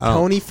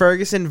 Tony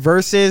Ferguson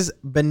versus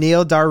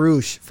Beneil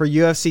Dariush for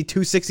UFC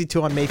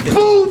 262 on May 5th.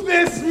 Move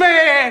this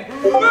man!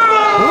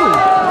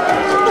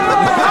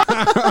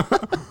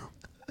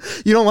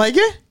 You don't like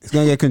it? It's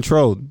gonna get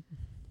controlled.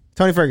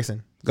 Tony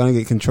Ferguson. It's gonna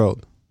get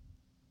controlled.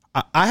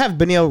 I have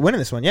Beneil winning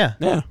this one. Yeah.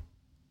 Yeah.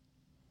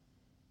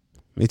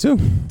 Me too.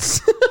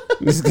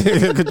 It's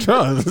getting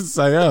control. It's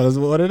that's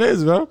what it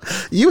is, bro.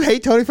 You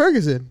hate Tony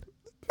Ferguson.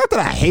 Not that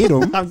I hate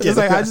him. I'm just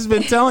I just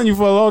been telling you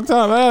for a long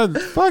time.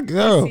 Fuck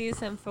no. Sees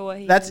him for what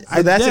he that's is.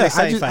 an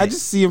exciting fight. I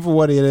just see him for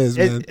what it is,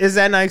 man. Is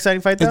that an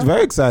exciting fight though? It's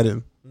very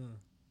exciting.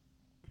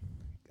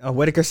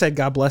 Whitaker said,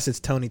 "God bless, it's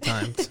Tony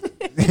times."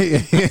 Yeah.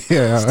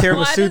 It's tiramisu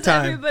Why does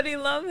time. everybody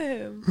love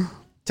him?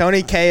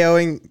 Tony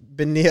KOing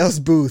Beneil's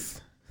booth.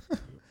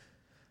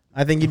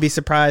 I think you'd be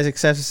surprised.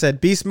 Excessive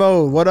said, "Beast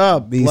mode, what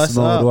up? Beast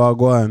mode,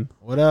 Wagwan.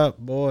 What up,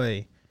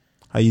 boy?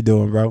 How you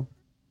doing, bro?"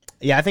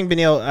 Yeah, I think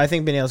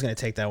Beneil's gonna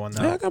take that one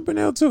though. Yeah, I got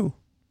Beneil too.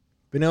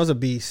 Benil's a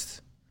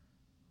beast.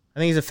 I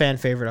think he's a fan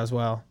favorite as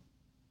well.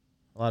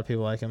 A lot of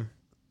people like him.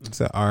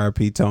 It's a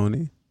RIP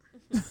Tony.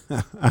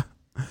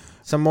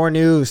 Some more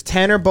news.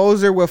 Tanner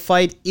Boser will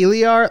fight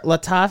Ilir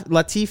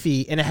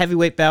Latifi in a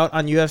heavyweight bout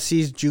on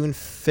UFC's June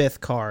 5th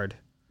card.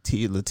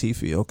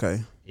 Latifi,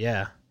 okay.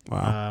 Yeah.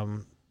 Wow.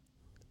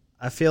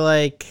 I feel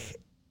like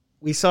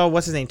we saw,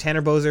 what's his name,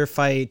 Tanner Boser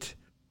fight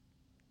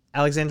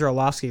Alexander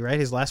Arlovsky, right?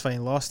 His last fight, he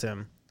lost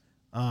him.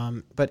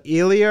 But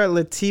Ilir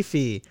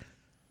Latifi,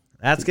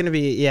 that's gonna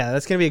be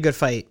a good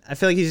fight. I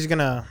feel like he's just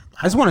gonna.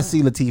 I just want to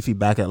see Latifi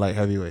back at light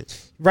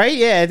heavyweight. Right?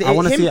 Yeah. I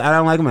want to see. I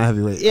don't like him at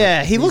heavyweight.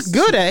 Yeah, he looked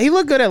good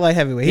at light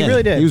heavyweight. He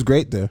really did. He was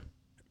great there.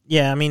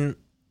 Yeah, I mean,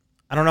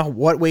 I don't know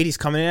what weight he's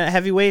coming in at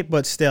heavyweight,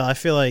 but still, I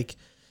feel like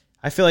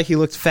he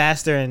looked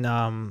faster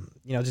and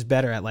just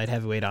better at light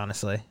heavyweight.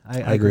 Honestly,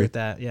 I agree with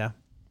that. Yeah.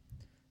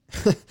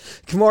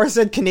 Kimura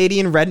said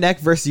Canadian redneck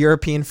versus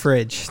European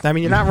fridge. I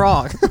mean, you're not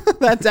wrong.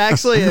 That's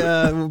actually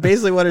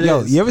basically what it is.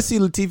 Yo, you ever see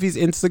Latifi's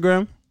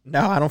Instagram?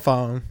 No, I don't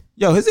follow him.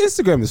 Yo, his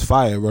Instagram is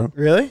fire, bro.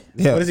 Really?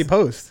 Yeah. What does he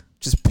post?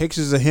 Just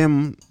pictures of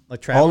him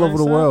Like all over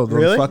the world.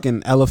 Really? With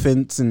fucking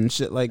elephants and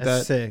shit like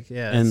That's that. sick.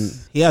 Yeah. And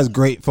he has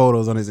great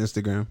photos on his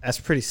Instagram. That's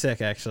pretty sick,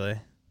 actually.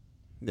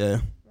 Yeah.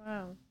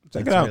 Wow.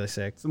 Check That's it out. really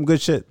sick. Some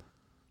good shit.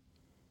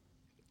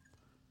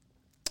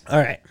 All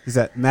right. He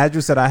said,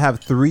 Madrid said, I have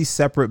 3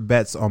 separate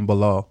bets on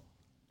Bilal.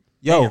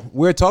 Yo,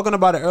 we were talking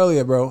about it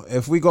earlier, bro.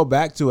 If we go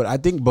back to it, I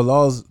think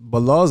Bilal's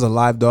a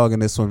live dog in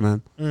this one,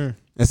 man.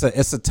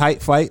 It's a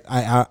tight fight.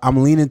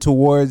 I'm leaning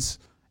towards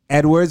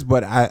Edwards,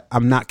 but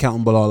I'm not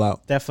counting Bilal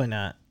out. Definitely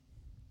not.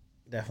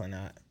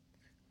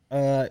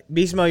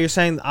 Beastmo, you're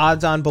saying the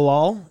odds on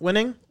Bilal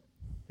winning?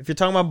 If you're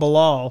talking about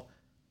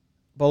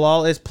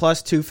Bilal is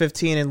plus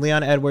 215 and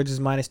Leon Edwards is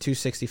minus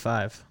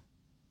 265.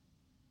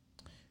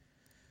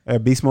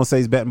 Beast Mode says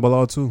he's betting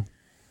Bilal too.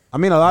 I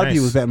mean, a lot of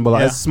people is betting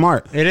Bilal. Yeah. It's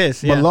smart. It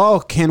is. Yeah.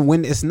 Bilal can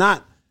win. It's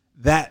not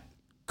that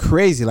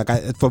crazy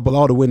for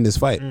Bilal to win this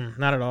fight.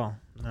 Not at all.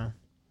 No.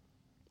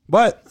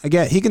 But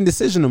again, he can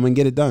decision him and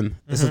get it done.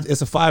 It's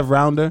a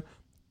 5-rounder.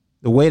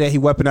 The way that he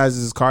weaponizes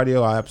his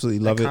cardio, I absolutely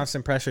love it.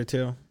 Constant pressure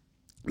too.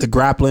 The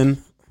grappling.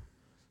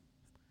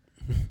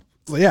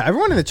 Well, yeah,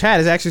 everyone in the chat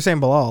is actually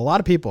saying Bilal. A lot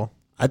of people.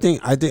 I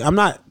think I'm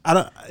not. I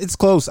don't. It's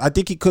close. I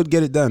think he could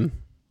get it done.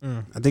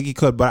 I think he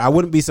could, but I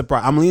wouldn't be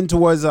surprised. I'm leaning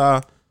towards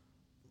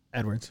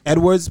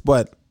Edwards,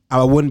 but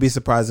I wouldn't be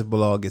surprised if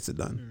Bilal gets it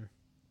done.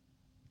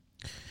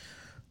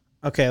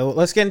 Okay, well,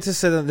 let's get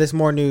into this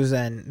more news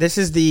then. This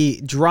is the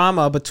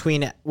drama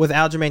with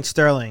Aljamain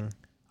Sterling.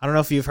 I don't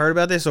know if you've heard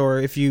about this or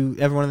if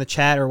everyone in the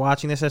chat or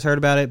watching this has heard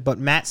about it, but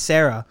Matt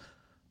Serra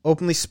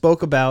openly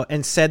spoke about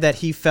and said that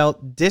he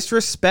felt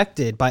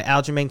disrespected by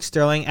Aljamain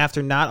Sterling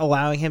after not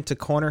allowing him to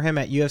corner him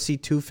at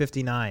UFC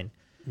 259.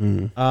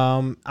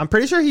 I'm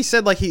pretty sure he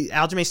said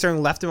Aljamain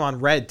Sterling left him on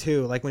red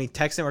too, like when he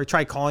texted him or he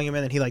tried calling him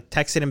and then he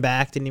texted him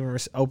back, didn't even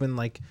open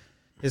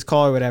his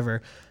call or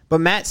whatever. But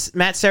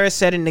Matt Serra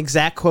said in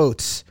exact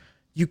quotes,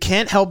 "You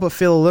can't help but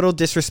feel a little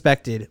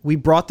disrespected. We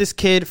brought this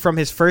kid from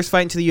his first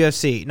fight into the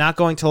UFC. Not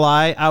going to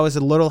lie, I was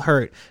a little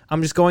hurt.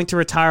 I'm just going to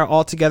retire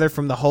altogether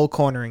from the whole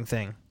cornering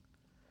thing."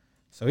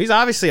 So he's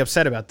obviously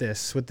upset about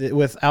this with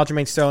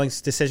Aljamain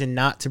Sterling's decision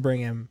not to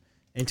bring him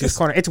into his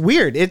corner. It's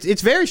weird.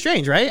 It's very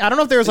strange, right? I don't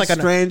know if there was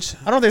strange.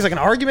 I don't know if there's an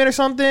argument or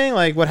something.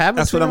 Like what happened?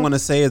 That's what I'm going to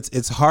say.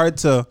 It's hard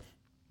for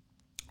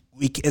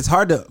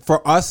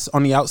us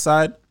on the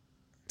outside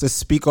to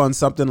speak on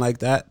something like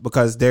that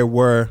because there's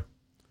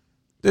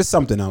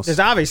something else. There's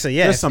obviously,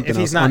 yeah. There's something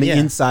else on the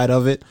inside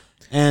of it.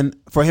 And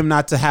for him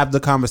not to have the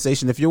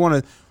conversation, if you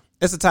want to,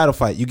 it's a title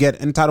fight.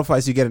 In title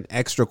fights, you get an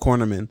extra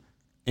cornerman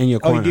in your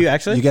corner. Oh, you do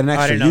actually? You get an Oh, I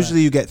extra. didn't know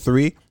Usually you get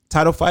 3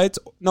 title fights.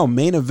 No,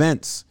 main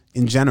events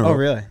in general. Oh,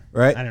 really?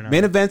 Right? I don't know.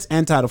 Main events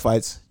and title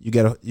fights, you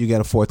get a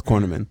 4th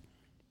cornerman.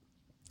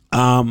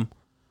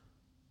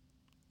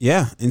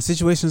 Yeah, in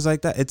situations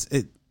like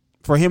that,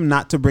 for him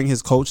not to bring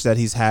his coach that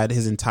he's had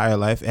his entire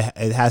life,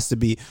 it has to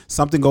be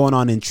something going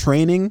on in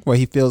training where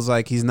he feels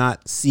like he's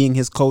not seeing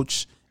his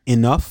coach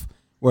enough.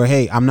 Where,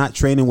 hey, I'm not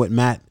training with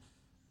Matt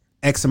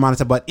X amount of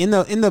time. But in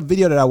the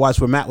video that I watched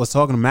where Matt was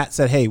talking, Matt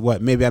said, hey,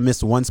 maybe I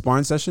missed 1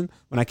 sparring session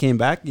when I came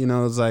back. It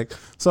was like,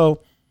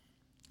 so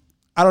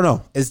I don't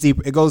know. It's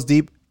deep. It goes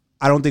deep.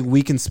 I don't think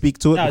we can speak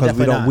to it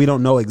because we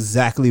don't know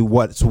exactly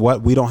what's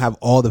what. We don't have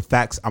all the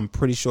facts. I'm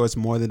pretty sure it's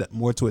more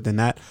to it than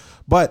that.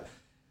 But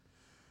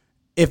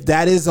if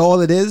that is all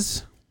it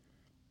is,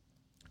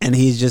 and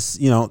he's just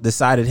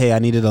decided, hey, I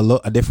needed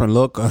a different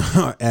look,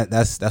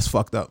 that's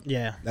fucked up.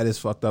 Yeah, that is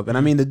fucked up. And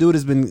I mean, the dude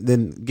has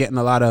been getting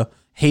a lot of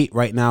hate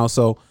right now,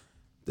 so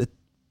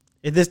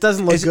this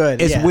doesn't look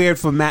good. It's weird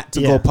for Matt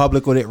to go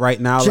public with it right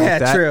now. Like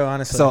that. True.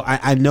 Honestly, so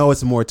I know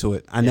it's more to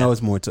it. I know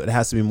it's more to it. It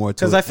has to be more to it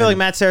because I feel like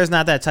Matt Serra's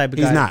not that type of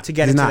guy to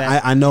get into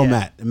that. I know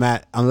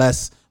Matt.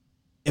 Unless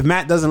if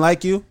Matt doesn't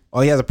like you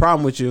or he has a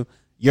problem with you,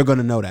 you're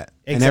gonna know that,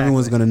 and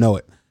everyone's gonna know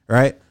it,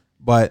 right?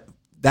 But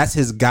that's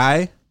his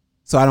guy.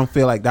 So I don't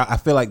feel like that. I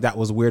feel like that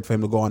was weird for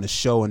him to go on the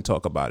show and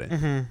talk about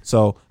it.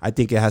 So I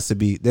think it has to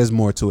be. There's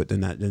more to it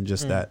than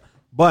just that.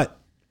 But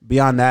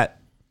beyond that,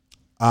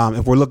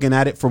 If we're looking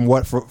at it from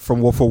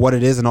what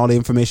it is and all the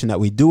information that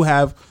we do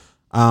have,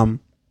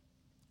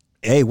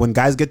 hey, when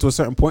guys get to a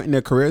certain point in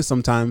their careers,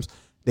 sometimes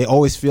they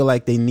always feel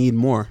like they need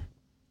more.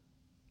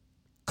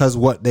 Because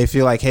what they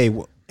feel like, hey,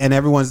 and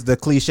everyone's the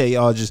cliche,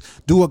 oh,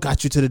 just do what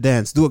got you to the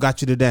dance. Do what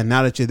got you to the dance.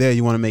 Now that you're there,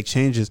 you want to make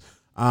changes.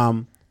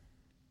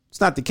 It's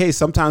not the case.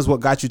 Sometimes what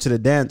got you to the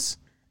dance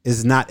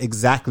is not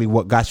exactly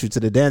what got you to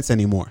the dance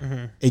anymore.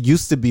 Mm-hmm. It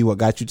used to be what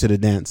got you to the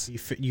dance.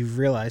 You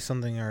realize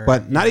something, or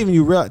but not even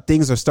you realize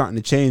things are starting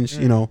to change.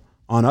 You know,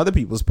 on other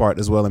people's part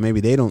as well, and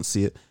maybe they don't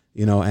see it.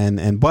 You know,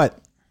 but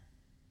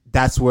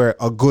that's where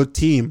a good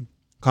team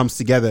comes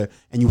together,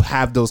 and you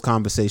have those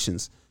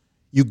conversations.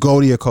 You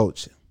go to your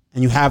coach.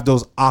 And you have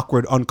those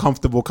awkward,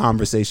 uncomfortable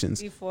conversations.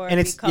 Before it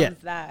becomes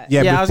that.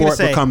 Yeah, before it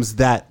becomes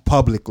that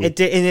publicly. It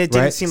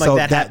didn't seem like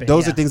that happened.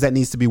 Those are things that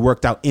needs to be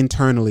worked out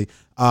internally.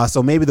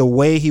 So maybe the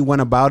way he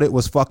went about it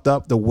was fucked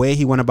up. The way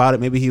he went about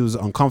it, maybe he was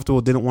uncomfortable,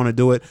 didn't want to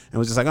do it, and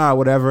was just like,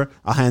 whatever,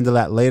 I'll handle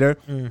that later.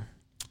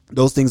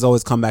 Those things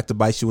always come back to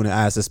bite you in the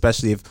ass,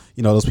 especially if,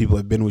 you know, those people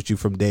have been with you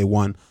from day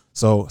one.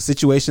 So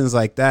situations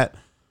like that,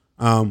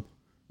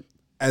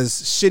 as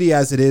shitty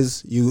as it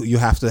is, you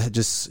have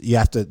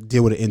to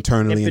deal with it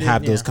internally and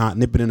have those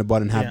nip it in the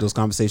bud and have those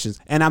conversations.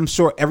 And I'm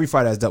sure every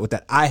fighter has dealt with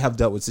that. I have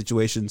dealt with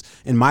situations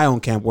in my own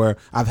camp where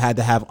I've had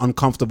to have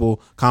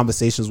uncomfortable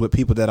conversations with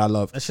people that I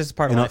love. It's just a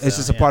part of life. It's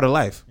just a part of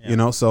life, you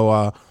know.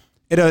 So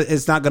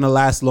it's not going to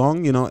last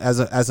long. You know,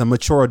 as a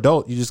mature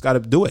adult, you just got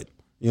to do it.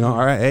 You know,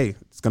 all right, hey,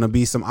 it's going to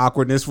be some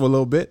awkwardness for a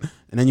little bit,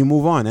 and then you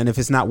move on. And if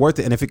it's not worth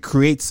it, and if it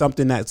creates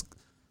something that's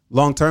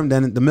long term,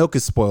 then the milk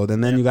is spoiled,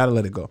 and then you got to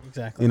let it go.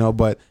 Exactly. You know,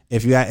 but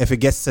if it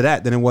gets to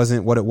that, then it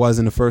wasn't what it was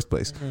in the first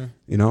place.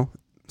 You know,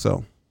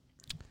 so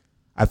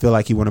I feel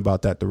like he went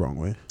about that the wrong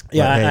way.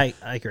 Yeah, but, hey,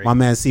 I agree. My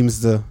man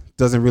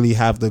doesn't really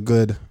have the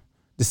good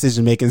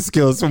decision making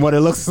skills from what it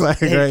looks like.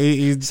 Right?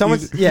 He's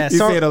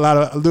doing a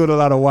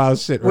lot of wild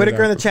shit.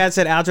 Whitaker in the chat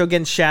said Aljo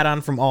getting shat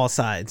on from all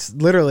sides.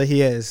 Literally,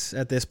 he is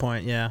at this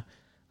point. Yeah.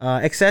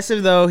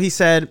 Excessive though,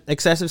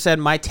 Excessive said,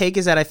 my take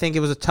is that I think it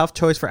was a tough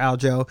choice for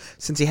Aljo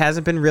since he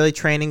hasn't been really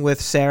training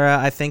with Sarah.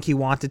 I think he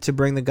wanted to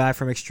bring the guy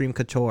from Extreme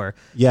Couture.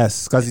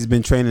 Yes, because he's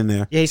been training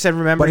there. Yeah, he said,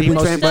 remember, he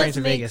mostly trains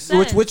in Vegas.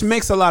 Which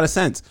makes a lot of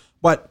sense.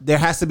 But there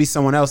has to be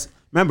someone else.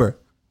 Remember,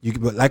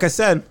 like I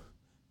said,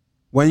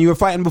 when you were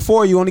fighting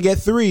before, you only get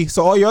 3.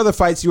 So all your other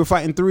fights, you were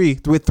fighting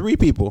with 3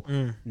 people.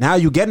 Now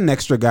you get an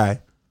extra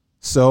guy.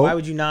 So why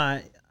would you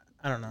not?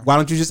 I don't know. Why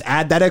don't you just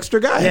add that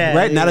extra guy,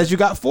 right? Now that you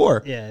got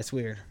 4. Yeah, it's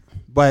weird.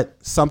 But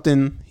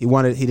something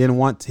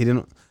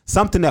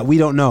something that we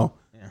don't know.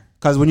 Yeah.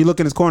 Because when you look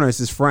in his corner, it's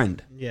his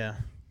friend. Yeah.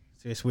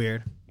 It's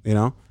weird. You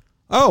know?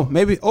 Oh,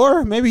 maybe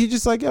he's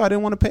just like, yo, I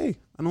didn't want to pay.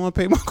 I don't want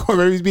to pay my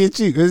corner. Maybe he's being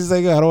cheap. He's just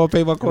like, yo, I don't want to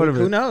pay my corner.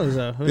 Who knows,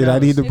 though? Who knows? I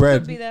need the bread. It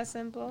could be that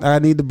simple. I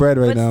need the bread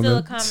right now, still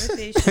man. a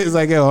conversation. It's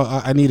like, yo,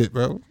 I need it,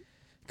 bro.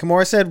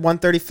 Kimura said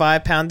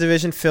 135-pound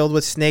division filled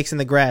with snakes in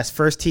the grass.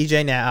 First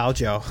TJ, now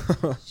Aljo.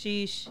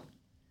 Sheesh.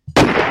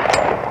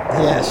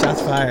 Yeah,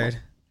 shots fired.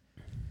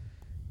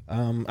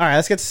 All right,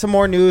 let's get to some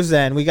more news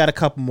then. We got a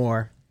couple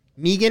more.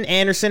 Megan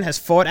Anderson has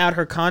fought out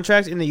her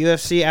contract in the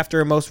UFC after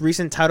her most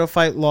recent title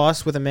fight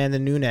loss with Amanda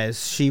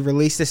Nunes. She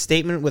released a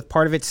statement with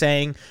part of it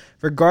saying,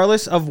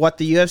 regardless of what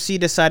the UFC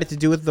decided to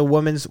do with the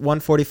women's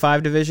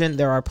 145 division,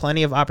 there are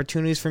plenty of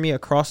opportunities for me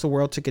across the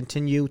world to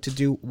continue to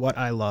do what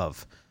I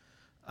love.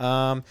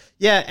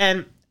 Yeah,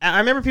 and I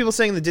remember people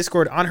saying in the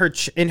Discord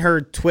in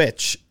her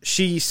Twitch,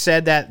 she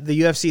said that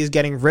the UFC is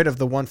getting rid of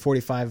the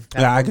 145.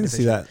 Yeah, I can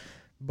see that.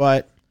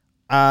 But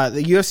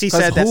the UFC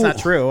said that's not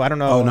true. I don't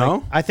know. Oh,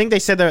 no? I think they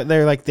said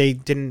they're like they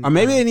didn't. Or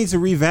maybe they need to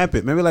revamp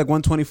it. Maybe like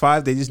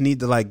 125. They just need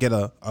to like get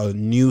a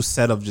new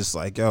set of just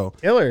like, yo.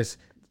 Killers.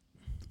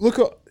 Look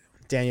at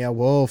Danielle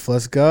Wolf.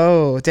 Let's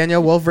go.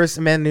 Danielle Wolf versus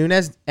Amanda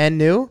Nunes and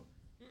new.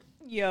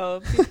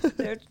 Yo,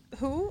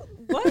 who?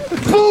 What?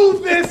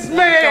 Move this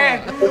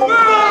man!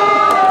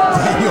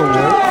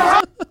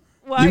 Danielle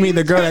Wolf? You mean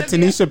the girl that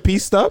Tanisha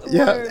pieced up?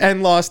 Yeah,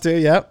 and lost to.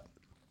 Yep.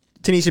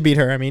 Tanisha beat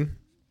her. I mean,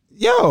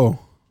 yo,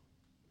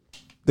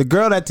 the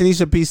girl that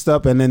Tanisha pieced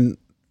up and then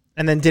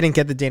didn't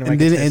get the Dana White.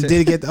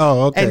 Didn't get.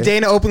 Oh, okay. And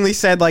Dana openly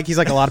said like he's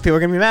like a lot of people are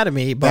gonna be mad at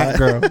me, but that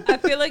girl. I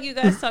feel like you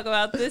guys talk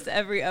about this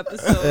every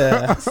episode.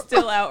 Yeah.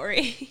 Still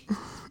outraged.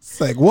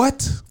 It's like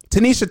what?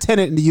 Tanisha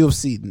Tennant in the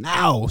UFC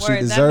now. She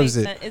deserves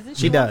it. Isn't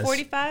she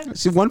 145?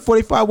 She's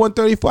 145,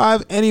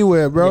 135,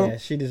 anywhere, bro. Yeah,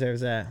 she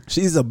deserves that.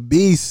 She's a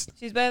beast.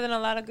 She's better than a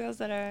lot of girls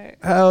that are.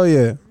 Hell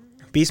yeah.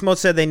 Beast Mode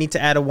said they need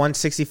to add a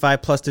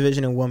 165 plus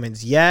division in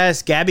women's.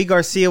 Yes, Gabby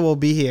Garcia will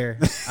be here.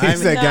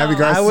 Gabby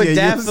Garcia. I would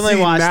definitely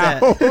watch that.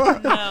 No.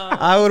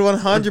 I would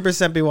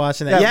 100% be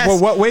watching that. Yeah, yes. Well,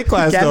 what weight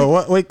class though?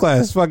 What weight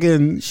class?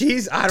 Fucking.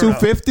 She's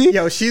 250.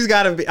 Yo, she's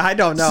got to be. I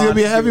don't know. She'll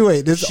be a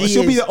heavyweight.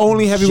 She'll be the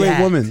only heavyweight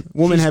jacked.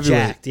 woman she's heavyweight.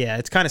 Jacked. Yeah,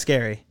 it's kind of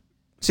scary.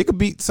 She could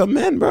beat some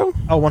men, bro.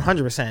 Oh,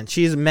 100%.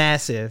 She's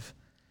massive.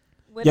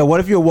 Yeah, what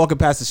if you were walking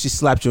past and she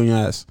slapped you on your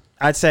ass?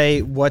 I'd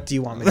say, what do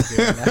you want me to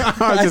do right now?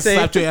 I just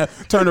slapped your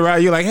ass. Turn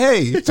around. You're like,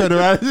 hey. Turn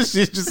around.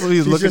 She's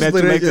looking at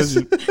you like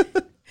this.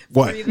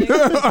 What?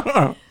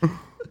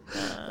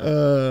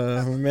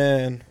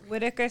 Man.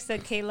 Whitaker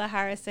said Kayla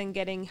Harrison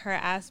getting her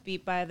ass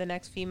beat by the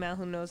next female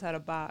who knows how to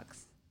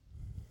box.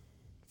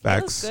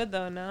 That was Facts. good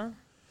though, no?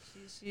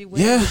 She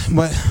wins. Yeah,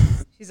 but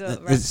She's a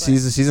wrestler.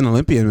 she's an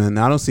Olympian, man.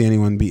 I don't see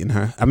anyone beating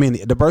her. I mean,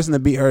 the person that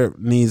beat her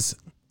needs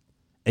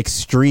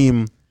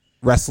extreme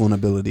wrestling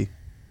ability.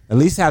 At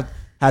least had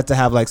to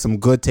have like some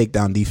good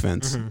takedown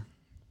defense. Mm-hmm.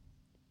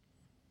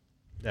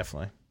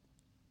 Definitely.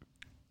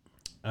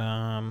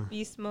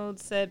 Beast Mode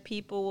said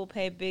people will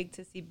pay big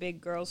to see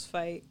big girls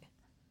fight.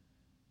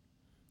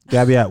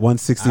 Gabby at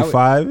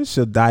 165,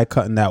 she'll die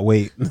cutting that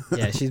weight.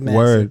 Yeah, she's massive.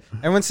 Word.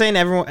 Everyone's saying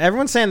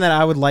that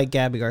I would like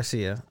Gabby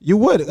Garcia. You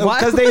would,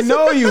 because they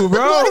know you,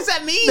 bro. What does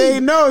that mean? They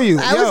know you.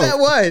 How is that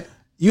what?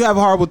 You have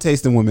horrible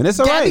taste in women. It's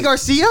all Gabby right.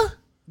 Garcia?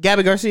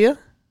 Gabby Garcia?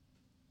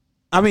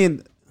 I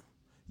mean,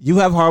 you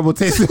have horrible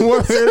taste in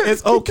women.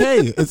 It's okay.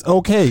 It's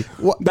okay.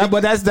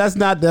 But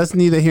that's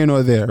neither here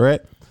nor there,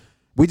 right?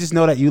 We just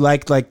know that you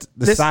like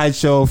the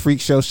sideshow,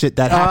 freak show shit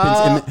that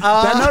happens.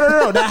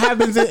 No. That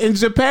happens in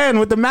Japan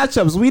with the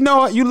matchups. We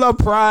know you love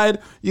Pride.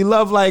 You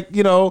love I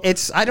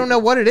don't know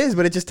what it is,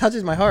 but it just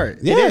touches my heart.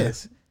 Yeah. It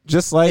is.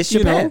 Just like, It's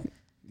Japan.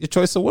 your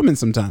choice of women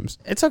sometimes.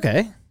 It's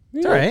okay.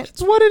 It's all right.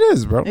 It's what it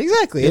is, bro.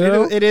 Exactly. You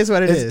know? It is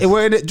what it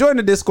is. Join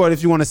the Discord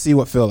if you want to see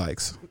what Phil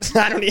likes.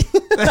 I don't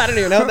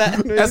even know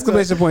that.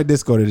 Exclamation point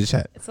Discord in the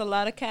chat. It's a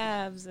lot of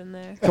calves in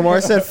there.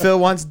 Kamara said Phil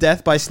wants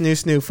death by Snoo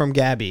Snoo from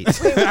Gabby. What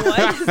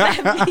does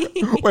that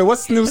mean? Wait,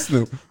 what's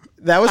Snoop?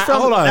 That was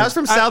from Hold on.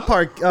 South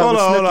Park. Hold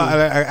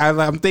on.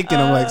 I'm thinking.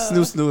 I'm like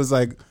Snoop is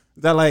like,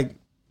 is that like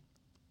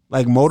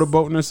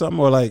motorboating or something,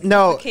 or like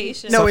No,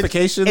 Suffocation. no,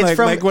 suffocation, it's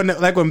from,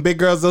 like when big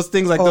girls those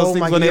things Oh when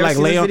my they God, like you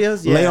ever lay seen on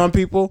those videos? lay Yeah. on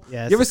people.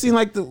 Yeah, You ever seen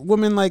like the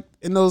women like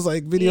in those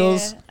like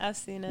videos Yeah, I've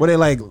seen it. where they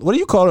like, what do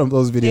you call them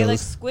those videos? They like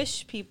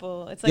squish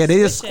people. It's like yeah, they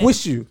just squishing.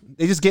 squish you.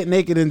 They just get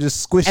naked and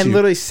just squish and you.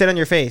 literally sit on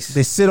your face.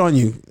 They sit on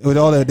you with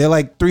all their. They're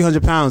like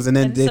 300 pounds, and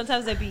then And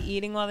sometimes they be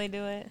eating while they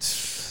do it.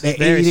 they're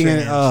Very eating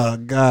it. strange. Oh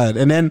god!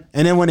 And then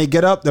when they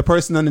get up, the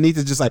person underneath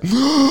is just like,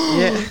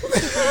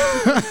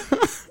 Yeah.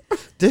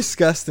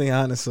 Disgusting,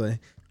 honestly.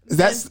 is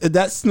that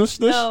snoosh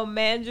snoosh? No,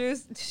 Mandrew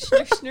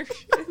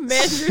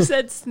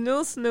said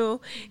snoo snoo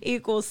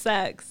equals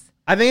sex.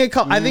 I think it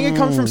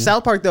comes from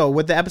South Park though,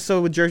 with the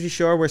episode with Jersey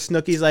Shore where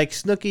Snooki's like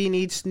Snooki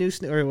needs Snoo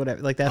Snoo or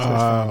whatever. Like that's what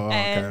it's from.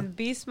 And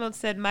Beast Mode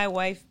said my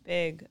wife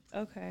big.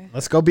 Okay.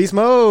 Let's go beast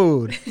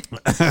mode. He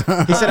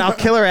said I'll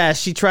kill her ass.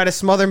 She tried to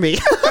smother me.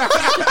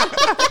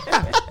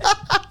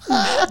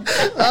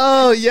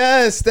 Oh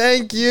yes,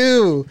 thank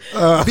you.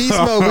 Beast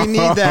mode, we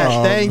need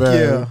that. Thank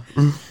man.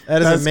 you.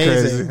 That is That's amazing.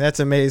 crazy. That's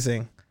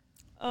amazing.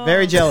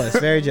 Very jealous.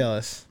 Very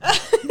jealous.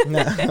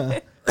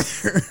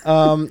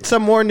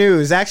 Some more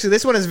news. Actually,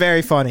 this one is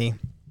very funny.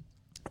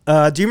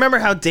 Do you remember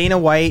how Dana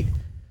White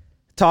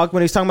talked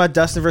when he was talking about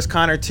Dustin versus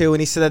Conor 2,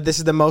 and he said that this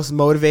is the most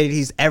motivated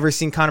he's ever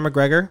seen Conor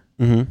McGregor?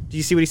 Mm-hmm. Do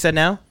you see what he said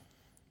now?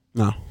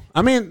 No,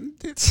 I mean,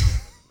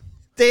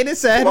 Dana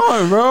said, come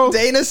on, bro.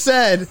 Dana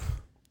said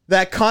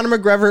that Conor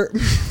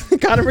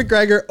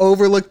McGregor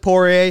overlooked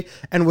Poirier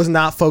and was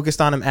not focused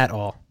on him at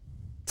all.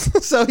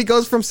 So he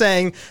goes from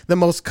saying the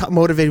most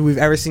motivated we've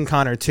ever seen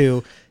Conor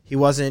to he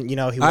wasn't, he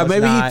was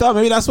maybe not.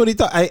 maybe that's what he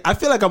thought. I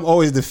feel like I'm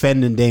always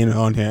defending Dana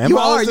on here. You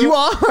are.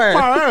 All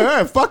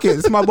right, fuck it.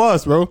 It's my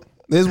boss, bro.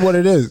 This is what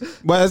it is.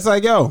 But it's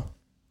like, yo,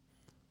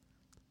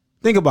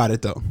 think about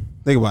it though.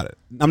 Think about it.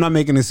 I'm not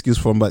making an excuse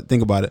for him, but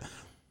think about it.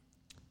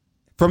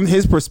 From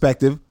his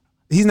perspective,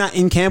 he's not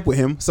in camp with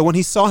him. So when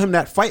he saw him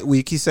that fight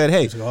week, he said,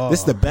 hey, this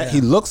is the best. Yeah.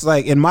 He looks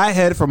like, in my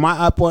head, from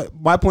my point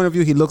of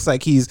view, he looks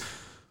like he's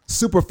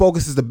super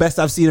focused. Is the best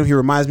I've seen him. He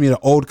reminds me of the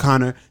old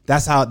Conor.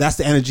 That's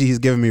the energy he's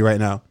giving me right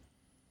now.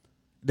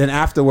 Then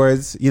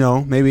afterwards,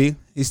 maybe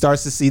he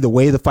starts to see the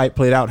way the fight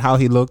played out, how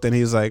he looked, and he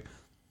was like,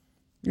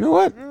 you know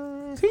what?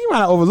 I think you might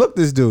have overlooked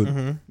this dude.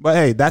 Mm-hmm. But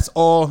hey, that's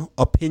all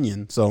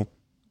opinion. So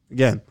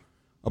again,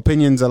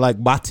 opinions are like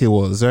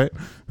batios, right?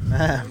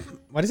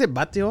 What is it?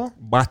 Batiol?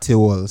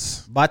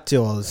 Batios.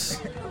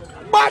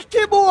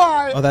 Bati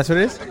boy! Oh, that's what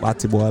it is?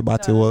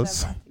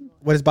 Batios.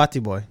 What is Bati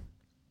boy?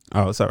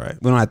 Oh, it's all right.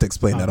 We don't have to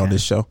explain that on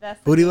this show. That's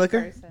the Booty gay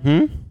liquor?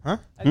 person. Huh?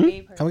 A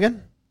gay person. Come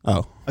again?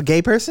 Oh. A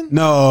gay person?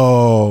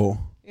 No.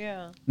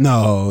 Yeah.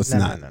 No, it's No,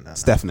 not. no.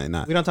 It's definitely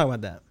not. We don't talk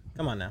about that.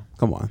 Come on now.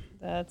 Come on.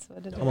 That's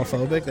what it is.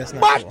 Homophobic? That's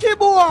not cool. Bati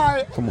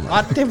boy! Come on.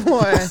 Bati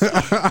boy.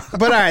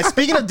 But all right,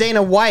 speaking of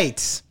Dana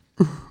White,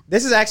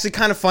 this is actually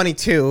kind of funny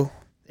too,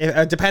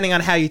 depending on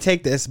how you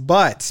take this.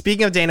 But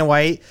speaking of Dana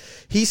White,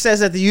 he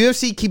says that the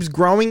UFC keeps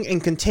growing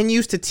and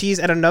continues to tease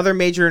at another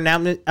major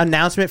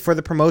announcement for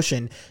the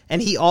promotion.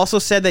 And he also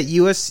said that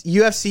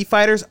UFC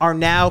fighters are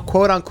now,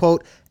 quote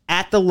unquote,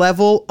 at the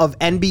level of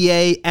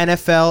NBA,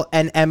 NFL,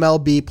 and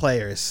MLB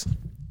players.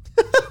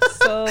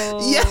 So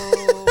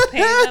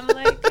pay them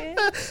like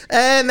it.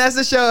 And that's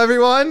the show,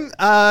 everyone.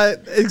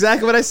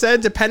 Exactly what I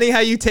said. Depending how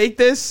you take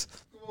this.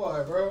 Come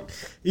on, bro.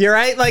 You're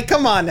right. Like,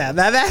 come on now.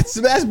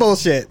 That's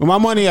bullshit. Where my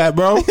money at,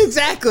 bro?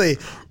 Exactly.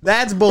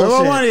 That's bullshit.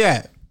 Where my money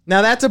at?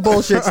 Now that's a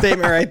bullshit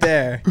statement right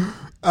there.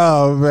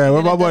 Oh man,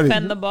 where my money?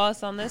 Defend the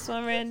boss on this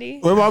one, Randy.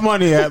 Where my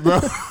money at, bro?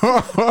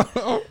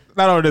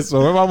 Not on this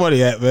one. Where my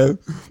money at, man?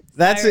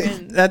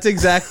 That's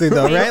exactly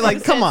though, right?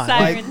 Like, come on.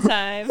 Siren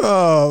time.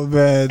 Oh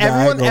man.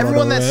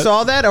 Everyone that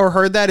saw that or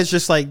heard that is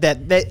just like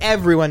that. That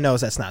everyone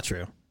knows that's not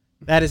true.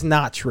 That is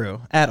not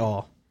true at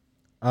all.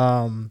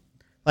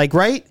 Like,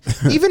 right?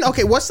 Even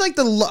okay. What's like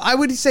I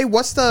would say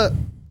what's the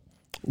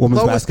women's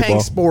lowest basketball. paying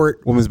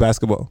sport? Women's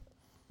basketball.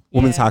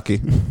 Women's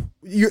hockey.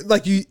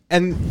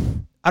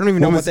 And I don't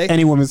even know what they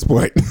any women's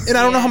sport. and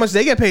I don't know how much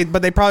they get paid,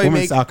 but they probably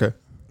Women's make soccer.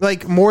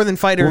 like more than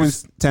fighters.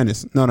 Women's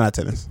tennis. No, not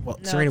tennis. Well,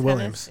 No, Serena tennis,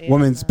 Williams. yeah.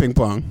 Women's ping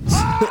pong.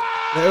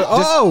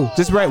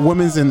 Just write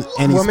women's in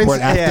any Women's-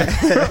 sport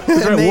after. yeah.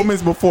 Just write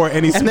women's before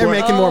any sport. And they're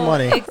making more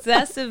money.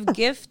 Excessive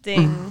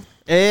gifting.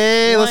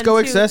 Hey, let's 1, go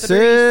 2, excessive. 3,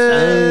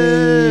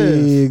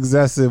 Hey,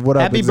 excessive. What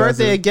up, Happy excessive?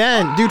 birthday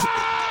again, dude!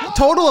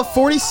 Total of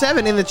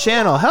 47 in the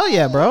channel. Hell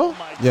yeah, bro!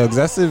 Yo,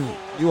 excessive.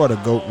 You are the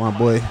GOAT, my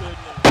boy.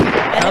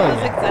 And it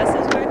was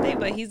Excessive's birthday,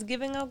 but he's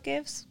giving out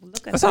gifts. Look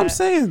at That's that. what I'm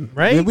saying.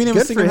 Right? We didn't even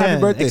Good sing for him happy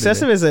him. birthday.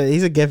 Excessive today.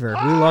 he's a giver.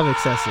 We love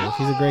Excessive.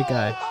 He's a great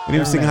guy. We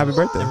didn't even sing happy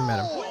birthday. Never met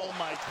him.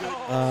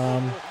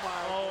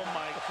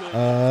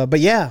 But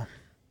yeah.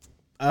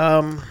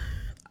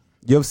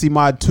 UFC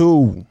Mod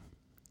 2.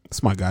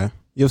 That's my guy.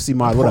 UFC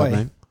Mod. What up, Boy.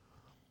 man?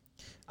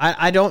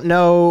 I don't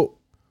know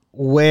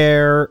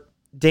where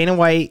Dana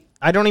White.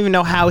 I don't even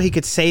know how he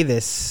could say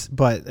this,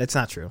 but it's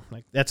not true.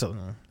 Like that's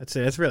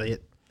really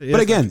it. But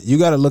again, you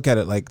got to look at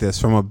it like this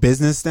from a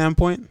business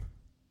standpoint.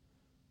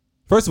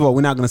 First of all,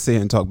 we're not going to sit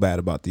here and talk bad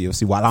about the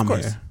UFC while I'm here.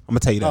 I'm going to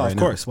tell you that right now. Of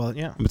course. Well,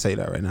 yeah. I'm going to tell you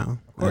that right now.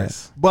 Of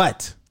course.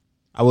 But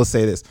I will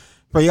say this.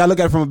 But you got to look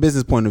at it from a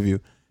business point of view.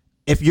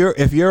 If you're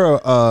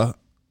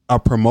a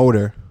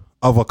promoter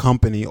of a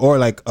company or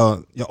like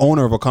your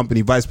owner of a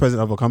company, vice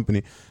president of a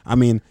company, I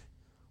mean,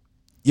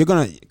 you're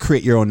going to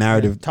create your own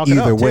narrative Talk it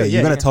either up, too. way. Yeah,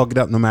 You're going to yeah. talk it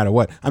up no matter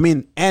what. I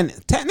mean, and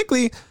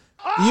technically,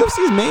 UFC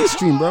is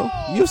mainstream, bro.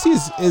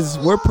 UFC is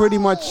we're pretty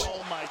much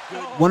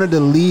one of the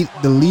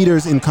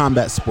leaders in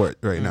combat sport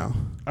right now.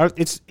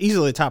 It's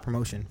easily a top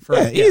promotion.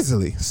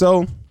 Easily.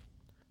 So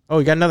Oh,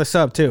 we got another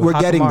sub too. we're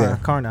getting there.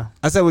 Karna.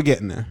 I said we're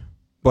getting there,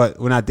 but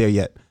we're not there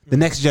yet. The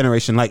next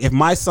generation, like if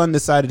my son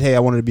decided, hey, I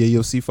wanted to be a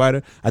UFC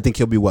fighter, I think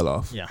he'll be well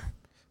off. Yeah.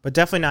 But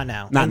definitely not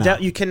now. Not And now.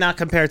 You cannot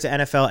compare it to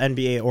NFL,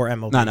 NBA, or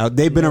MLB. No,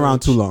 they've been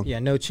around too long. Yeah,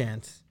 no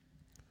chance.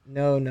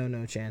 No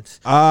chance.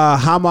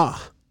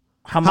 Hamakarna.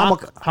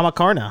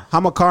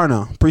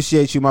 Hamakarna.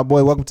 Appreciate you, my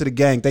boy. Welcome to the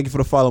gang. Thank you for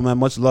the follow, man.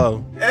 Much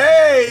love.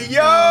 Hey,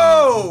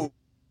 yo!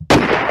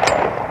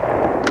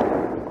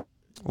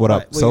 What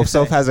up? What you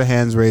Soph say? has her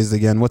hands raised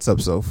again. What's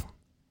up, Soph?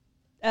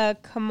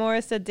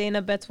 Kimura said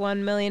Dana bets $1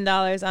 million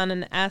on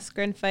an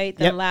Askren fight,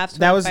 then Yep, laughs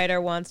that when was-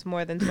 fighter wants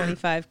more than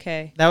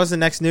 $25K. That was the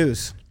next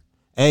news.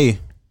 Hey,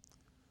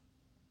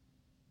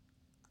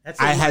 That's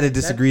I had to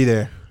disagree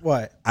there.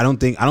 What? I don't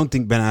think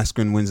Ben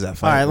Askren wins that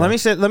fight. All right, bro.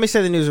 let me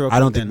say the news real quick. I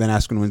don't think then. Ben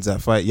Askren wins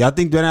that fight. Y'all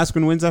think Ben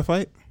Askren wins that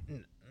fight?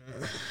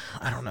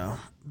 I don't know.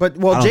 But I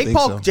don't think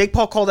so. Jake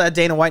Paul called out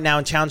Dana White now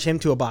and challenged him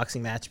to a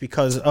boxing match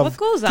because of What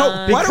goes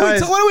on?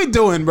 Because- What are we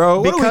doing,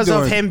 bro? What are we because of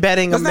doing? him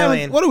betting $1 That's not even-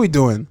 million. What are we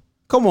doing?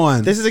 Come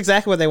on. This is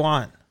exactly what they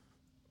want.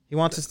 He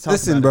wants us to talk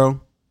Listen, about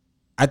bro.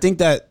 I think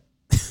that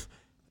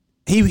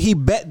he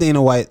bet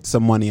Dana White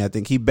some money. I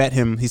think he bet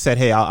him. He said,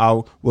 "Hey,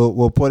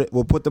 we'll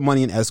put the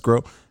money in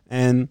escrow,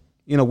 and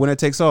winner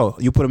takes all.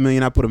 You put $1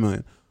 million, I put $1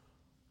 million."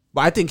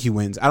 But I think he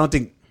wins. I don't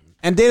think.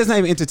 And Dana's not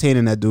even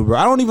entertaining that dude, bro.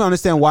 I don't even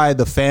understand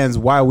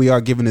why we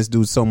are giving this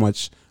dude so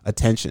much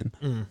attention.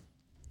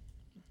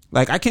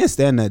 Like, I can't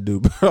stand that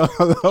dude, bro.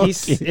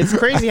 It's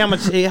crazy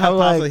how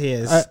popular he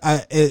is.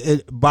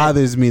 It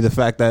bothers me the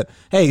fact that,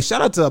 hey,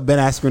 shout out to Ben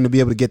Askren to be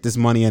able to get this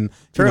money and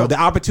True. the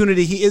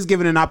opportunity. He is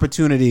given an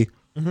opportunity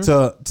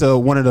to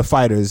one of the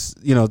fighters,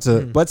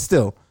 but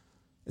still,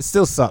 it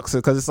still sucks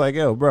because it's like,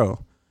 yo,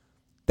 bro,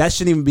 that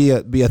shouldn't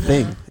even be a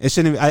thing. It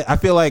shouldn't. I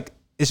feel like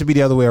it should be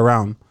the other way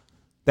around.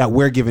 That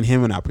we're giving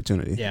him an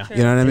opportunity. Yeah.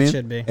 You know what I mean? It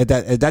should be.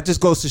 That just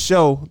goes to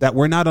show that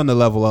we're not on the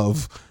level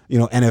of,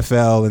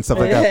 NFL and stuff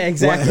like that. Yeah,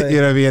 exactly.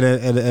 You know what I mean?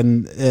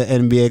 And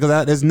NBA.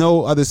 Because there's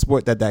no other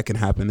sport that can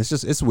happen.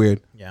 It's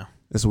weird. Yeah.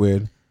 It's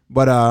weird.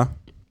 But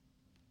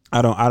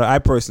I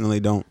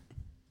personally don't.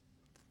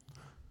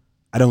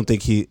 I don't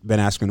think Ben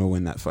Askren will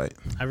win that fight.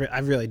 I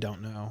really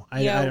don't know.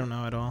 I don't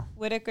know at all.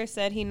 Whitaker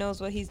said he knows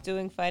what he's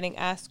doing fighting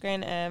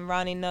Askren, and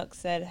Ronnie Nook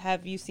said,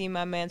 "Have you seen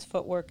my man's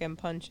footwork and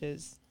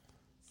punches?"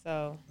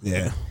 So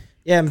Yeah.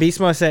 Yeah, and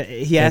Beastmo said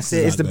he asked,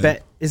 That's "Is the not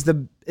bet is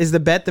the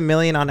bet the $1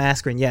 million on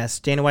Askren?" Yes.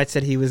 Dana White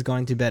said he was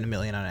going to bet $1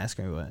 million on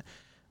Askren.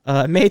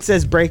 But Mate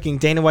says breaking: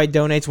 Dana White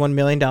donates $1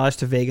 million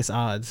to Vegas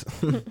odds.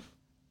 Can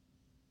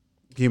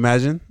you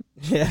imagine?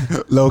 Yeah,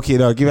 Low key,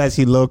 though. Give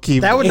actually low key.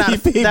 That would not-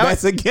 He that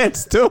bets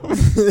against too.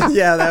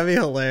 yeah, that'd be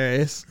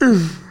hilarious.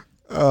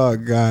 Oh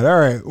God! All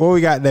right, what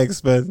we got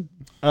next, man?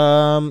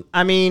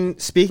 I mean,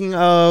 speaking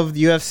of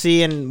the UFC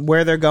and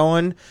where they're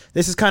going,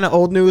 this is kind of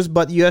old news,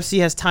 but the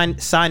UFC has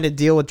signed a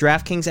deal with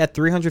DraftKings at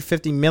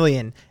 $350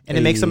 million, and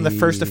it makes them the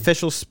first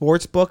official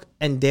sports book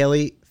and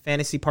daily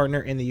fantasy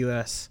partner in the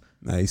US.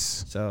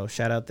 Nice. So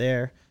shout out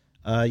there.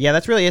 Yeah,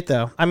 that's really it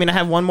though. I mean, I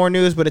have one more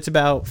news, but it's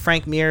about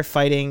Frank Mir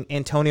fighting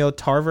Antonio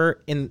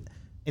Tarver in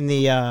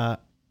the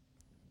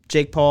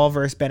Jake Paul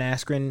versus Ben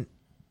Askren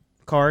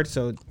card.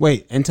 So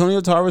Wait,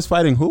 Antonio Tarver's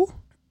fighting who?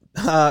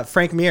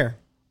 Frank Mir.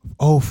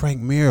 Oh,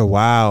 Frank Mir.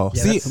 Wow.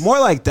 Yeah, See, that's- more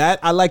like that.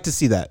 I like to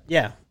see that.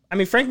 Yeah, I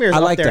mean Frank Mir's I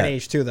up like there that. in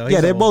age too, though. Yeah,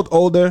 He's they're old. both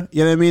older.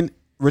 You know what I mean?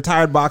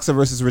 Retired boxer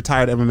versus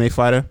retired MMA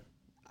fighter.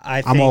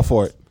 I'm all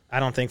for it. I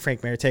don't think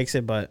Frank Mir takes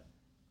it, but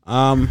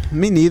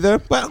Me neither.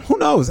 But who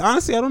knows?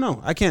 Honestly, I don't know.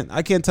 I can't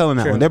tell on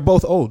that True. one. They're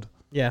both old.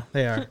 yeah,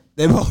 they are.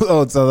 They're both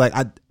old. So like,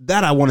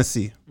 I want to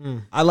see.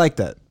 I like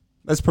that.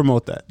 Let's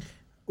promote that.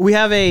 We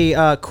have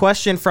a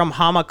question from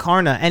Hama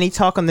Karna. Any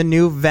talk on the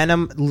new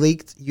Venom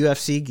leaked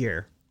UFC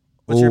gear?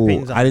 What's your Ooh,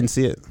 opinions on I it? didn't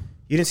see it.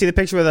 You didn't see the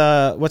picture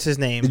with what's his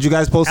name? Did you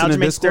guys post it in the Aljamain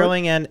Discord?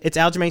 Sterling and it's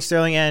Aljamain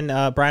Sterling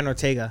and Brian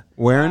Ortega.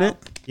 Wearing it?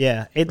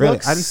 Yeah, it Really?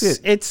 looks. I didn't see it.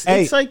 It's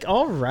Hey, like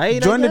all right. I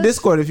Join the guess.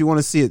 Discord if you want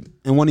to see it.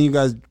 And one of you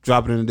guys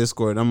drop it in the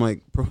Discord. I'm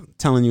like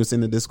telling you it's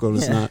in the Discord.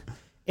 It's Yeah. not.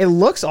 It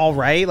looks all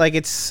right. Like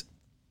it's.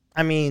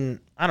 I mean,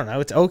 I don't know.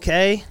 It's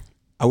okay.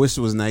 I wish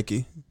it was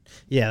Nike.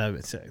 Yeah, that'd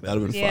be sick. That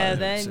would have been Yeah, fire.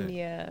 then sick.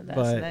 yeah, that's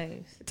But-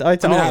 nice. It's I all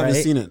mean, I right.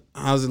 haven't seen it.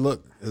 How does it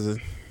look? Is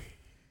it?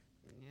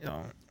 You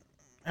know,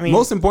 I mean,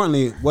 Most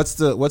importantly, what's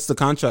the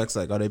contracts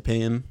like? Are they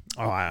paying?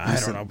 Oh, I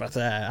don't know about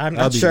that. I'm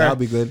That'll not be, sure. That'll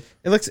be good.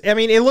 It looks. I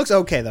mean, it looks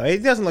okay though. It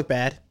doesn't look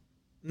bad.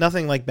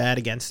 Nothing like bad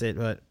against it,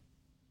 but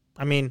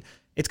I mean,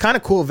 it's kind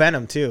of cool.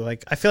 Venom too.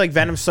 Like I feel like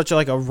Venom's such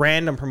a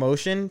random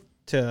promotion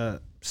to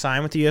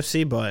sign with the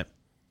UFC, but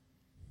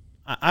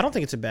I don't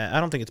think it's I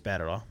don't think it's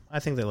bad at all.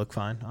 I think they look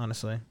fine,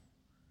 honestly.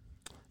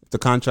 The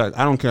contract.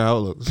 I don't care how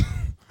it looks.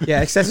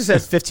 Yeah, Accessor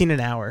says 15 an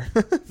hour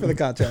for the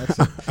contracts.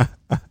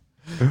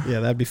 Yeah,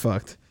 that'd be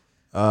fucked.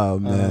 Oh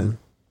man.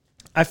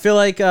 I feel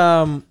like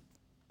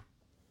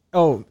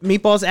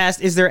Meatballs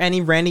asked, is there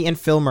any Randy and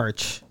Phil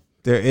merch?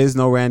 There is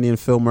no Randy and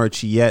Phil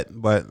merch yet,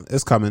 but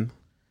it's coming.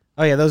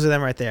 Oh yeah, those are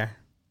them right there.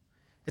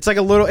 It's like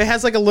a little. It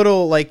has like a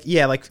little looks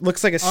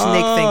like a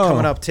snake thing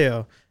coming up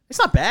too. It's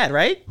not bad,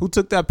 right? Who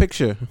took that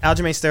picture?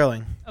 Aljamain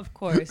Sterling. Of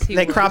course,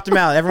 They cropped him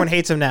out. Everyone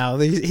hates him now.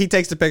 He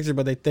takes the picture,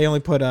 but they only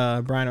put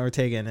Brian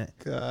Ortega in it.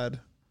 God.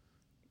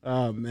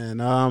 Oh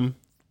man.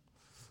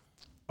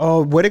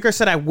 Oh, Whitaker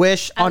said, "I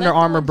wish I Under like the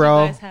Armour, ones you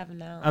bro. guys have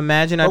now.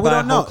 Imagine But I we buy a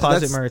don't whole know.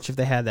 closet That's- merch if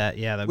they had that.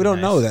 Yeah, that'd We be don't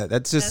nice. know that.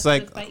 That's just That's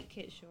like. the fight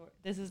kit short.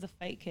 This is the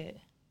fight kit.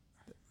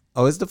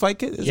 Oh, it's the fight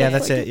kit. Is Yeah, that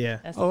that's fight it. kit? Yeah,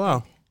 That's Oh the wow.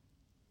 fight kit.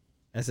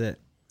 that's it.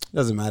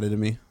 Doesn't matter to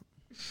me.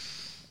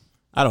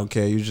 I don't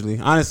care usually.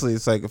 Honestly,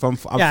 it's like if I'm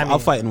Yeah, I mean- I'll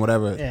fight in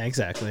whatever. Yeah,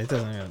 exactly. It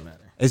doesn't really matter.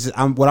 It's just,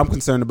 what I'm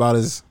concerned about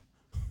is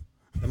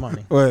The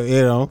money. well,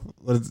 you know,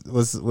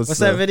 what's What's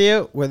that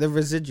video? Where the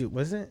residual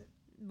was it?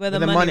 Where the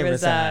money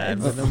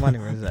resides. Where the money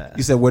resides.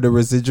 You said where the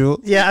residual?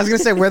 Yeah, I was gonna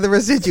say where the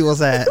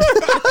residuals at.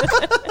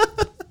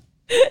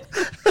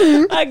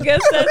 I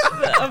guess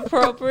that's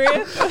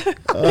appropriate.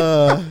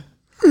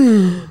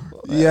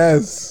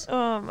 Yes.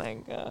 Oh my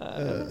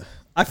god.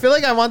 I feel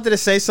like I wanted to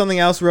say something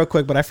else real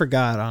quick, but I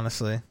forgot,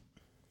 honestly.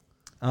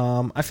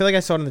 I feel like I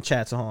saw it in the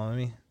chat, so hold on, let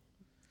me.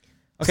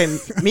 Okay,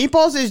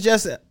 Meatballs is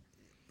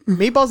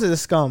a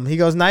scum. He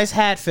goes, "Nice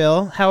hat,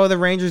 Phil. How are the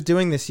Rangers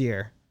doing this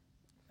year?"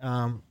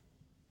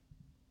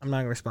 I'm not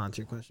gonna respond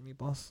to your question,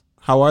 Meatballs.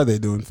 How are they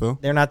doing, Phil?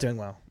 They're not doing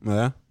well.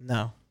 Yeah.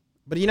 No,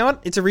 but you know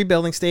what? It's a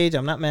rebuilding stage.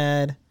 I'm not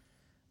mad.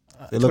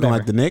 They're looking whatever.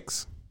 like the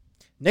Knicks.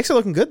 Knicks are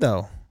looking good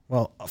though.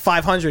 Well,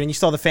 500, and you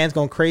saw the fans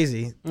going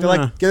crazy.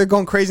 Yeah. They're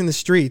going crazy in the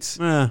streets.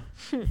 Yeah.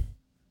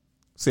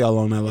 See how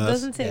long that It lasts.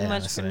 doesn't take Yeah,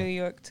 much honestly. for New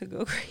York to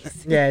go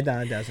crazy. Yeah, it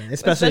doesn't.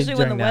 Especially when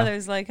during the now.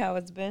 weather's like how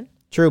it's been.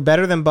 True,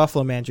 better than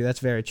Buffalo, Andrew. That's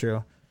very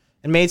true.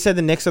 And Made said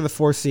the Knicks are the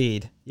 4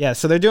 seed. Yeah,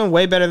 so they're doing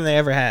way better than they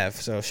ever have.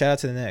 So shout out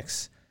to the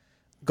Knicks.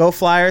 Go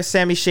Flyers,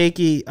 Sammy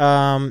Shaky.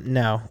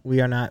 No, we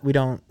are not. We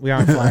aren't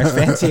Flyers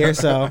fans here.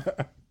 So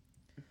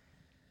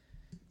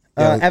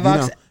Yeah, you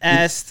Evox know,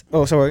 asked.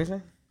 Oh, so what were you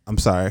saying? I'm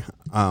sorry.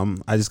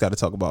 I just got to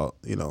talk about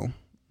the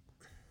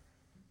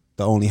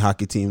only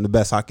hockey team, the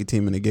best hockey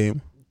team in the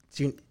game.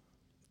 Do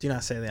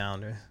not say the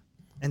Islanders,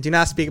 and do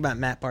not speak about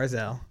Matt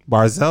Barzell.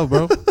 Barzell,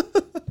 bro.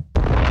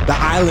 The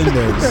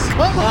Islanders.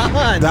 Come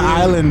on, The dude.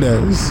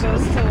 Islanders.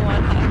 Goes to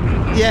one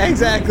hockey. Yeah,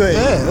 exactly.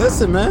 Yeah,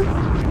 listen, man.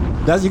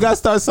 You gotta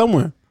start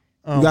somewhere.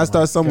 Oh You gotta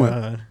start my somewhere.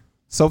 God.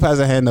 Soph has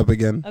a hand up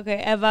again.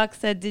 Okay, Evox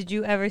said, "Did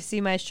you ever see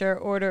my shirt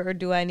order, or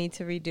do I need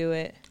to redo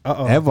it?"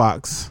 Uh-oh.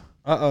 Evox.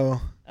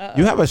 Uh-oh.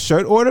 You have a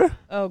shirt order?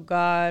 Oh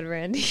God,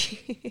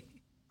 Randy.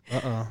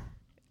 Uh-oh.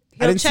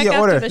 I didn't see an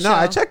order. No,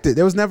 I checked it.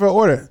 There was never an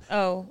order.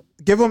 Oh,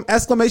 Give them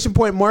exclamation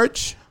point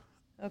merch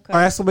okay.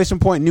 or exclamation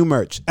point new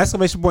merch.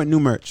 Exclamation point new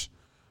merch.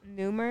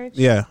 New merch.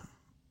 Yeah.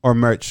 Or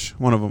merch.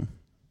 One of them.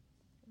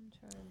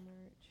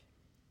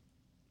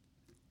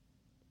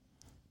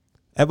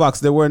 Evox,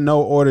 there were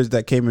no orders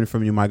that came in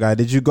from you, my guy.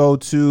 Did you go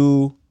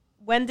to...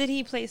 When did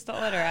he place the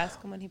order?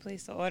 Ask him when he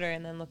placed the order,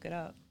 and then look it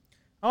up.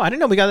 Oh, I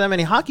didn't know we got that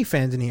many hockey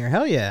fans in here.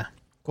 Hell yeah.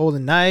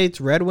 Golden Knights,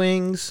 Red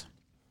Wings.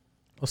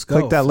 Let's go.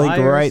 Click that link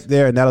Flyers. right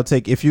there, and that'll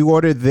take... If you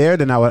ordered there,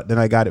 then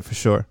I got it for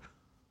sure.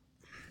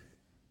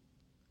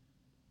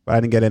 But I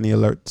didn't get any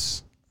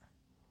alerts.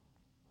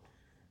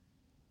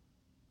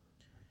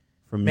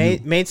 from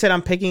Mate said,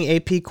 I'm picking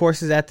AP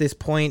courses at this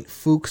point.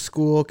 Fuke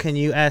School. Can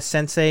you ask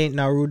Sensei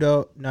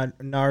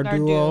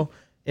Narduo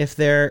if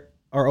there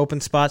are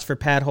open spots for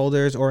pad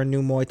holders or a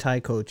new Muay Thai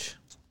coach?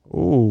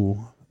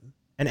 Ooh.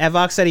 And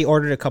Evox said he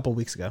ordered a couple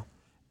weeks ago.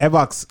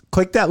 Evox,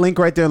 click that link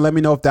right there and let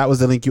me know if that was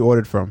the link you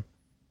ordered from.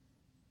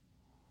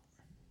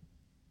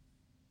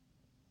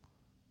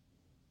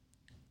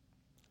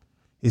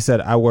 He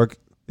said, I'll work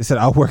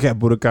at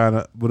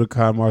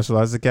Budokan Martial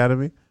Arts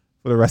Academy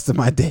for the rest of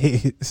my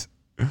days.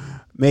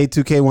 Made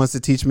 2K wants to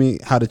teach me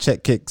how to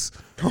check kicks.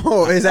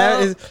 Oh,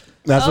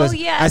 That's what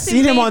yeah, I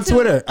seen him on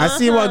Twitter. I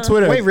see him on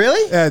Twitter. Wait,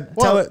 really?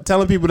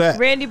 Telling people that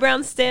Randy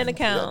Brown's Stan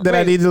account.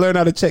 I need to learn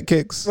how to check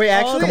kicks. Wait,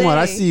 actually, come on,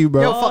 I see you,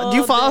 bro. Yo, do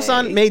you follow us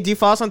on Made? Do you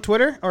follow us on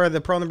Twitter or the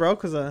Pro and the Bro?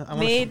 Because I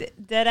Made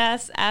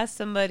deadass asked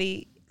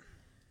somebody.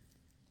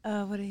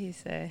 What did he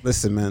say?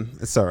 Listen, man,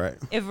 it's all right.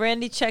 If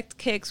Randy checked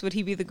kicks, would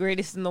he be the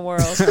greatest in the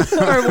world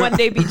or one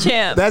day be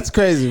champ? That's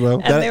crazy, bro.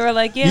 And they were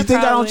like, "Yeah." You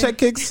think probably. I don't check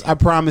kicks? I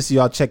promise you,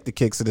 I'll check the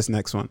kicks of this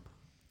next one.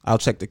 I'll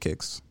check the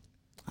kicks.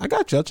 I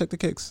got you. I'll check the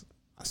kicks.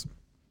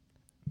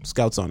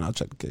 Scouts on. I'll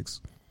check the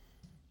kicks.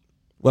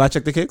 Will I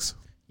check the kicks?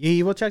 Yeah,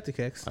 you will check the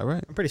kicks. All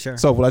right. I'm pretty sure.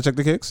 So will I check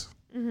the kicks?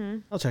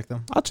 I'll check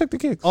them. I'll check the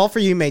kicks. All for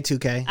you, Made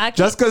 2K.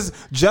 Just because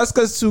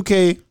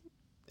 2K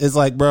is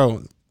like,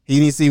 bro,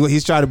 he needs to see what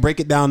he's trying to break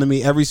it down to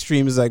me. Every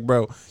stream is like,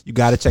 bro, you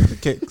got to check the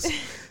kicks.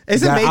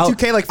 Isn't Made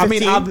 2K like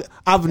 15? I mean,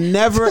 I've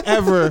never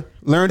ever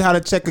learned how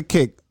to check a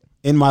kick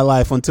in my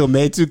life until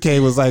Made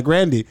 2K was like,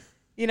 Randy,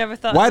 you never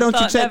thought. why don't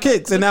you check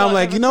kicks? And now I'm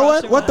like, you know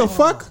what? What the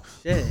fuck?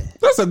 Shit.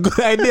 That's a good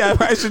idea.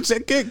 I should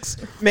check kicks.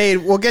 Made,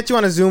 we'll get you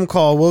on a Zoom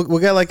call. We'll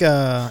get like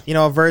a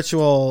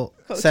virtual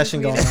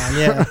session going on.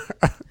 Yeah.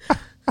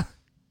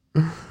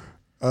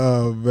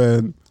 Oh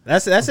man,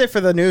 That's it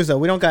for the news though.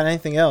 We don't got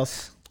anything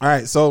else. all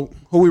right. So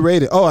who we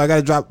rated? Oh, I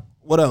gotta drop.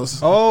 What else?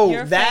 Oh,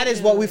 Your that fake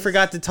is what we news.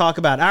 forgot to talk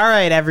about. All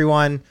right,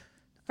 everyone.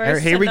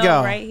 First Here to we know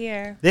go. right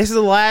here. This is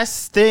the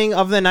last thing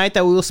of the night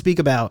that we will speak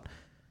about.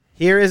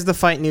 Here is the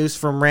fight news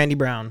from Randy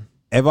Brown.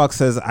 Evox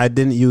says I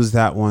didn't use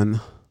that one.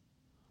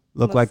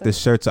 Look What's like that? the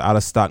shirts are out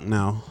of stock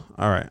now.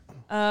 All right.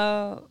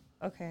 Oh,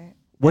 okay.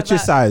 What's your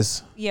About-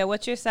 size? Yeah,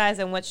 what's your size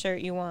and what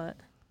shirt you want?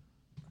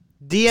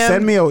 DM.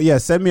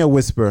 Send me a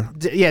whisper.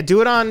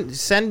 Do it on.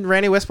 Send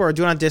Randy Whisper or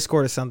do it on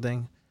Discord or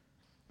something,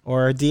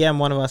 or DM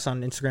one of us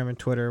on Instagram and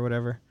Twitter or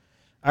whatever.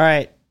 All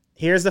right.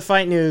 Here's the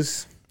fight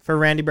news for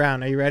Randy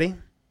Brown. Are you ready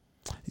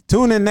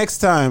Tune in next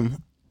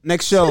time.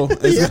 Next show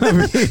is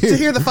gonna be to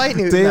hear the fight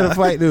news? to hear No. the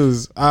fight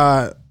news.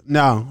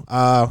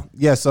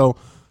 Yeah. So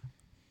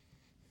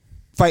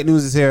fight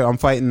news is here. I'm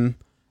fighting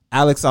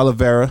Alex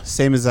Oliveira.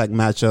 Same exact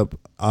matchup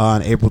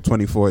on April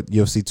 24th,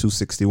 UFC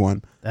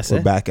 261. That's We're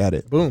it. back at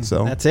it. Boom.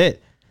 So That's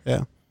it.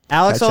 yeah.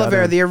 Alex Catch y'all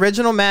Oliveira, then. the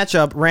original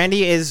matchup.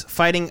 Randy is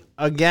fighting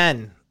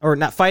again, or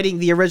not fighting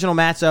the original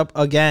matchup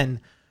again.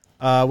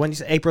 When you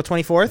say April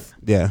 24th,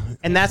 Yeah.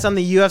 and that's on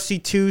the UFC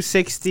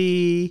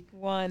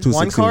 261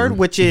 One. card,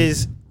 which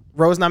is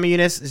Rose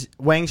Namajunas,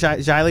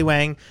 Zhilei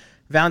Wang,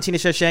 Valentina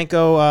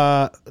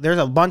Shevchenko. There's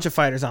a bunch of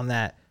fighters on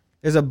that.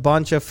 There's a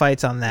bunch of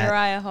fights on that.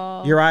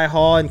 Uriah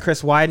Hall and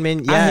Chris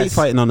Weidman. Yes. I hate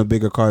fighting on the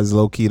bigger cards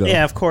low key though.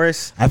 Yeah, of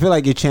course. I feel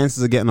like your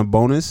chances of getting a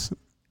bonus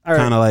All right.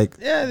 kind of like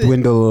Yeah,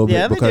 dwindle a little bit.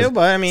 yeah, they because, do,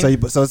 but I mean-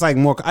 so it's like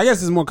more. I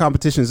guess it's more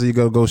competition, so you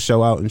gotta go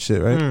show out and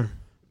shit, right?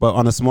 But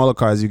on the smaller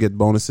cards, you get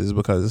bonuses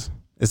because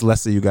it's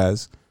less of you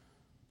guys.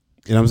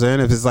 You know what I'm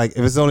saying?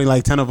 If it's only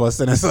like 10 of us,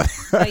 then it's like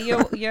But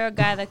you're a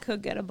guy that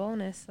could get a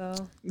bonus, so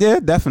yeah,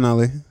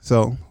 definitely.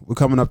 So we're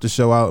coming up to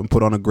show out and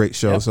put on a great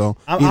show. Yep. So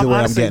I'm either way, I'm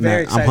honestly getting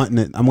very that. I'm excited. hunting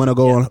it. I'm gonna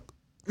go on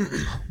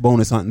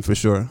bonus hunting for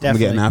sure. Definitely. I'm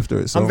getting after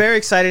it. So I'm very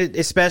excited,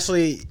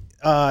 especially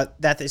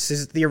that this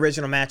is the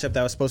original matchup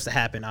that was supposed to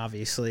happen.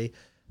 Obviously,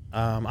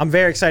 I'm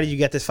very excited you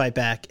get this fight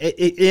back.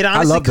 It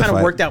honestly love the kind of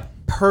fight. worked out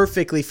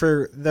perfectly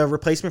for the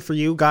replacement for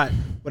you. Got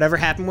whatever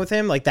happened with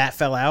him, like that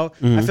fell out.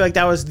 I feel like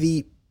that was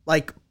the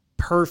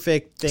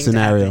perfect thing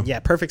Scenario. to happen. Yeah,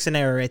 perfect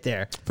scenario right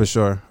there. For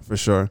sure.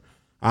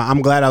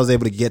 I'm glad I was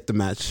able to get the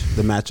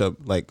matchup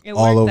like It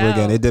all worked over out.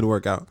 again. It did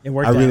work out. It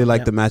worked I really out, like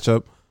yeah. the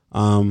matchup.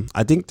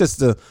 I think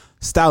just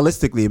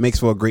stylistically, it makes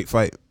for a great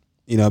fight.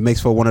 You know, it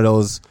makes for one of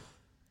those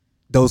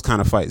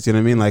kind of fights. You know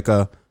what I mean? Like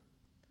a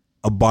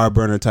bar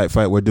burner type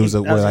fight where dudes I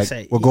was we're gonna like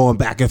say, we're going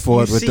back and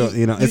forth with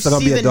it's gonna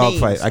see be a the dog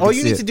names. fight. I All can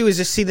you see need it. to do is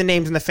just see the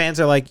names, and the fans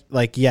are like,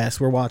 yes,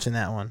 we're watching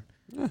that one.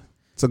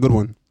 It's a good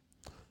one.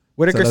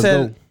 Whitaker let's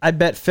said, go. "I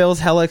bet Phil's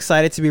hella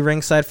excited to be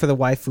ringside for the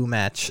waifu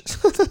match."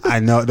 I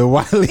know the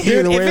Wiley.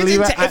 Dude,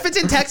 if it's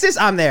in Texas,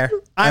 I'm there.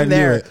 I I'm knew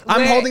there. it.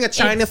 I'm Wait, holding a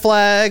China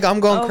flag. I'm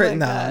going Oh crit. my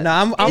No, God.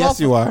 no, I'm Yes,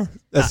 you are.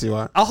 Yes, you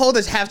are. I'll hold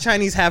this half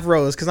Chinese, half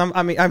Rose because I'm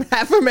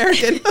half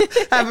American,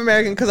 half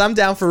American because I'm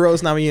down for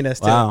Rose Namajunas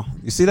too. Wow,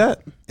 you see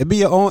that? It be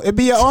your own. It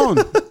be your own.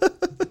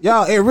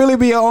 Y'all, it really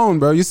be your own,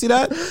 bro. You see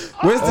that?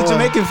 Where's the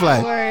Jamaican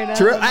flag? Word, I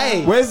True. don't know.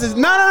 Hey, Where's this?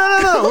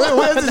 No.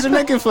 Where's the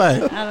Jamaican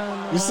flag? I don't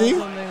know. You see?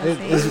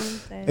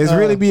 It's It's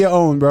really be your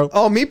own, bro.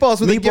 oh,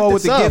 meatballs with a Meatball gifted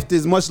with the sub. gift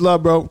is much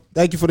love, bro.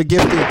 Thank you for the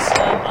gifted.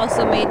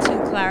 Also made two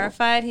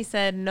clarified. He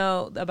said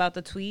no about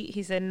the tweet.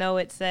 He said no.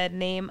 It said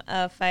name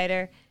a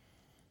fighter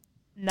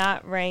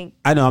not ranked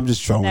I know. I'm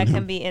just trolling that him.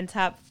 can be in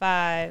top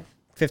 5.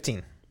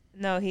 15.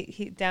 No,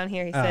 he down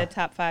here he said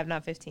top 5,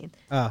 not 15.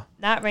 Oh,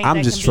 Not ranked. I'm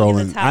that just can be in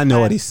the trolling. top I know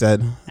 5. what he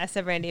said. I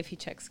said Randy if he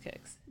checks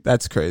kicks.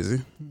 That's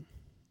crazy.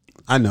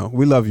 I know.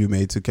 We love you,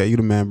 mate. 2K. You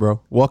the man, bro.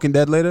 Walking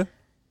Dead later?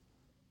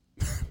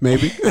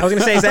 Maybe. I was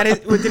gonna say, is that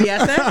it? Did he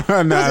ask that?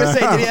 I was gonna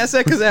say, did he ask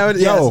that? Because that would.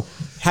 Yo,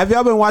 Yes. have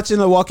y'all been watching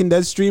the Walking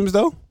Dead streams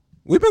though?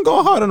 We've been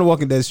going hard on the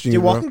Walking Dead stream.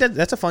 Dude, bro. Walking Dead.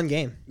 That's a fun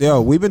game.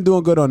 Yo, we've been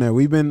doing good on there.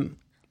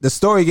 The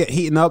story get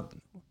heating up.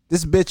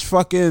 This bitch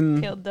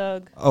fucking Killed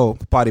Doug. Oh,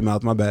 potty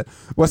mouth, my bad.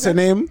 What's her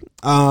name?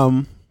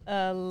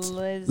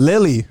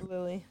 Lily.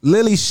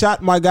 Lily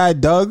shot my guy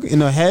Doug in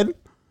the head.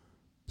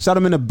 Shot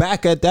him in the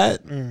back at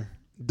that.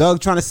 Doug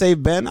trying to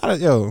save Ben.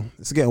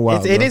 It's getting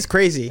wild. It is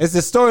crazy. It's the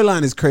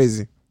storyline is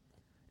crazy.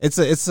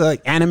 It's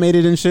like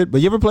animated and shit.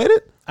 But you ever played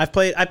it? I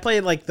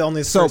played like the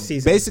only So first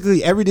season.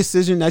 basically, every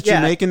decision that you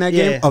make in that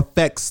game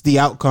affects the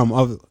outcome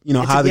of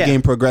how the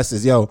game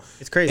progresses.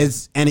 It's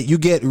crazy. You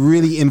get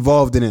really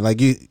involved in it.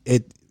 Like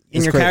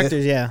in your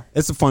characters.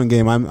 It's a fun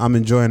game. I'm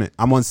enjoying it.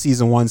 I'm on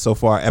season 1 so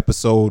far,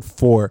 episode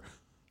 4.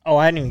 Oh,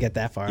 I didn't even get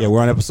that far. Yeah, we're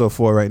on episode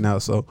 4 right now.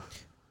 So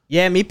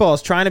yeah,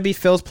 Meatballs trying to be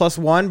Phil's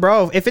 +1,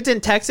 bro. If it's in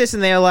Texas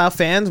and they allow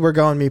fans, we're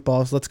going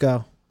Meatballs. Let's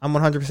go. I'm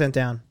 100%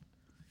 down.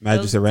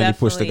 Magic said Randy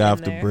pushed the guy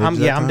off the bridge.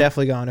 I'm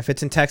definitely going. If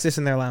it's in Texas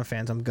and they're allowing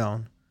fans, I'm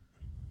going.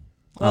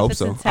 I hope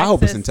so. I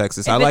hope it's in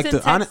Texas.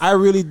 I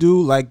really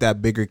do like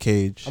that bigger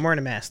cage. I'm wearing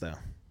a mask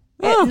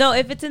though. No,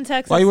 if it's in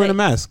Texas. Why are you wearing a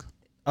mask?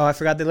 Oh, I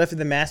forgot they lifted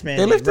the mask man.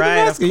 They lifted the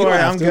mask. Of course,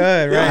 I'm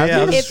good. Yeah, right?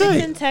 Yeah. If it's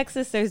in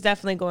Texas, there's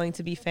definitely going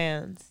to be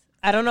fans.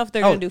 I don't know if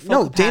they're going to do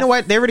full capacity. Dana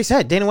White. They already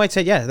said. Dana White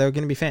said, yeah, they're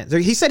going to be fans.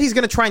 He said he's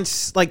going to try and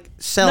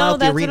sell out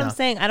the arena. No, that's what I'm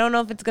saying. I don't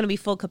know if it's going to be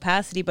full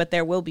capacity, but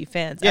there will be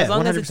fans. Yeah, as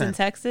long 100%. as it's in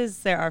Texas,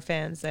 there are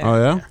fans there.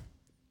 Oh yeah,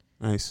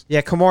 nice.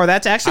 Yeah, Kimura.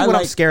 That's actually what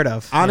I'm scared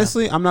of.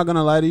 Honestly, I'm not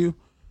gonna lie to you.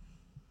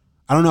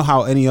 I don't know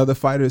how any other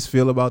fighters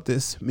feel about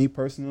this. Me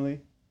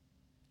personally,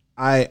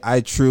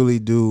 I truly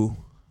do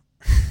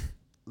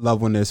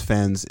love when there's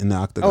fans in the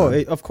octagon.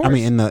 Oh, of course. I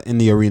mean, in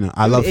the arena.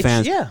 I love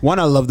fans. Yeah. One,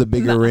 I love the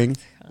bigger ring,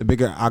 the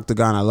bigger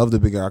octagon. I love the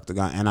bigger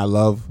octagon, and I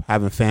love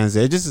having fans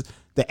there.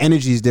 The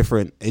energy is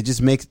different. It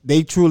just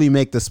they truly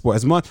make the sport.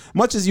 As much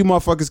as you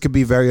motherfuckers could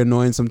be very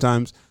annoying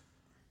sometimes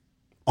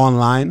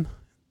online,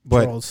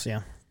 but Trolls,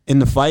 yeah. in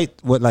the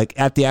fight,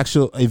 at the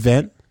actual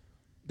event,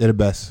 they're the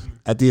best.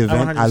 At the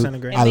event, 100%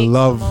 agree. I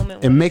love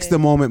it. Makes the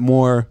moment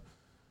more,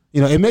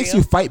 it makes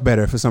you fight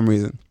better for some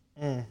reason.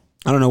 I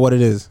don't know what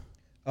it is.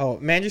 Oh,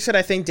 Mandrew said,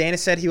 I think Dana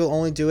said he will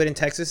only do it in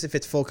Texas if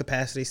it's full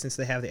capacity since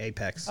they have the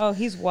Apex. Oh,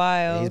 he's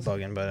wild. He's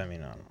bugging, but I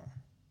mean, I don't know.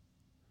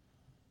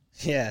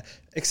 Yeah.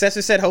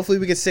 Excessive said, hopefully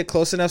we can sit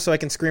close enough so I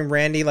can scream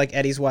Randy like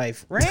Eddie's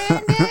wife.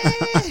 Randy!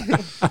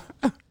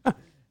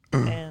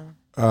 Damn.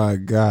 Oh,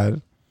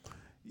 God.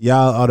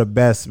 Y'all are the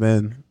best,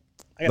 man.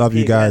 Love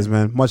you guys,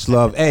 man. Much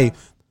love. Hey,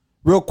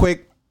 real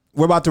quick,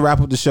 we're about to wrap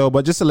up the show,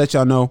 but just to let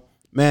y'all know,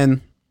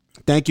 man,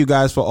 thank you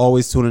guys for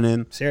always tuning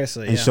in.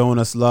 Seriously. And showing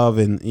us love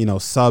and,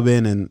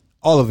 subbing and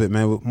all of it,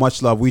 man.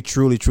 Much love. We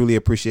truly, truly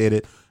appreciate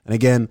it. And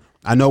again,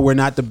 I know we're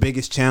not the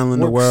biggest channel in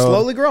the world. We're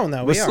slowly growing,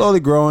 though. We're slowly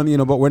growing,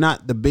 but we're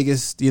not the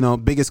biggest,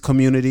 biggest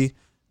community.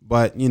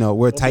 But,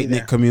 we're a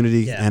tight-knit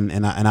community. Yeah.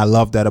 And I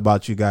love that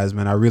about you guys,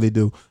 man. I really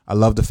do. I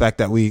love the fact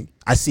that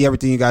I see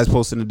everything you guys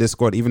post in the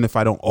Discord, even if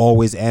I don't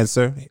always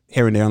answer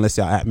here and there unless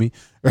y'all at me.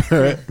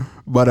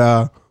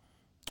 But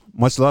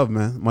much love,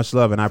 man. Much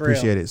love, and I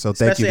appreciate it. So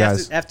thank you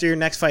guys. After your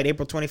next fight,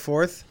 April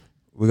 24th.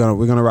 We're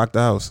gonna rock the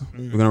house.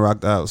 We're gonna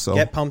rock the house. So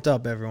get pumped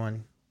up,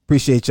 everyone.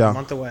 Appreciate y'all. A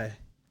month away.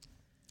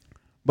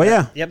 But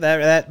yeah. Yep,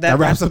 that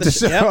wraps up the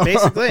show. Yep,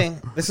 basically.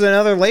 This is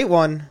another late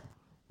one.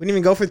 We didn't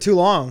even go for too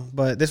long,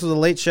 but this was a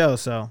late show,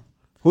 so.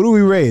 Who do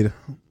we raid?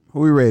 Who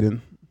we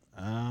raiding?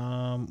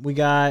 We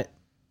got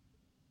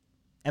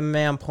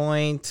MMA on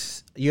point,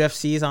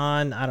 UFC's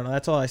on. I don't know.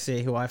 That's all I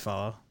see who I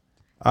follow.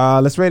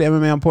 Let's raid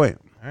MMA on point.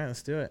 All right,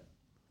 let's do it.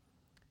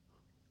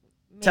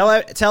 Tell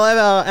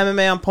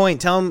MMA on point.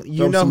 Tell them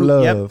you know who.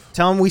 Love. Yep.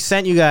 Tell them we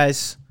sent you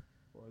guys.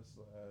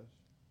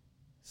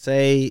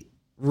 Say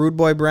Rude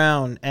Boy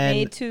Brown and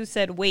May 2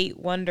 said wait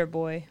Wonder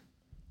Boy.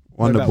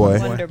 Wonder Boy.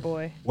 Wonder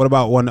Boy. What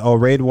about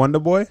raid Wonder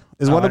Boy?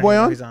 Is Wonder Boy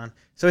on? He's on.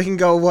 So we can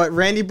go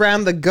Randy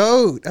Brown the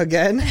GOAT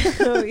again.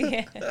 Oh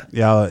yeah.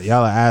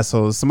 Y'all are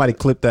assholes. Somebody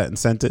clipped that and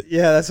sent it.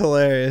 Yeah, that's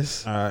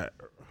hilarious. All right.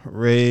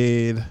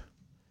 Raid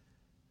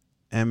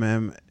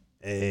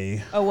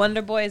MMA. Oh,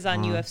 Wonder Boy is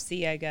on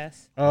UFC, I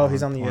guess. Oh,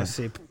 he's on the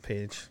UFC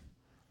page.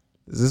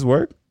 Does this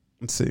work?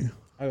 Let's see.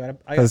 I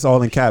Because it's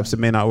all in caps. It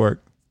may not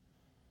work.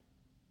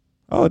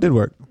 Oh, it did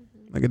work.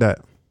 Look at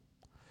that.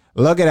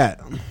 Look at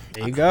that.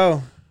 There you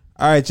go.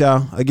 All right,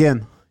 y'all.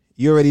 Again,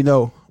 you already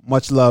know.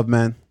 Much love,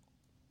 man.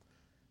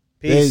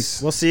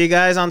 Peace. We'll see you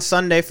guys on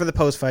Sunday for the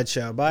post-fight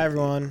show. Bye,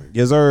 everyone.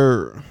 Yes,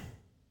 sir.